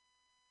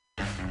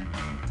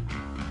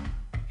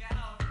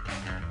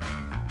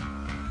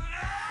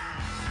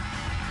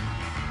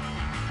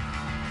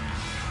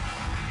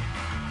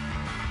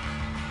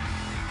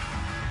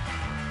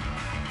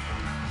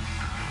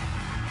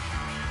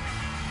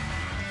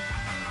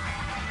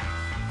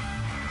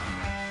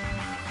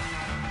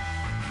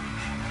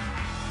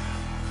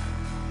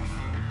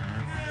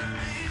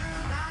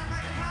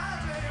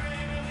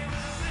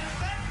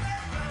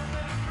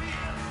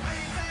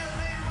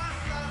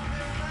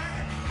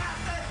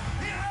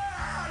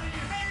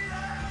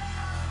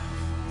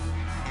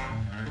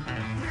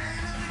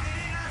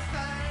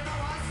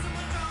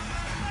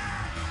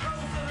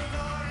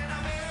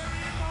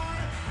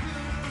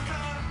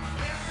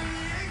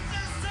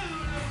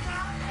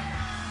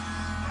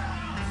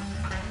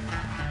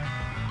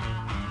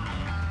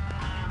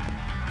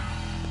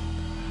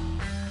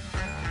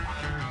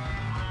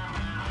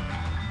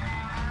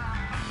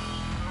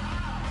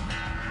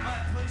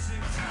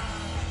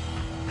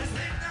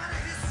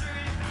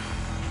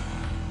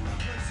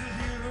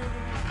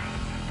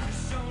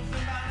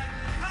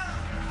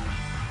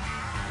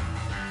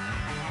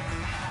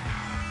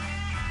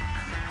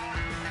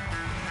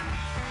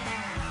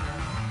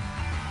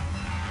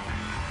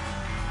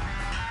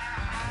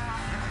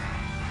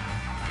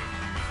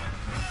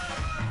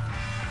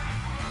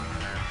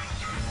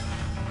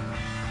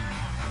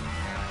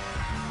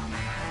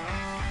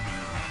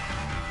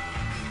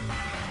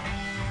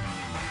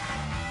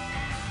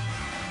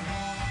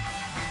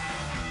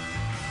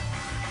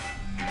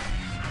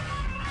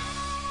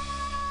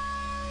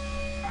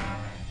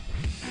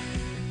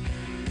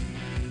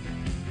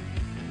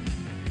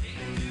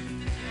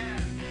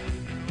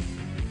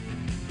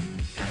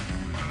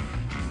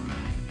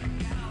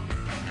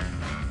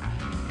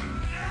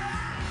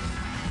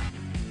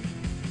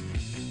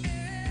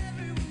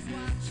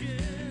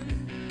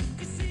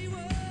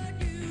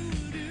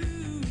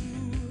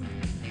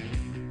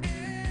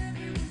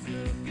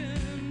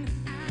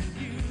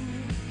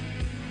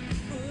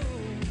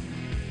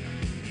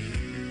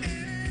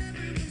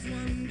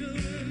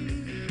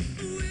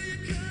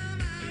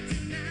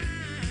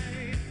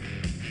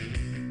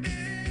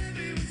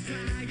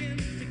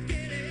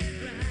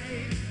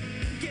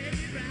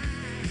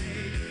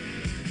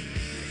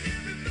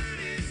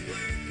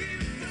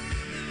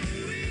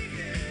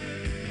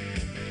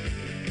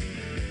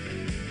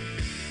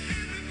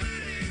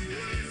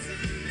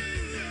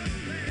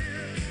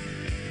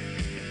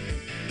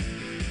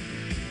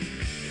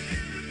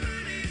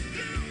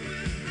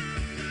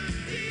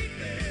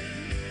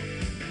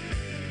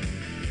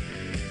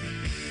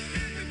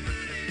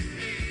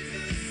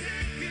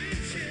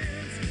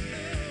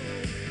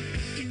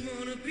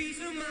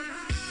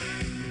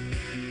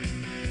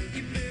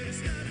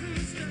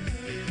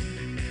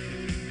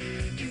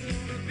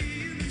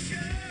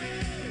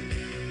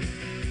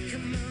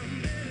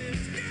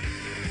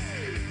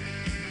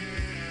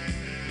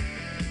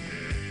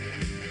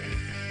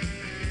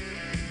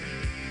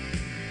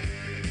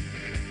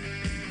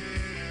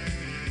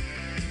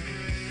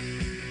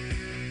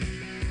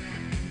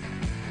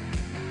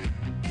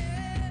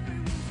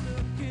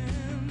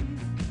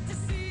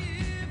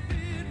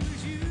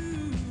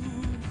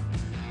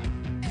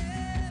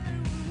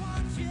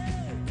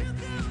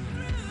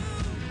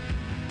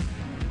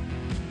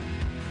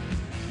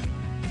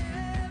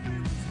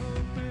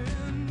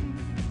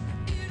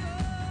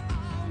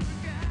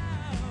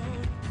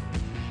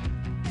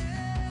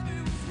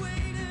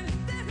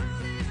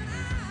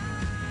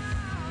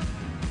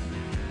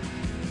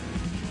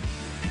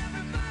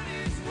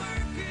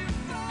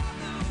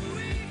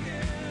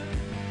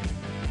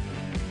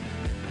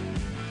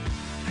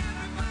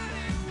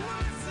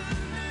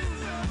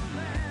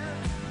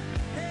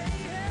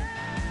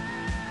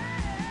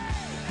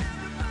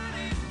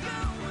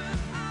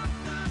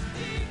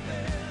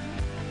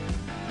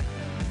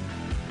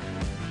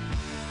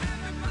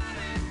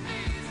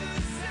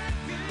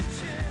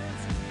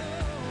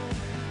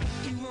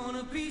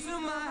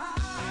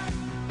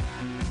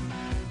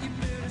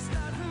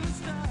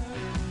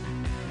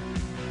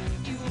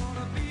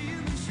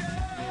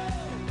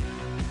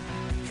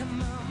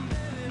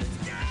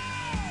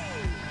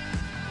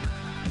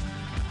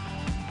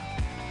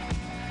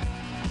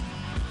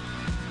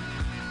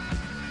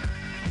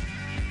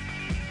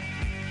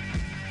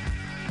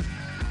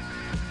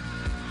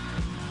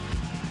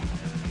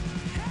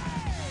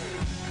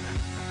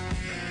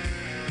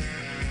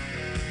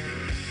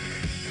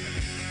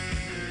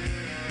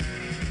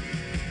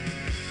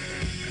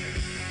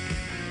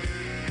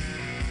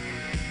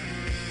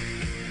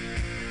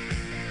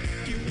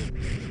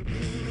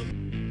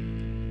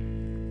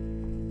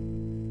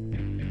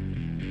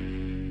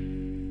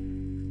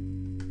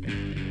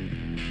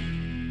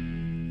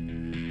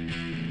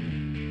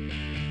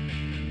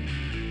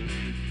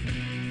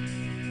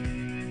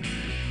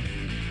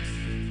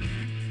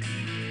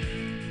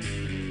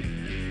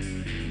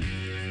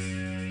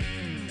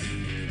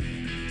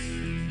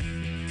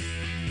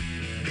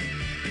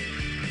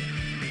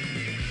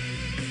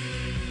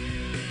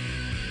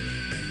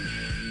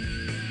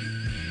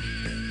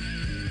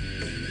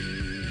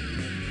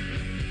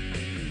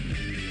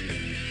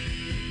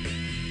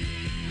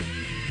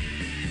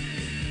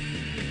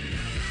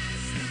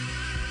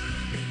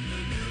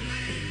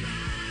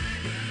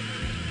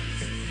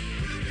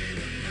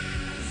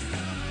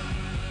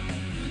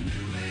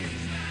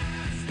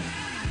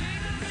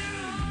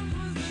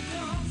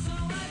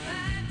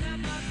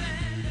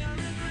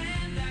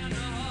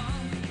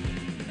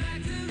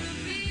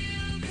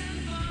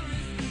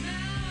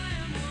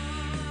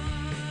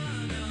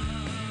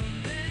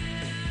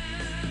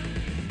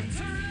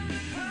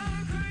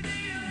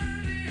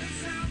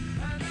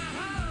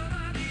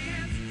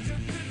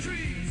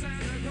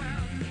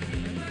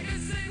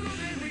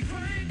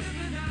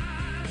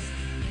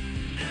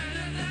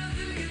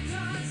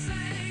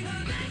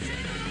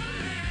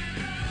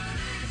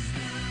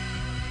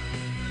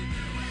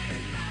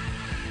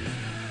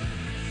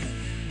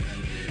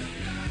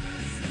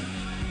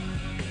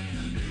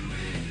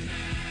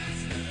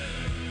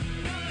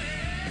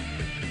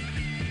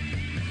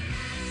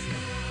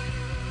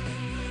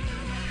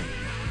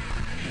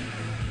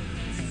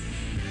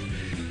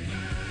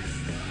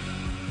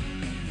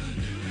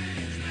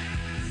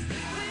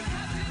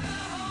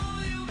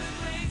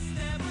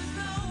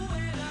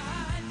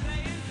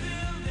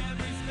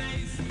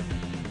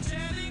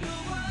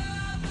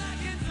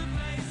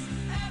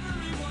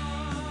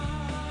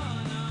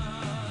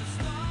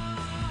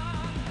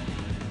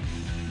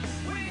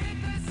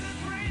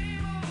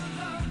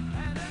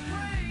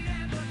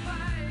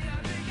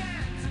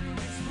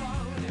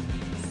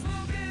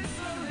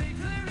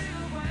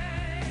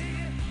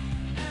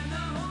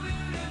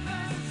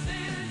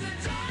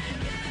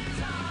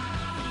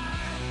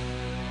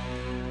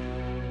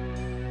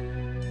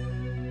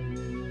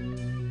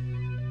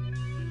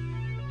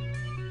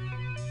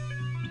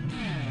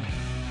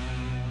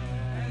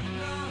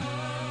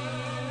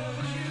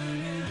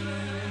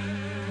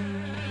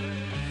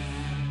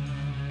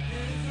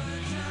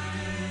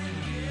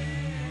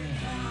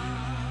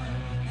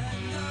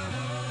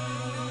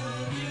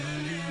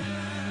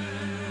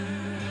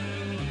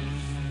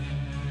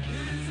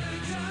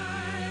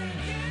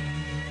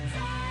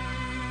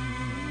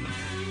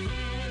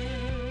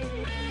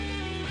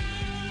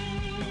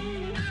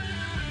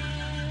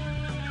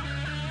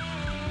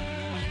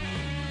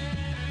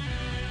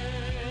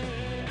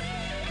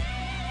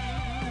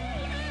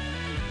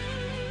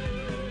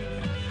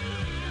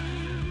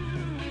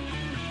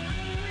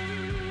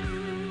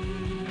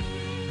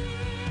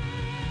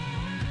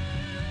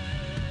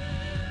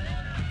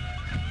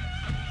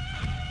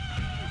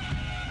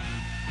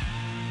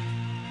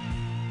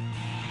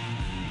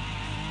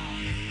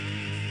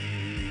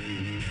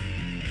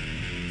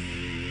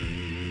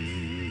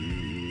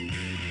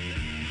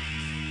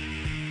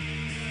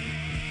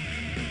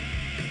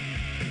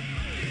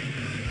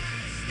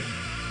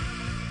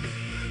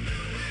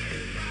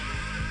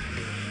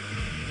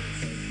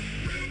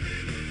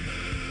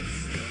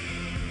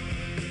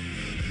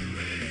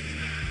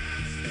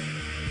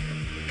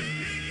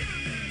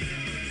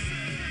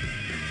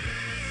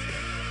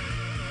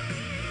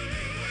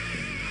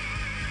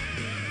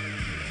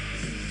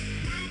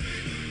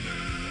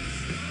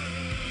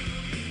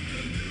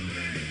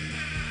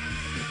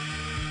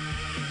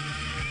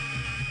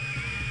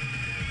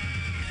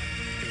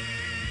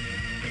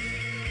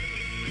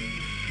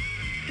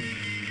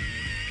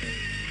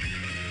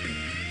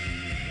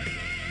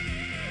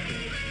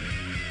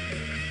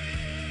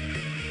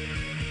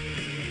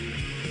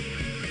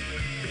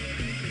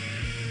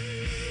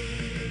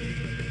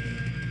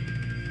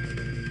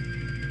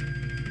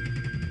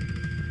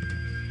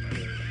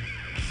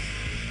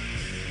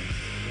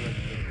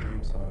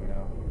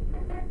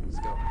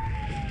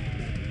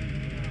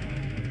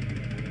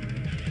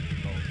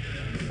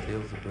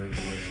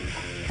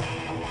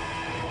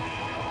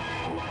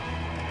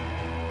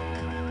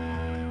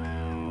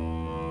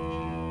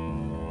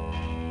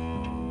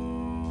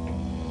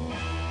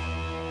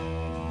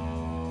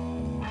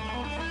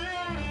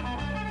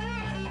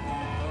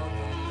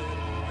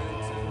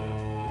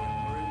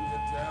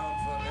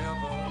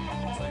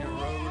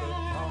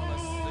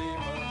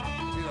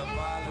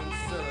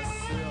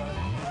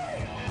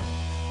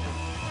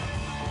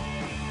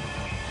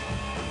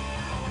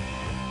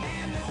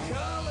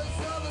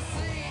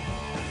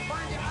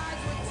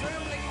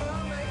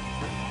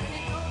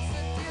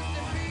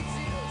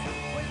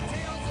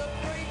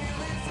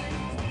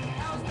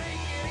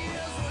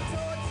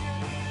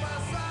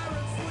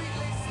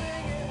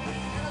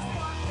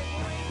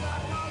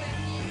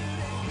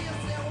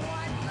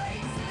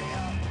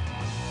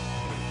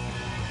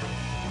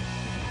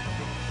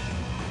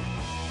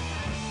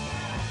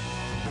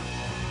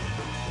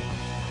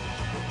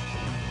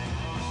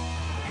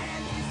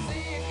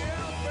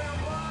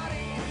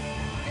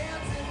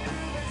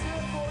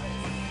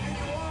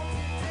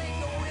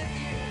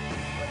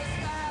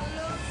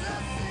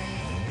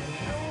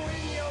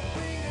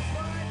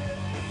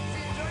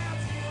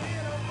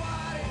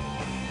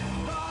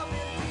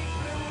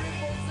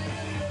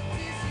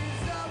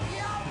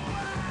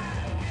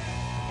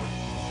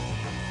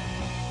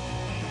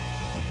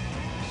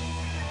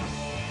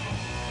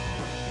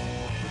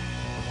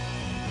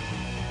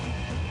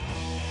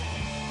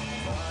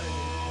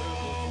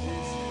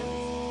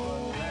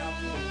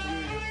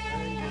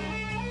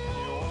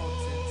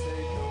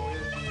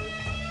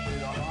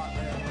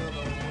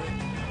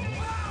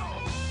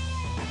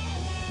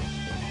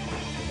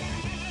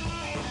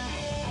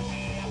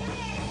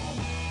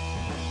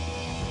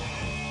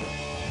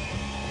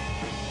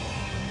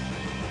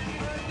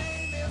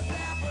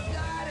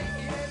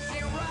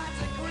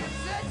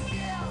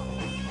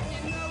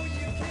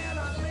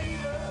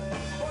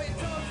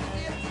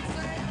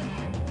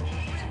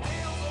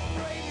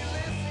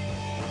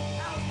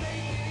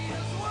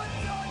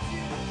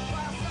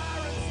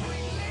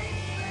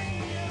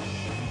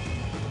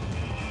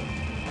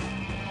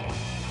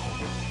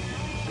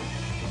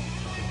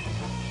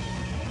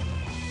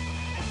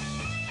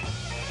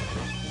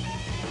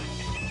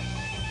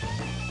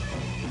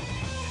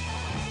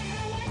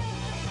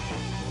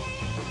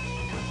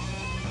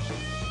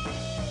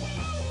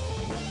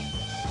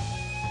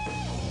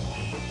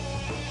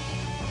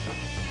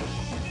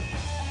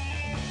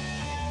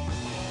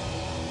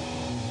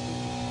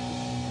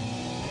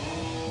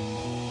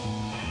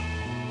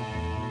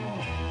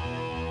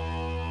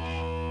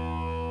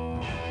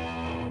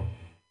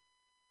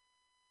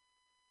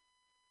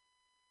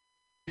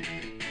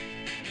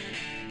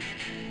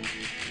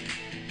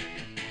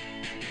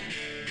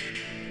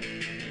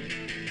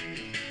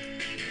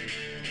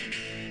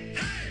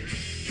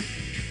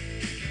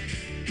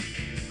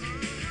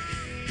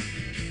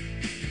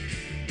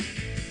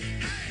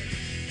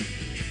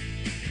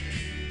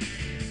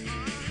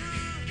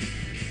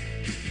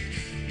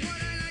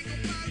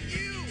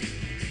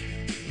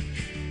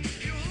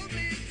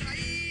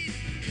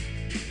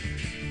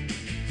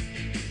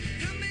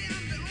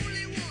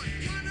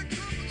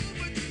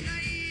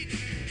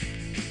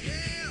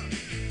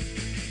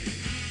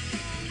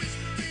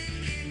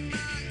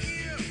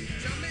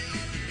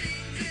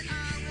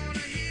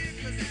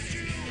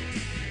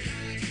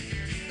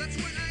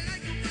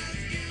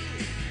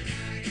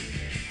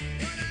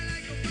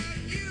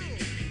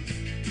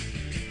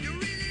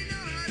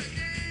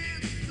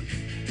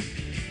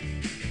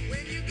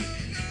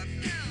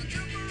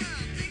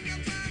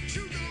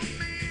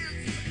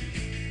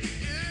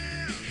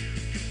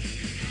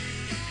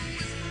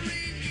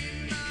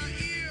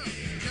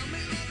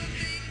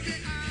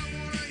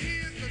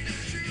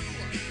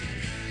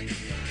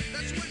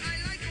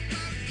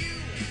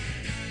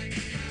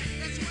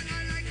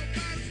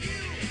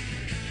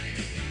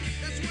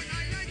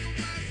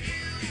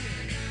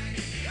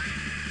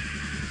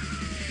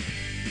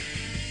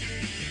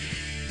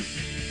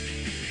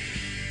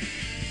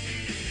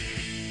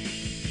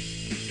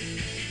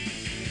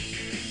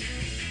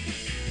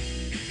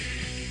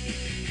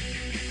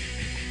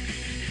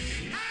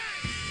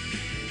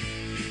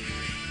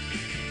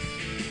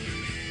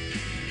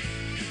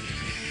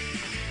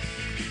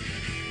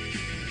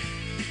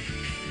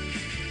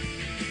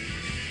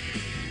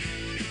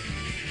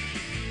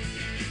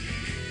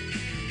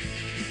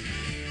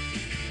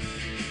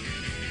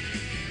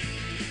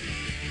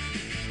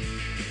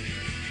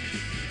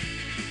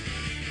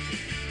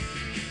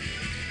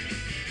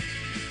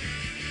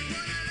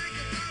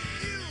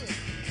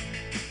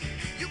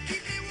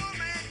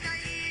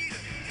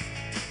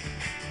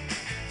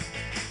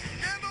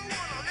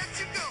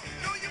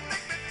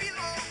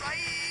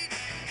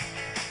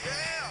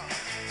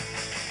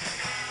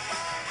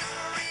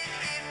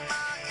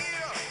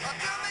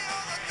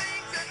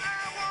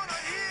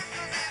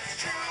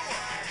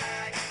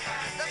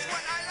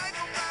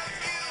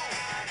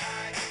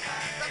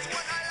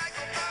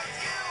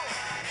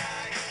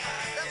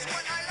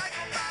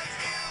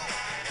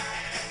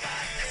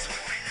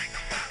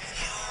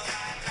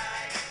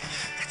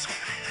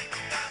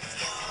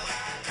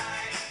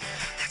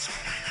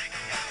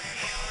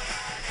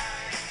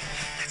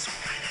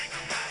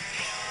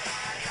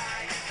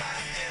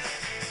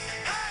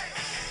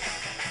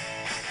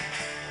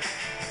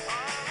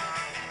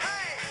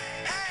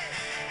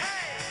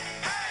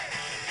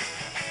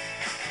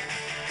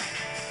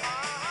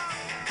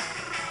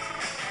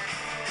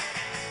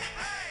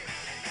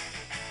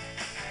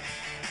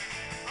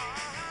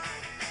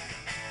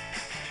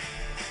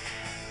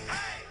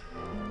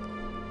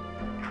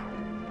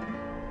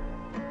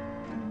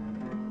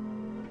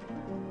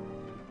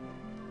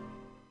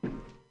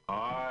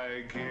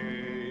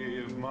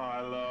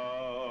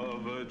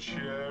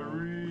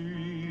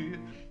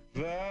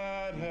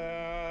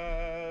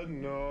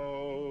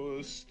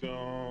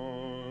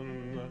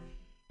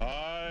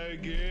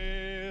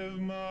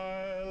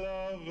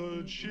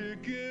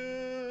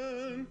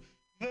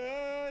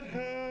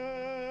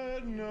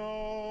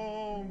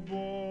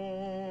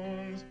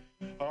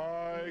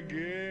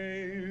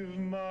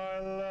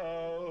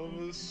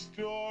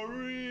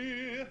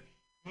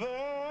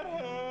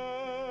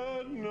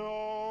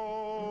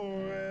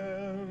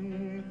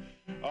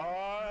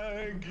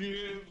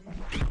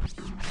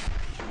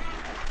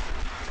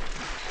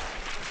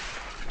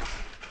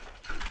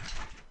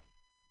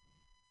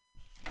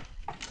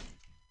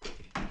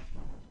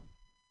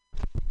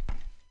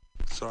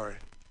 Sorry.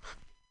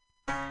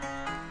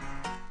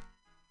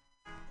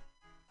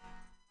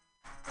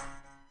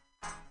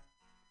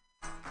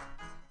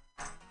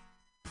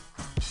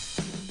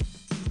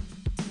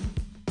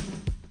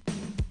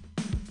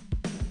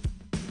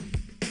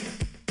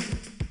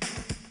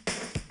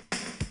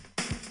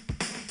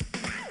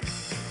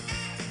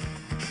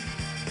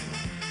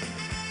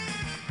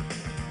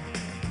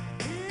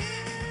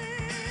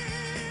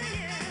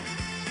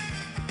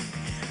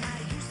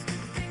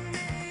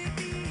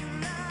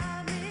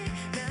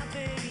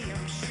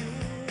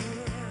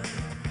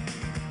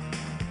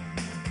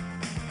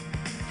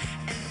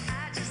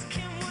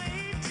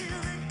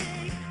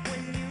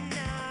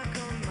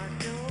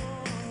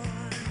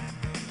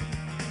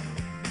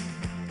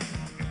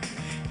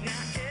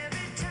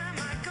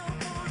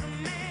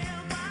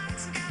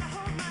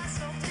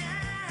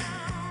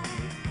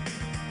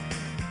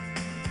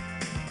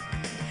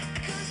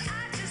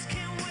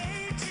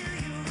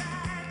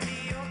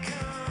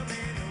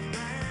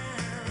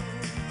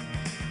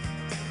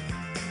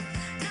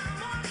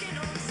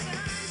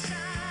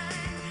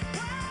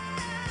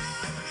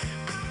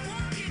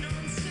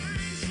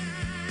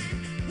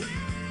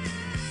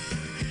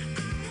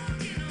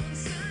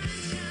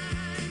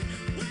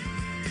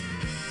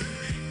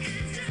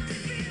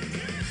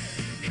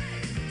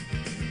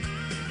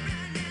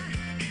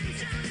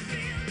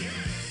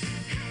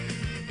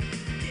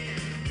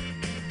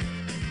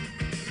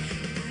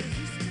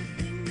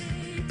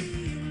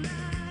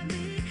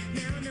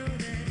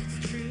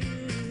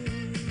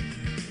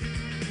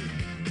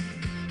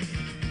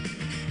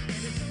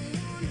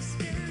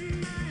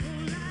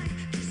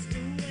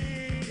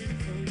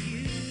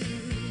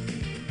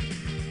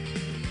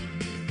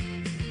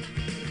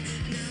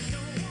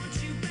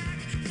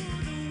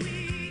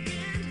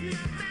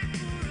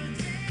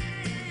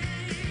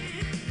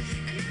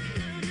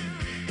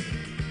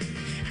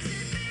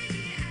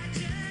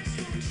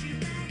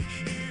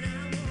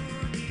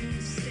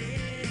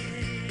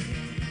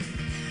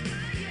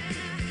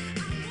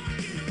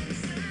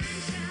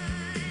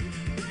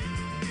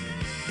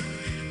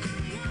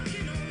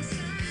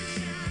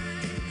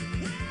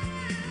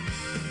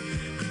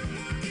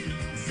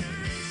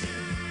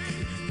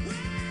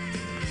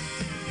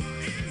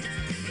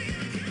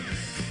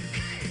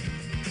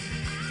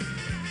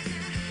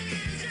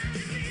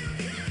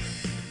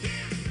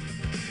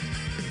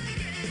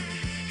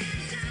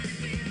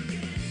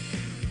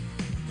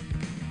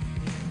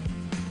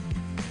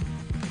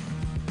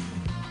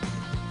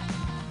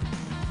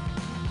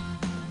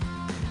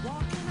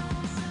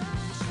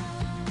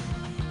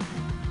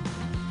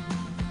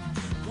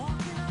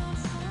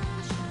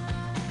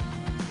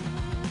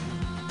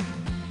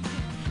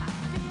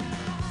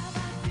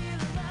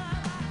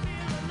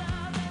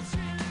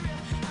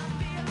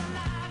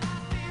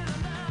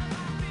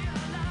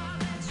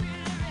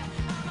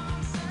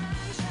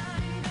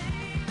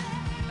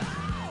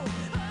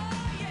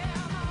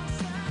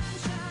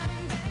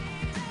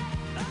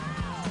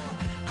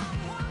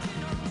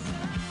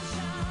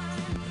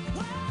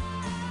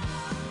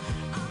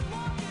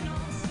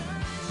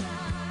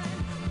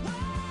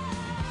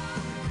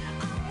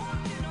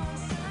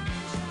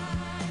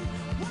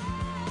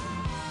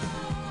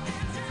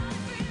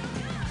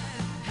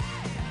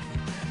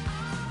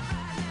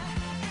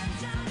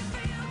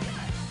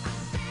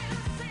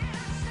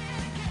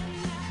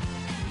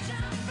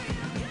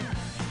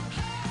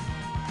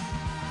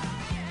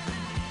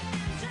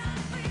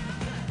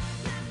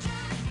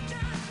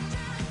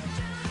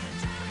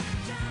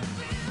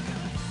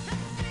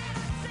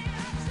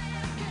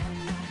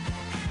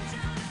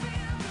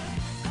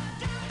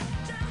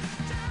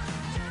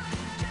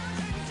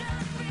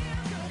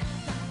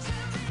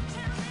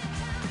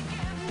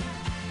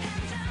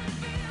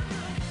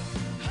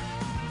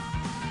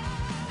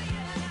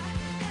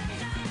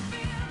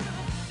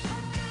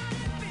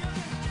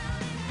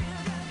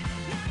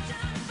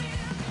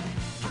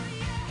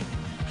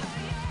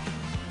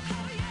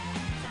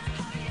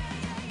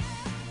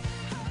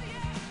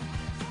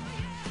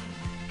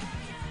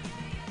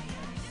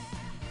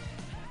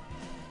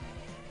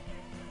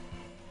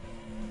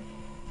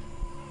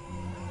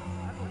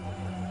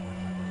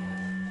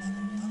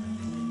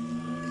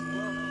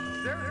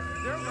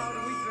 They're about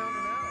a week down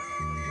and out.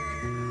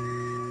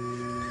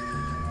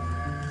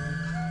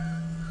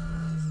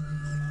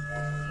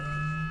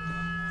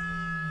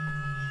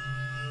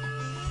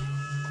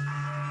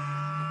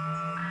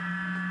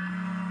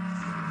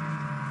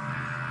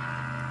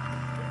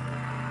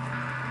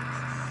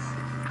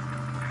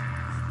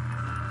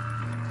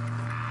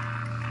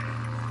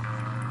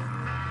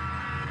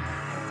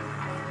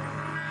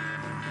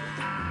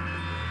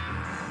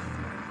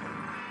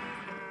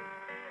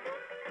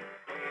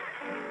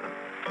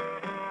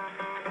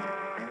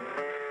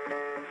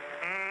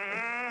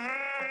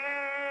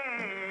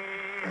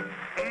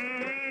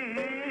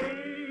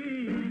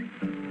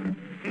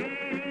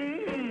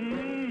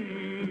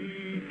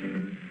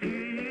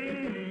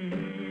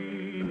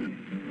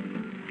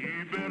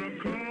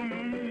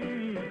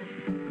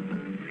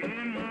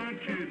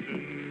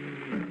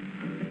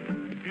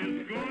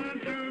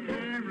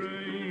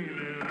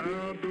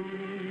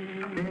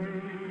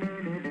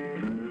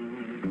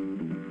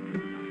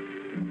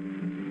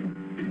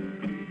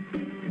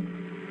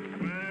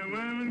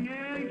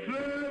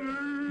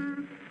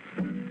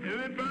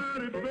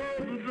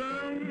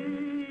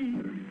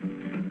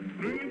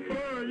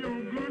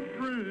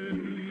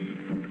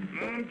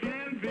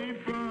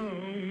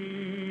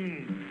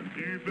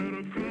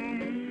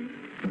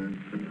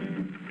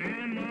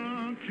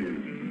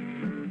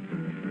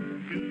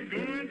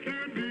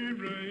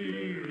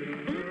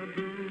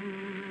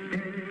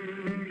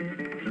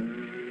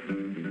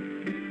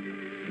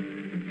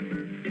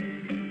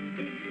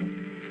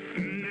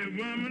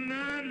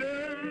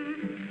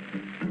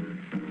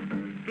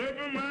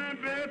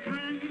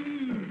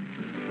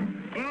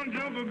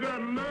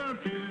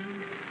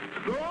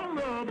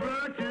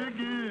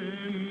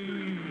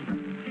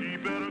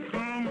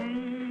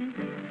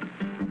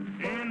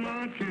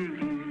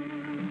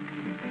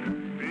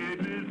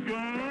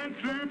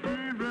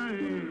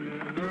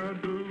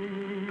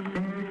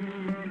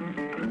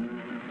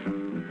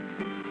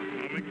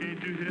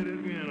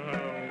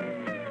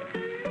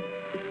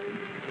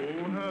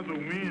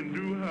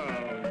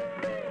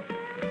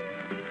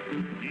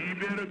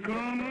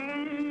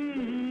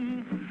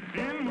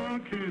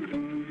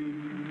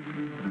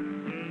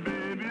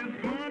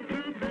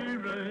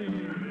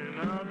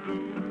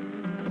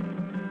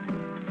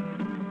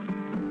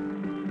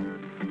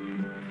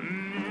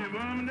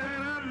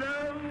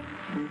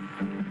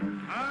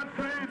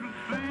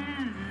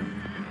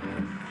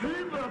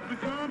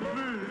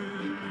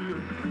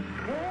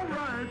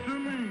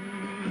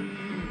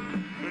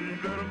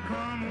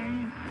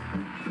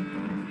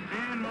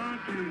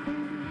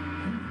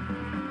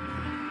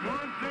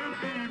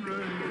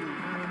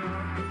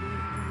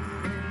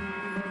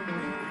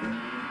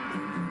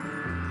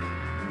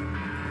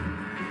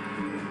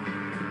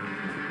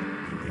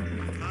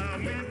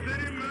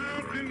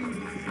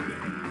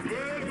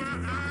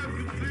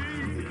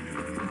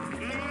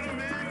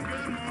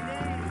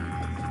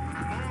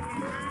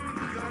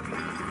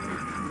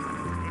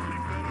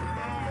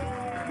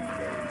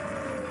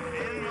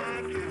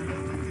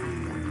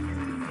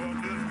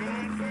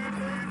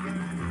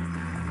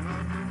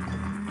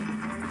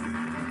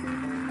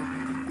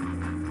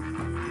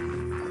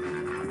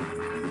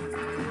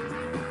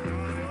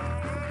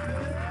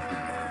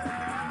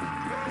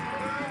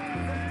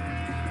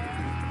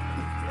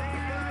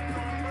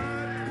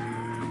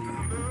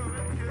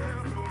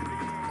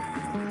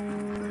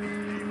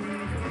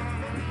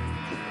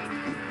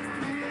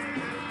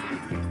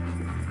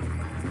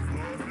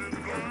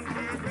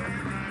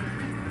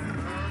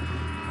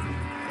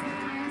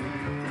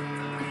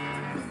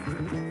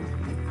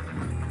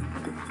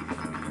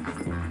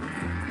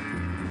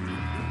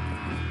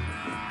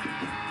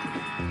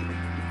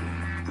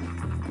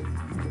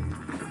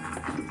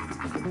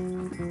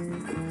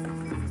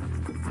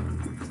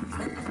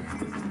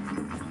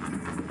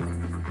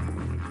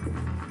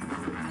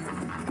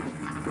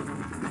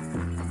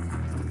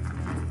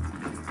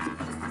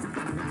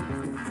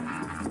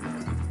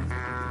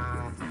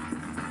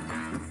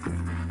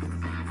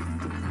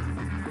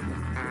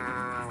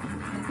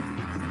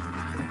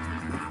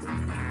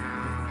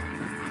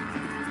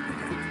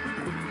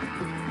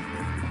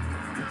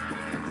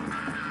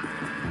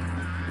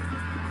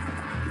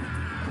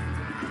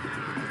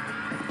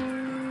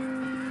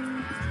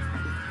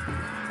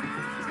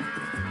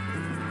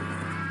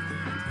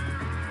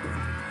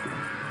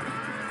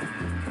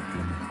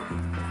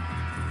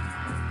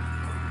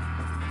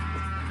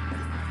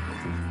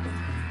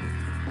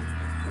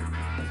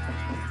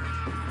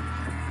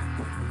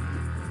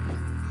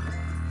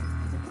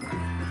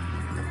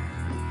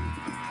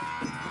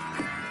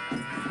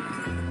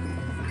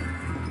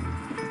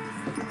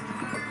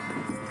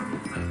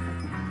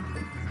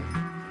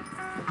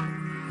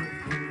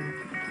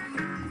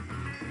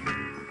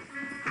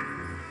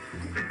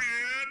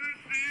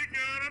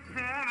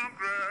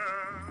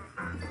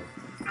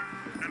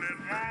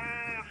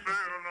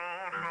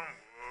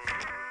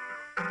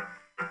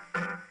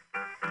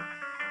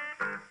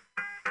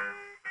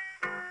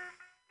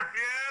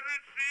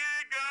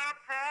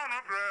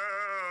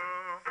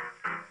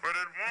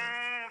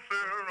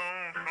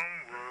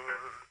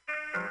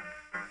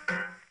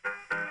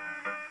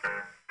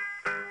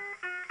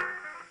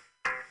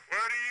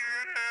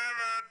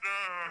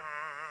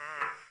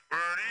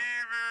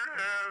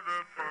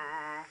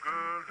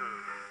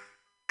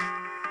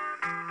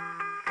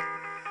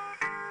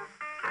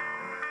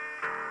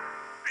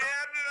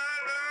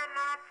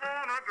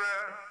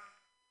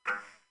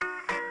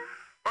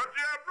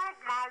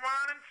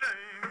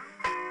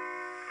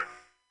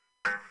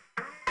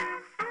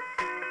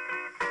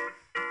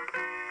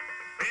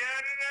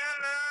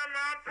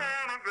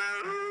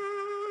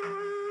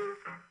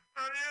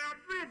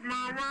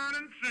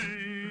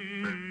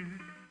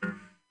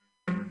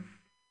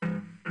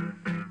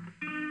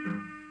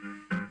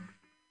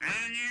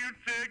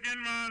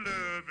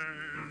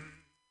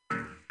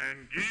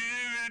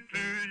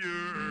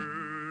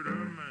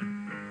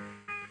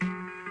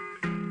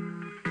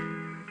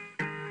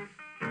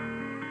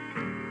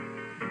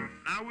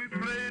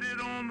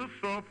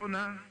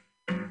 Now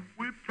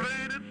we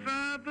played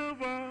inside the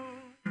wall.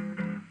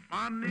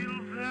 My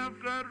needles have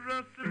got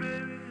rusty,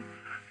 baby.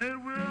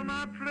 It will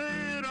not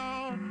play at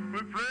all. We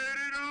played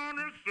it on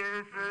the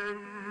surfer,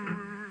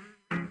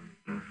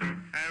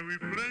 and we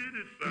played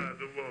inside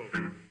the wall.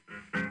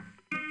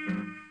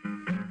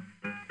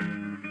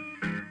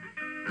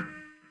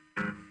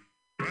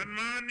 But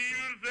my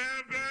needles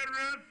have got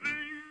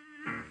rusty,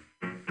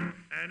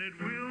 and it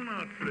will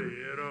not play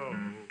at all.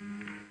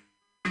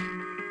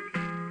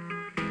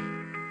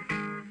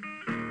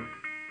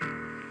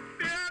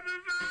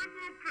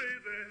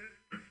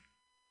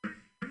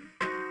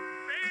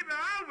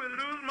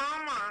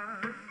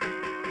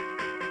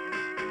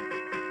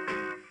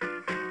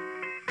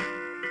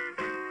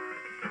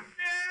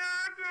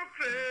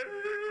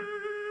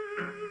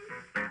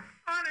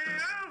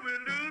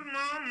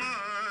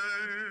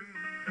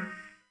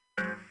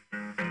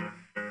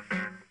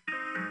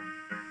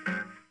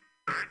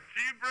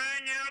 you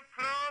bring your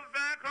clothes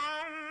back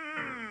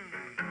home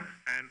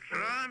and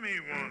try me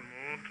one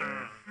more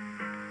time.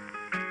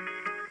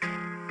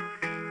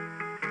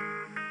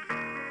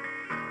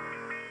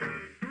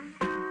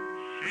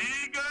 She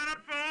got a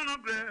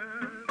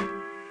phonograph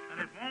and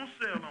it won't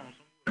sell on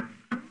some wood.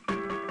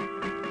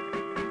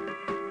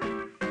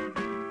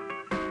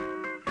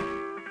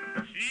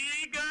 She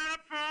got a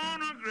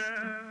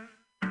phonograph,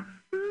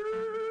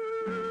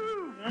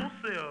 ooh, won't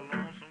sell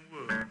on some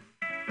wood.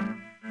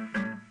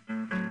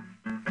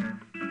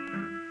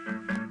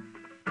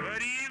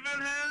 What evil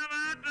have I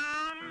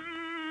done?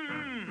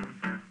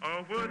 Or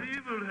what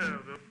evil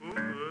have the poor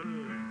done?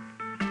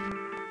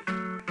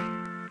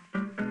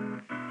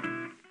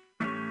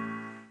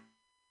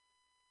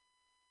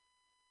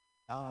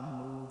 A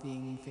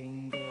moving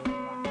finger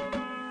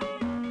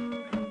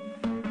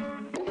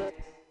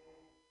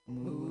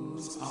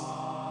moves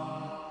on.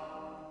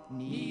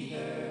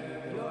 Neither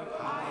your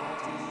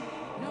piety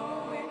nor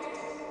wit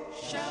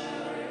shall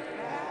bring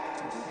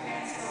back to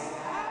cancel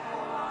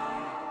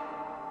Avalon,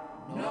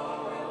 nor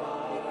will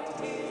all your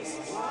tears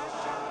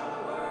wash out the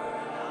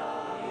word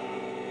of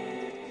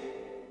it.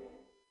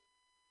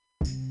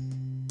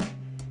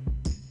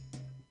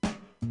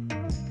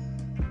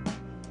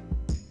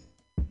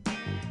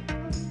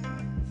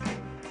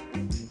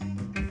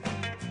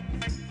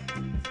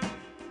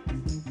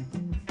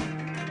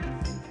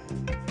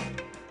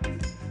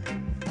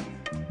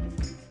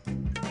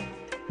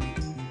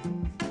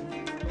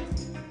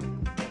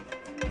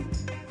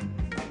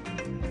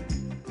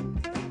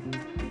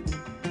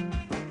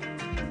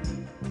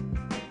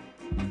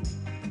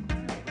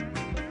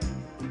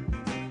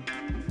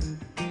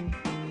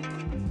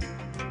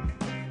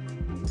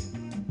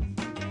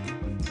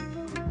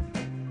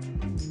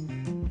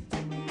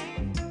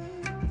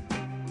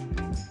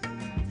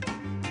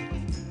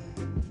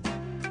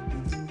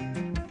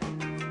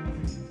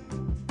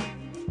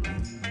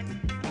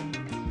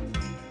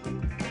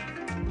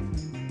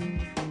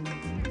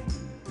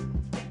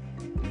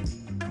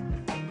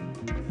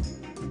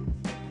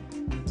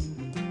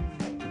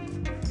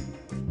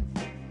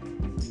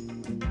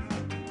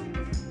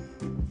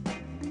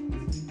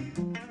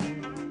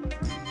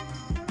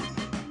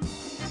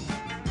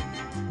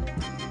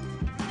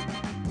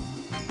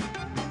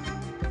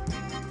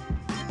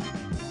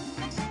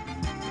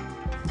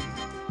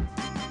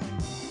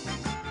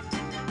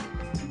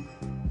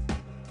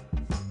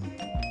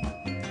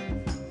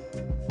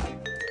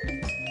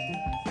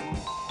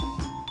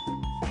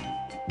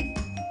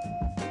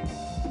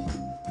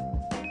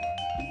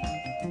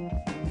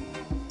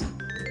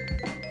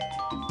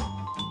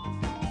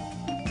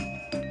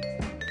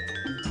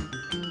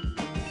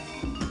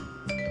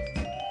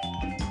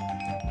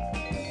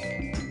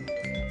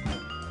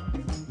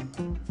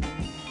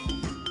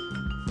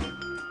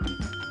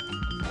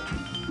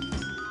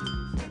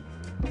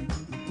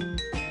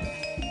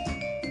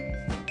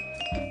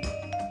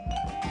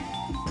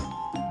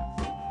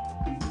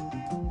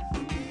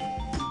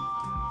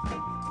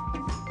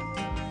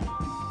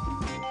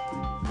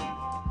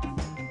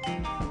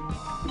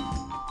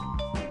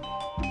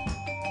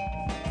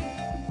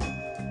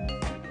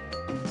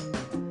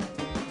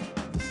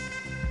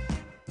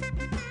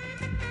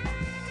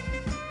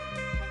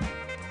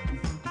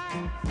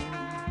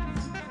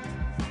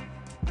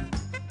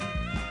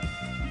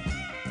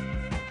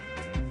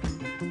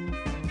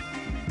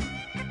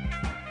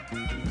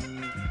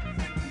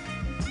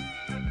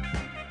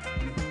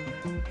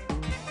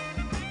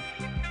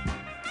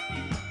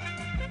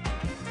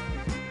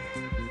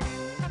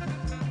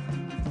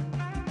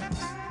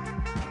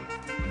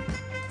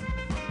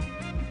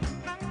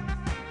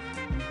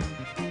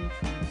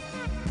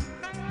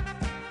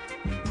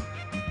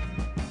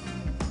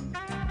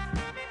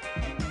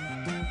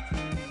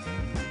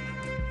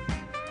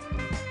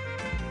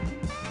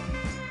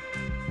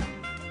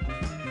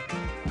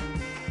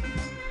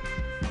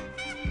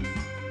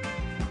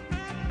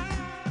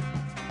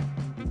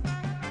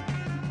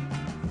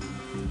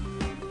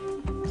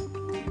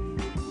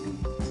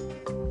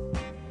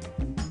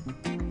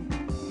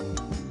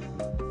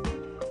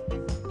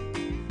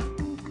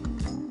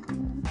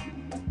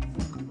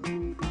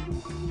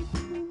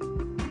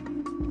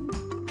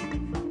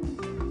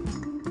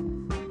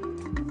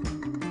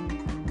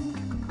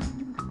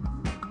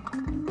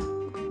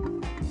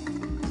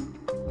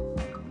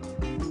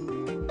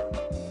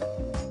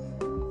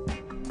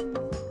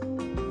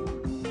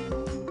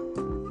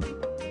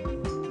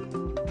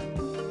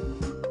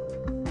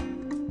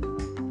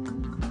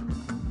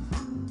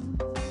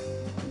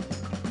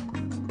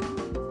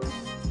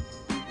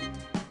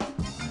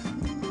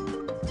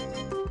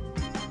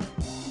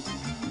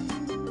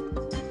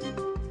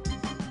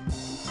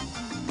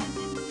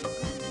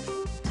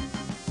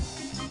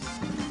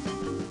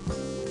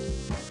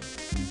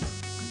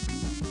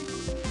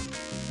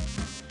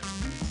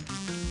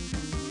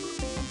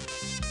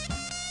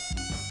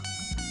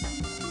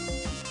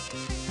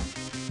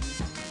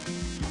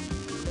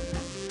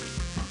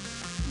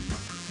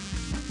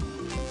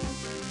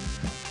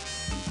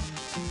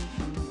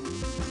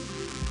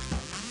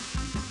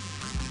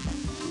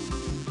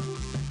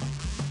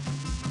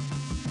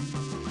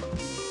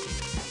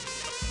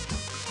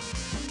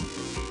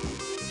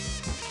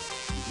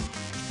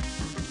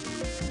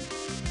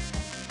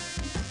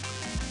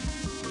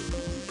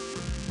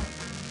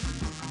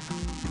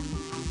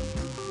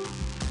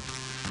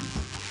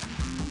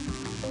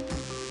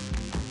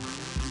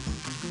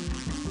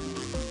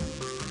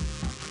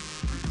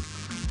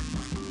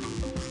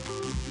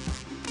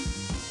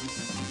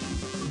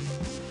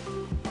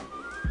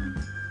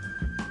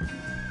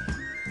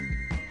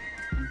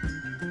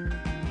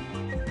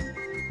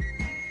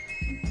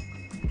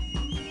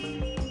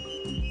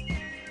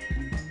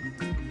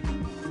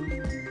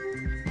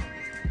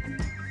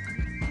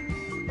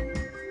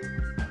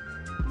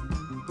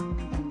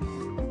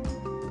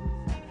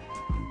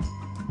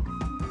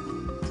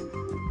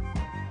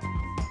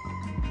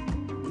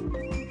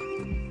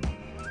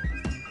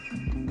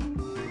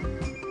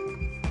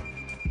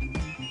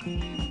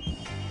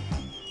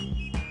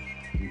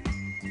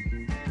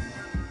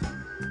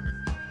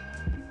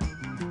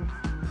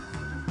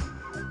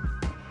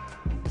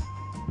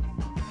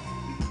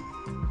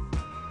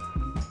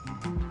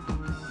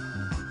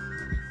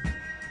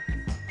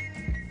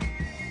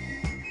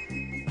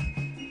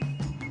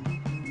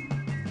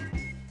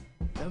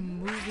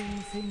 moving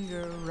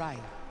finger right.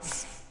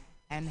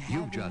 And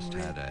You've just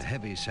had a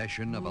heavy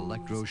session of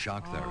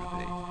electroshock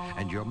therapy,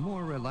 and you're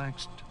more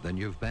relaxed than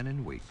you've been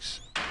in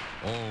weeks.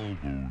 All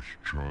those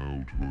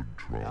childhood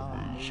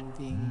traumas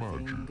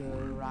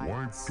magically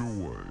wiped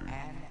away,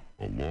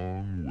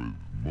 along with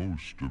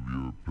most of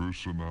your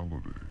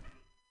personality.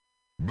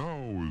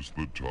 Now is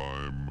the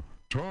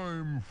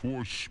time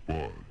for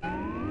Spud.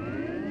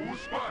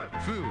 Spud!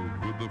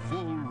 Filled with the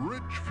full,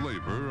 rich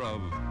flavor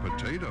of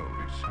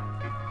potatoes.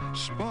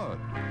 Spud,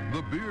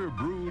 the beer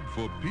brewed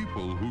for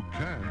people who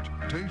can't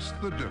taste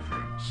the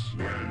difference.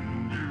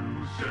 When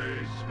you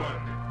say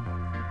Spud,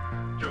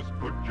 just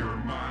put your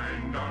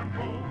mind on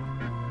hold.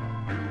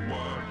 Do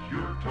what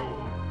you're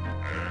told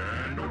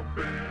and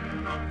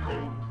open a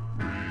cold,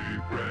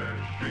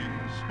 refreshing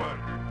Spud.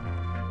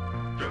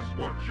 Just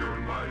watch your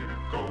life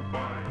go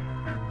by.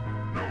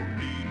 No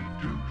need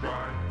to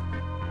try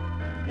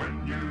when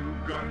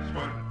you've got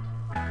Spud.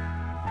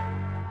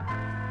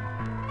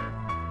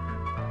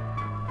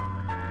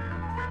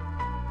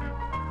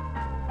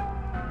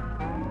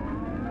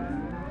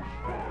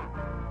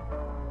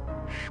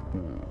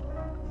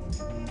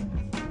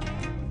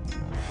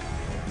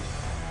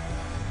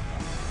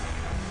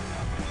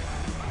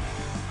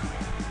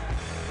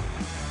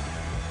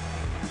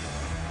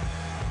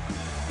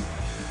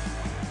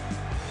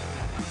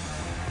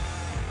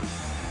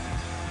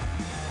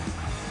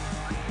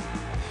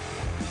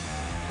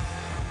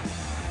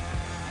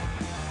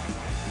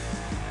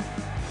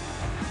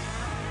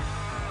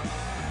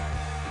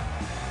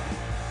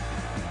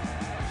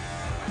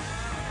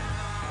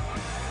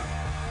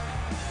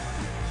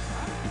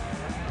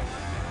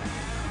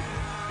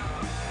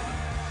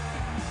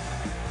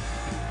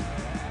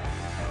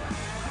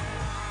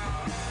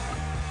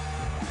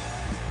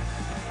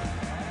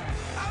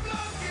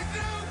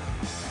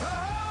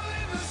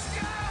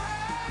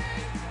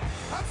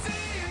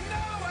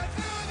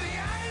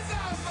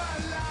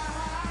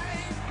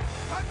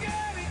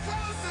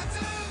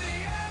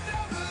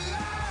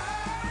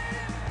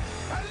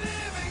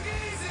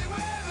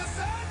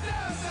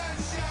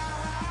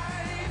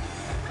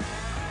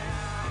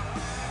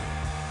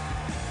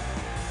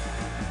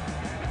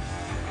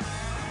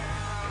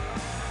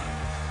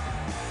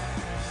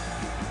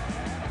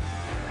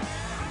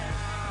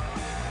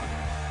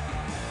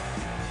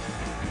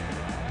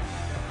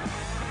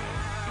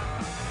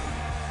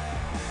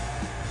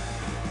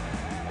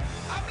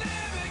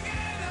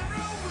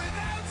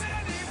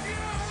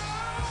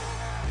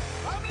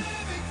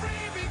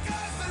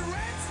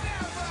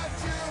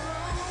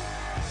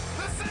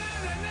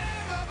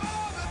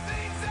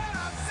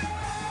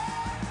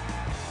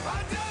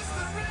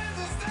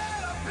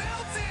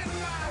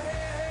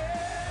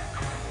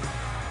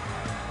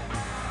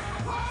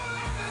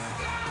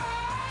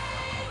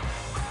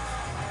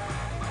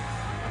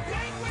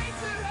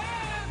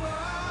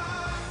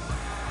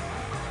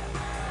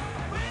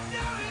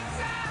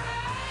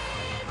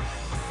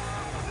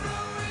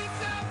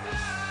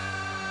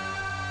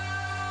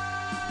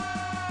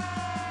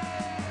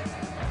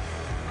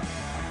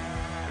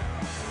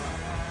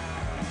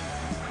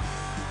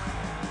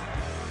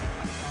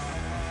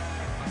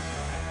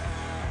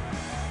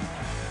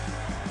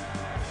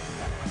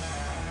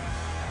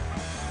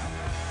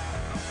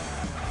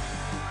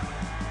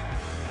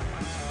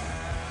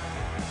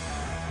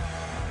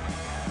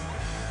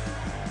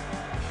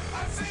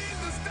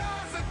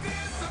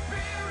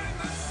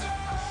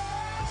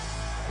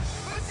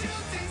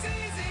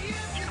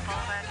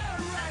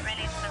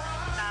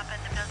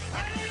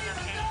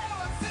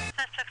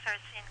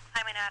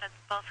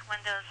 both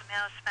windows,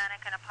 male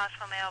Hispanic and a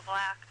possible male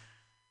black.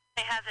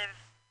 They have their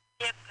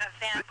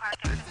van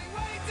parked. I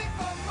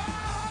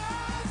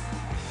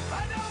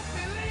don't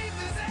believe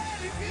there's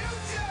any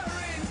future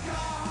in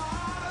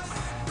cars.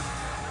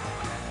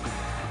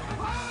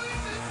 Oh, in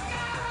the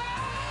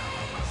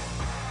sky,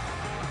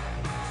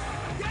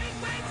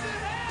 gateway to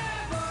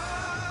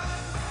heaven,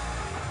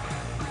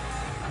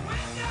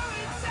 window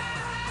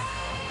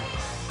inside,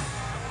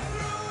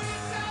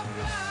 ruins of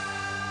life.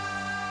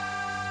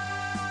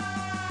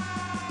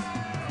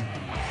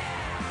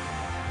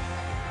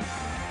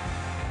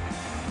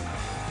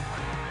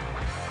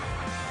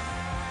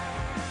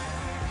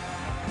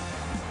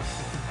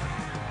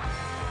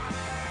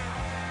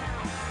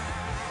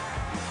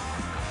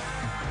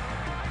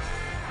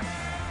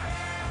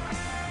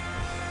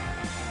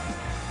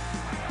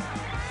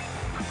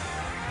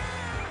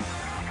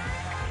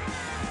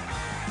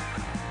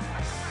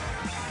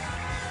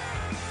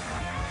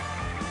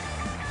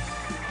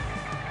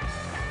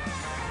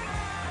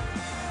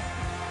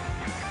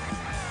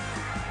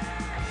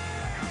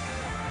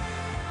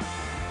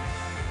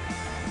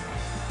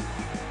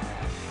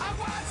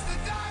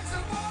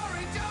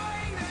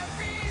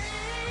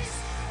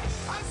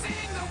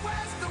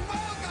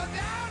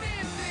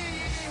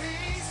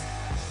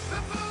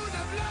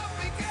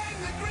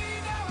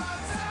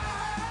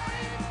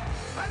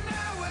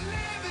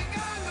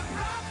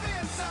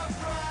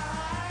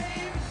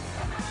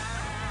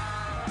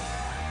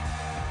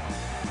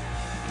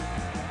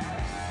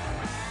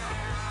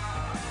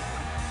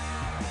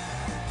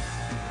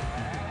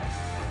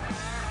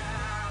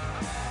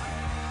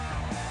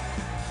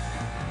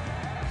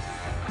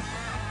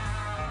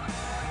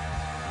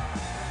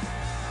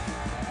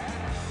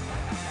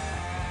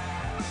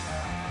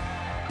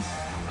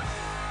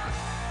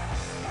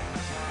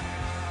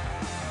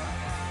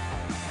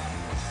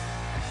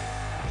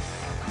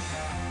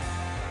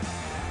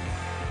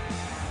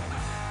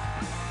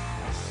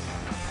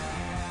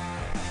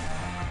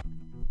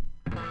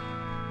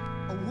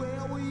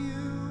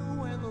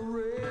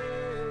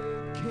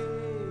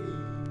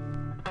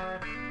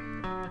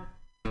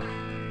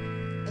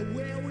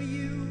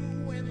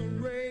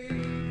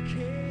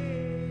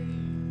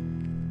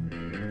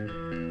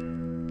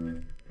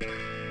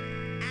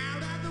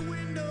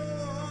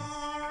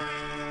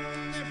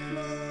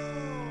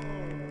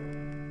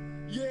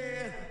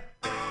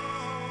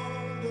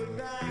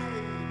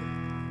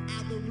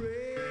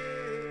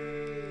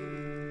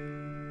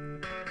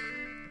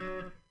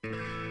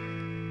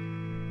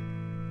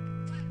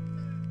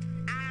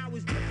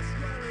 was just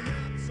rolling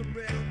up some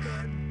real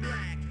good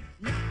black.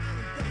 Knock on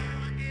the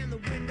door and the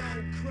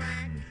window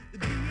cracked. The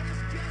DS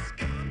just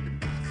come to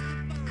bust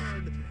the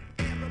fun.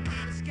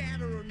 Everybody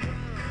scatter and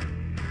run.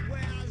 Well,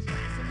 I was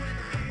wrestling with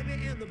a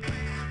baby in the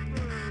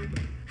bathroom,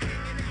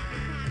 hanging out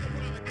in pocket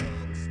while the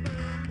coke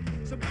spoon.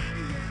 Somebody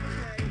yell,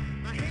 hey,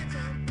 my head's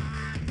on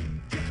fire.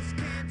 Just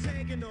can't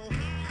take it no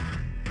higher.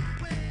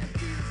 Well,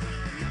 Jesus on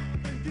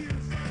north and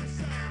views on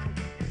south.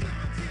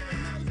 Joints in the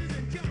noses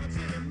and joints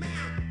in the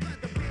mouth. But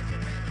the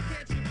bishop in the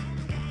kitchen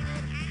only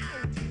wanted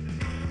out.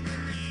 On the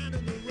night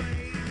of the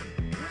rain,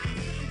 well,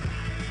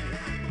 somebody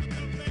help put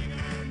the thing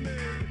on me.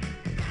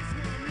 That's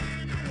one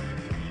man I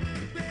wouldn't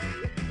wanna be.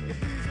 If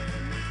he's a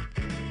knock,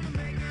 I'm gonna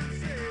make him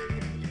see.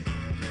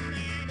 On the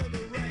night of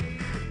the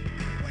rain,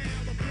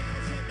 well, the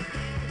pills hit the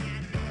floor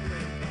like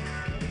bowling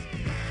balls.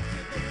 Hands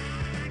hit the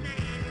wall like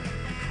Niagara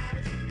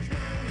Falls.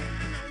 Smoke hit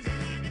my nose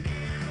like an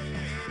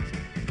avalanche.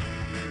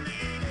 On the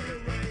night of the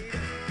rain,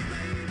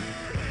 baby,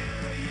 where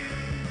were you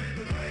when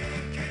the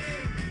rain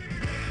came?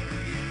 Where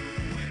were you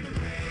when the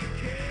rain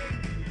came?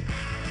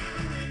 Out of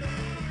the window,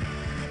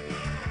 on the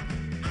floor.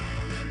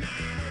 On the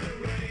night of the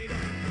rain,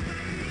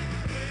 baby,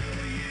 where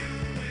were you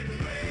when the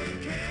rain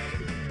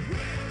came?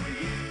 Where were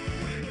you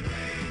when the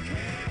rain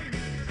came?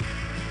 Out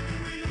of the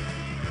window,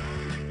 on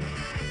the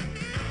floor.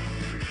 On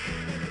the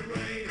night of the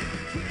rain,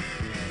 where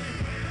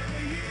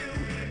were you?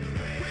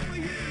 Where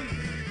were you?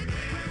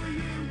 Where were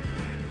you?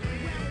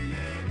 Where were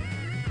you?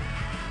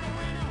 Out of the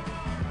window,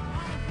 on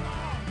the floor.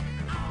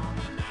 On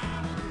the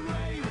night of the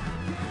rain,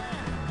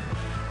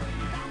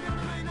 down on the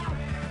rain now. Out the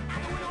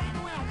window,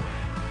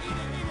 eat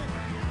it, eat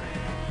it.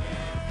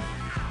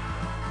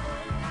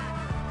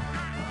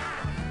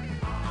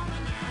 On the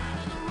night of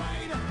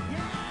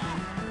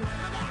the rain, look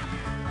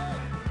out.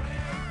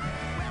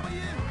 Where were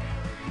you?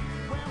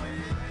 Where were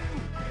you?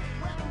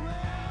 When the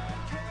rain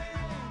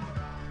came.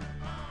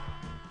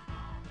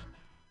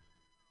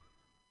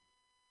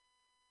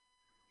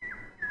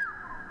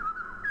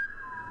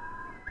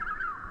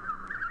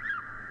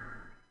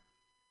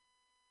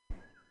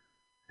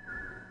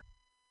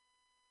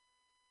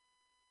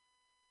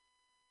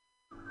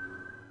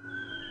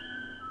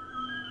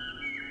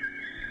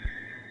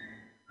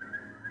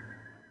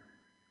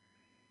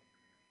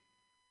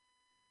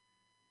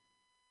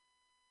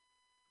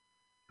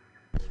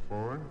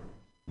 Fine.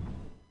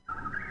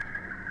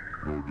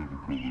 No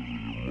difficulties with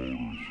your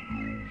motor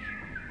skills.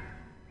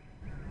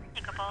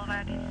 Nika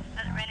Boulevard,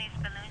 Rennie's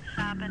Balloon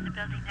Shop and the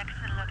building next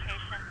to the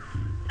location.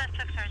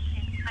 Suspects are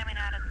seen climbing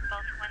out of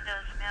both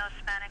windows, male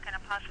Hispanic and a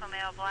possible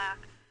male black.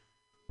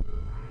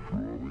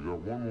 We got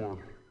one more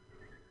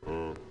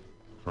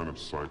kind of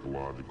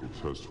psychological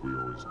test we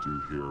always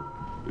do here.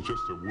 It's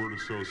just a word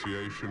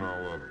association.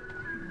 I'll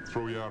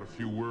throw you out a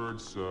few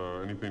words.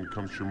 Anything that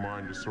comes to your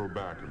mind, just throw it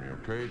back at me,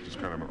 okay? Just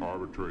kind of an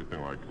arbitrary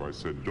thing. Like if I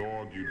said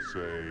dog, you'd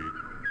say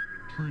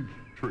tree.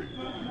 Tree.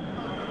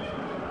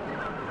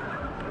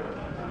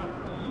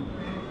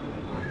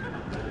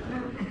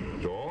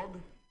 Dog?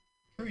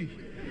 Tree.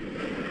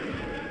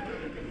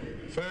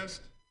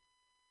 Fast?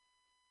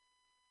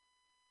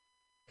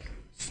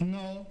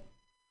 Snow.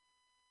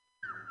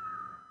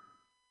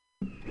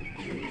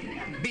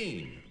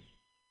 Bean.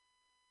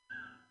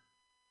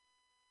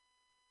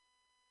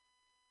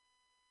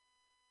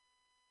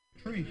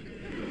 Tree.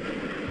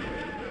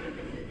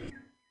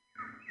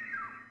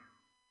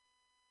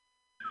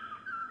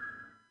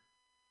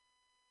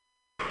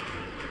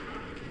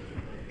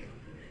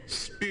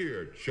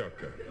 Spear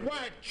chucker.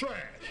 White trash.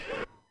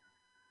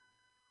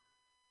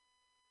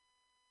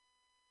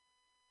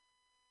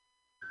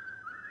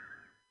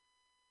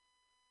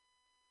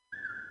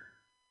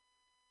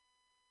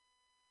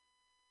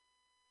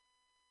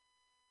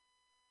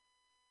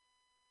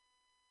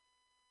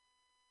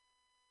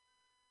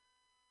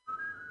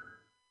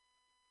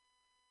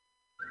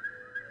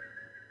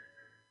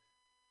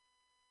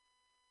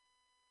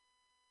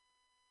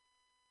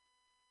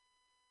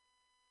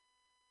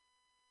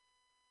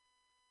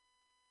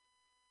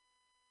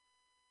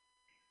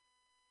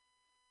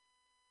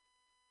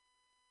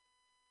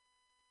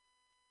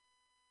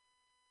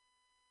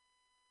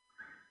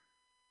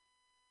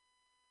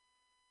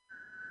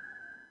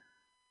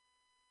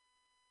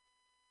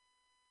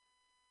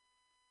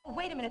 Oh,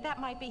 wait a minute, that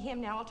might be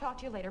him now. I'll talk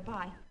to you later.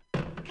 Bye.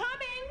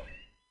 Coming!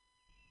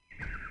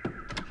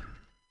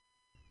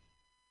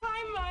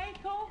 Hi,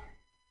 Michael.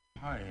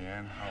 Hi,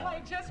 Ann. How I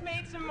just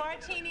made some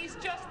martinis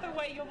just the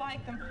way you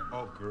like them.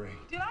 Oh,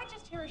 great. Did I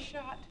just hear a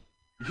shot?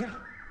 Yeah,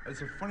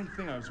 it's a funny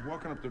thing. I was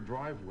walking up the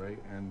driveway,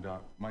 and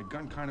my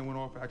gun kind of went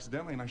off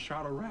accidentally, and I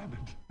shot a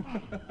rabbit.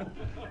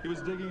 He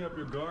was digging up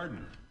your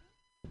garden.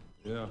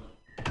 Yeah.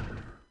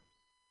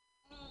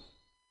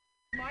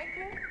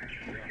 Michael?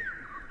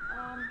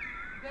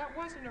 That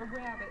wasn't a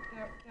rabbit.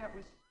 That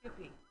was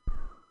Skippy.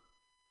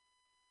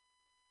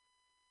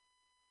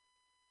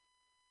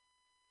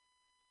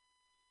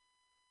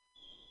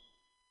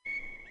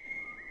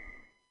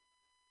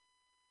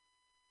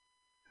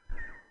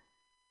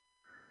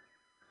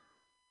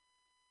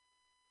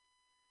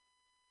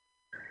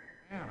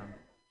 Man, I'm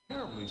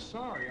terribly terribly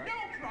sorry.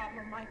 No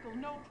problem, Michael.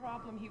 No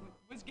problem. He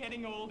was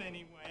getting old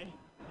anyway.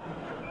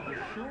 You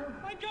sure?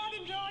 My God,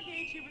 in dog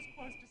age, he was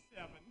close to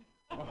 7.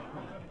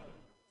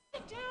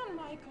 Sit down,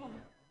 Michael.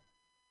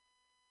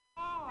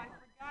 Oh, I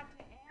forgot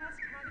to ask,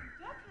 how did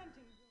duck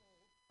hunting go?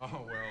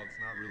 Oh, well, it's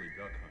not really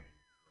duck hunting.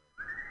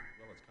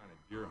 Well, it's kind of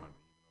deer hunting,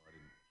 even though I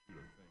didn't shoot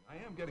a thing. I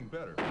am getting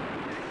better.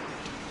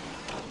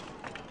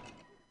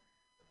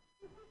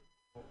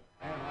 Oh,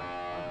 man,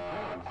 I'm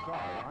very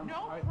sorry. No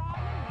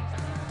problem.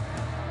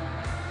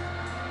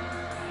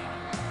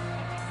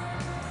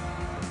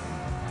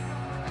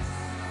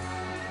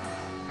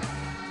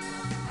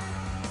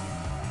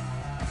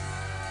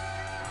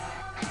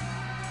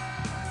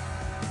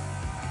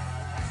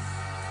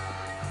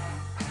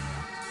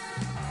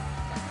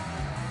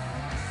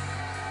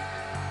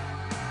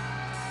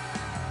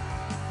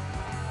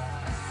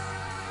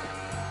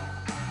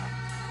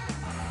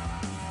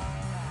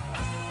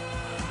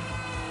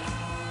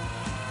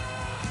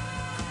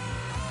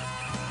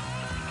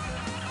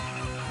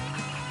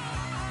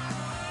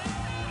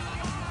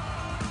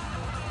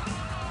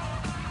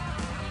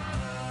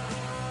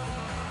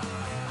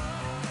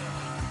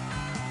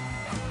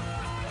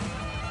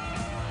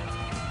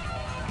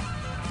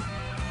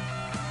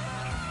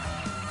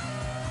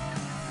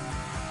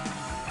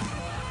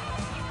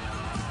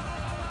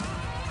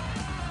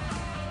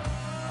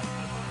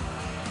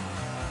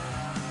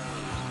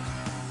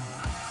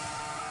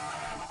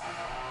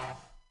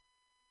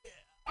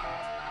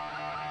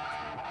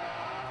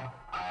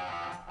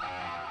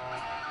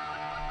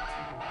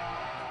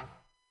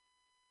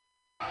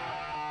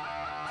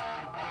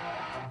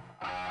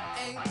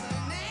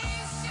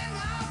 Inclination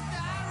of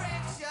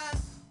direction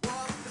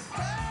was the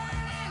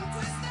turn and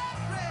twist and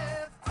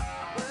drift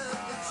with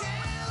the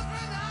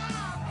children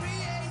of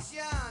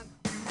creation.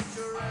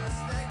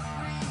 Futuristic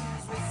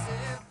dreams we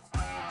sift,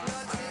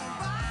 clutching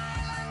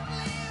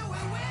violently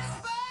we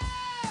whisper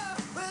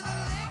with a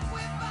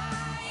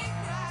liquefying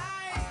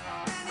cry.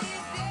 Many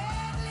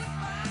deadly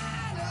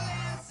final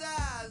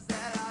answers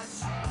that are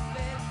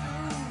surely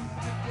doomed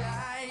to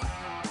die.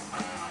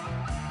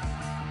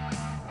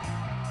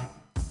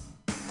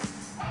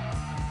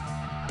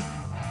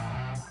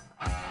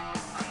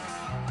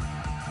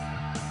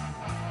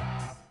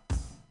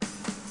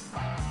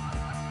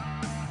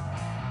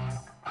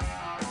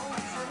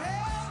 Won't you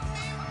help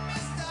me,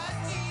 Mr.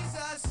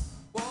 Jesus?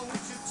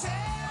 Won't you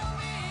tell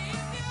me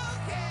if you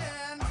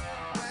can?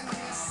 When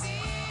you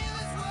see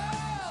this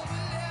world we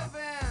live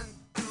in,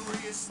 do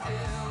you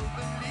still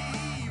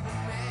believe in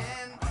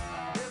man?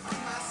 If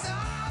my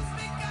songs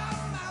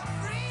become my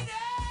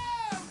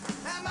freedom,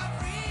 and my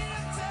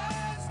freedom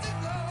turns to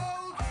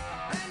gold,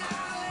 then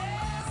I'll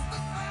ask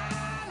the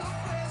final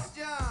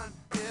question,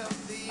 if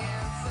the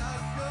answer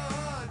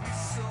could be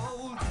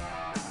sold.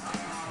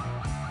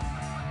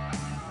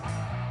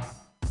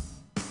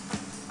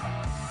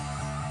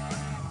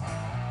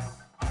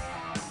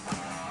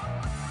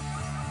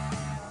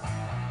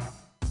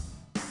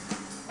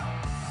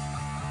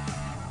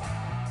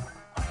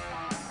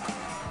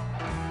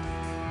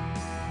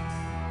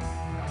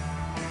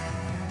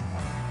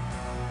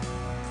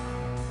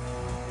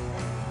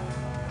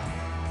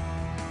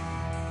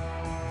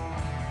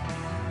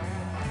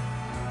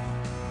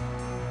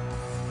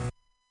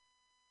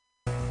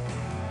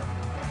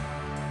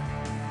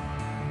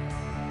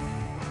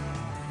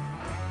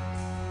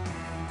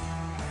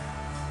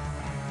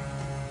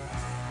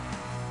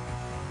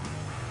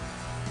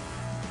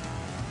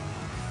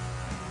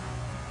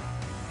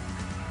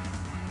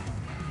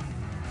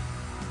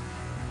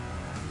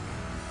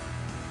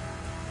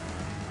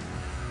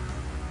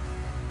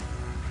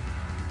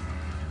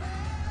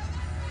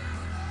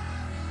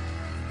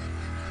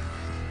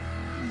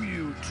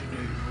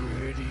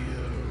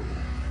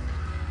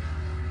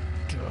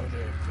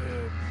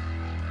 MutinyRadio.fm.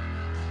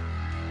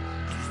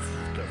 This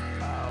is the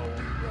Foul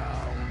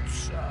Round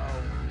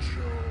Sound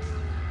Show.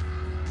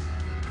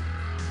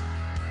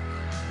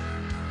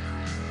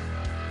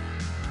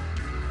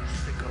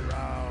 Stick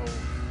around.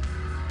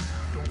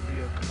 Don't be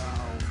a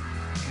clown.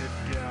 Get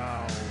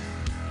down.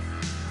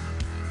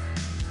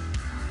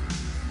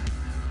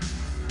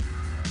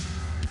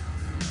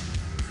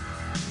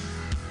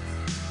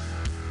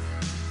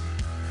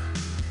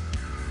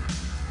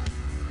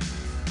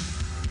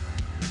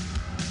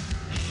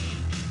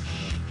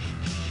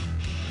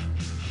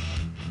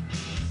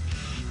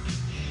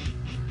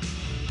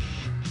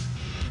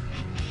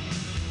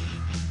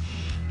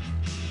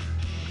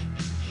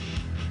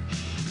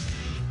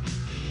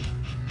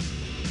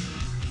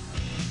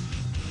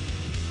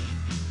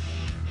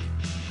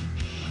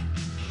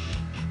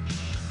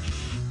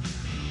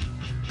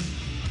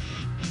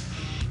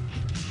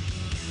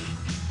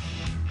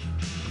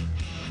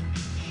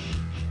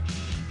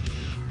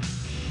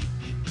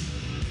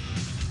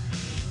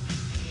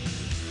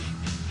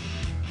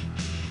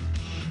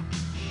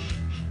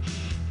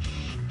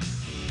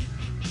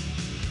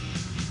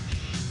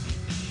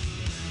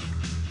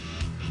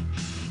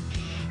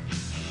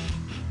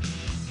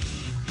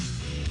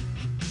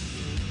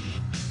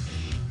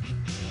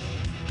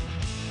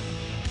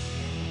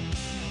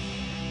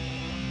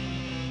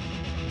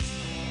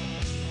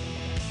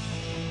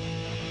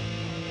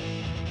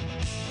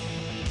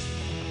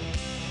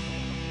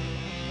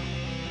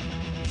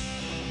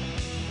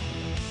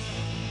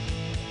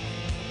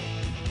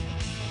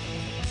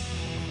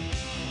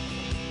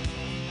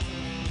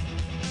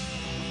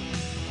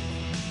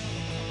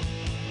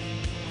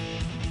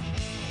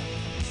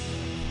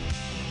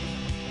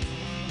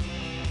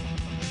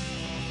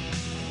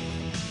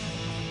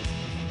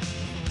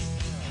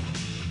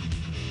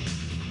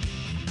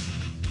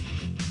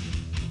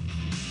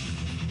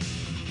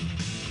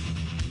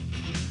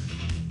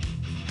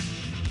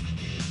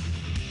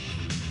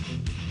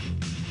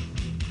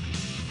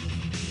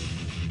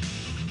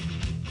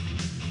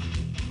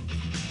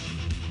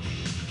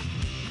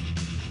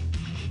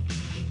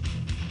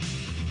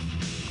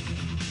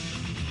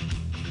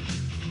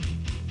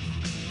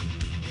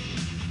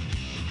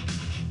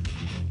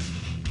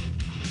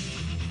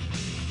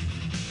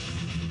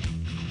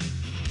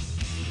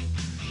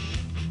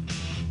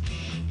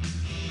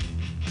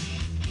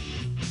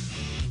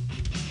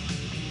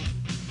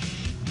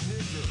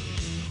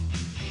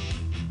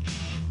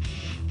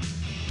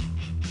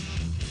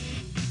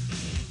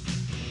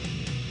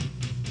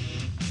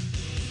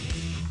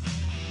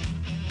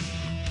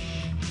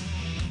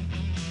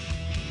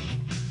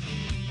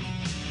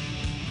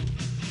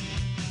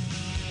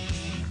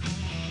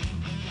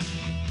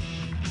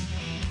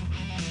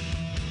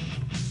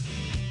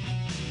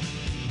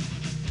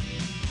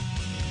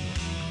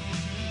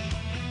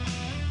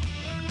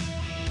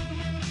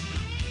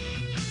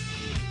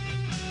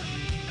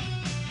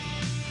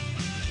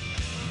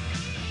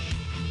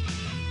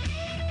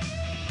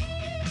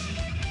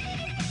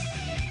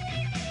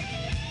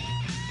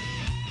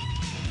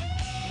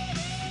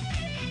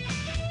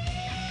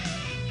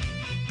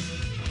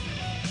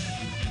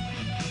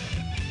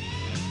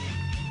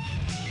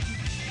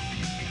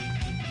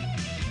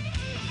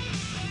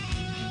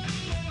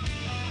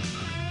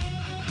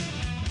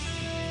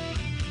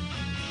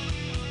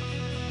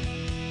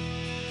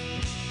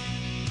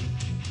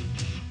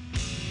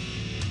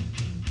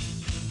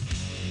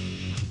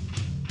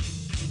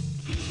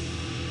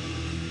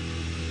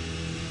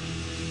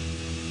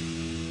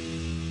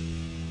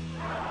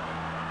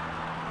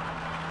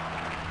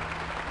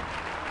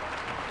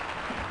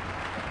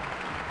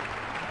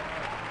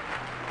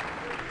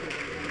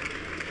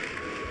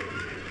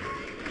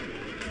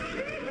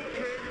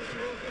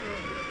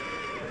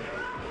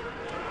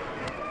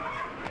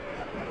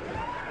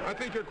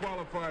 think you're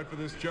qualified for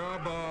this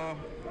job. How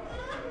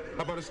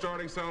about a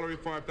starting salary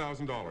of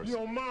 $5,000?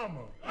 Your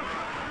mama.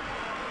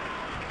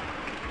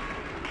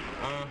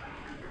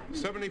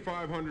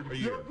 $7,500 a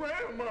year. Your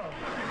grandma.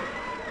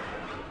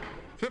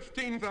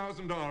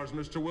 $15,000,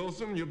 Mr.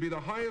 Wilson. You'll be the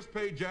highest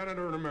paid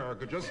janitor in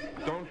America. Just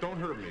don't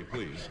hurt me,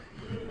 please.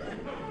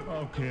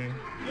 Okay.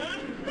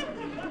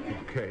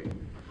 Okay.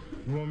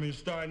 You want me to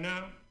start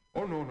now?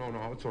 Oh, no.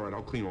 It's all right.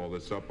 I'll clean all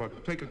this up.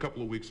 Take a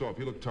couple of weeks off.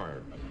 You look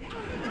tired.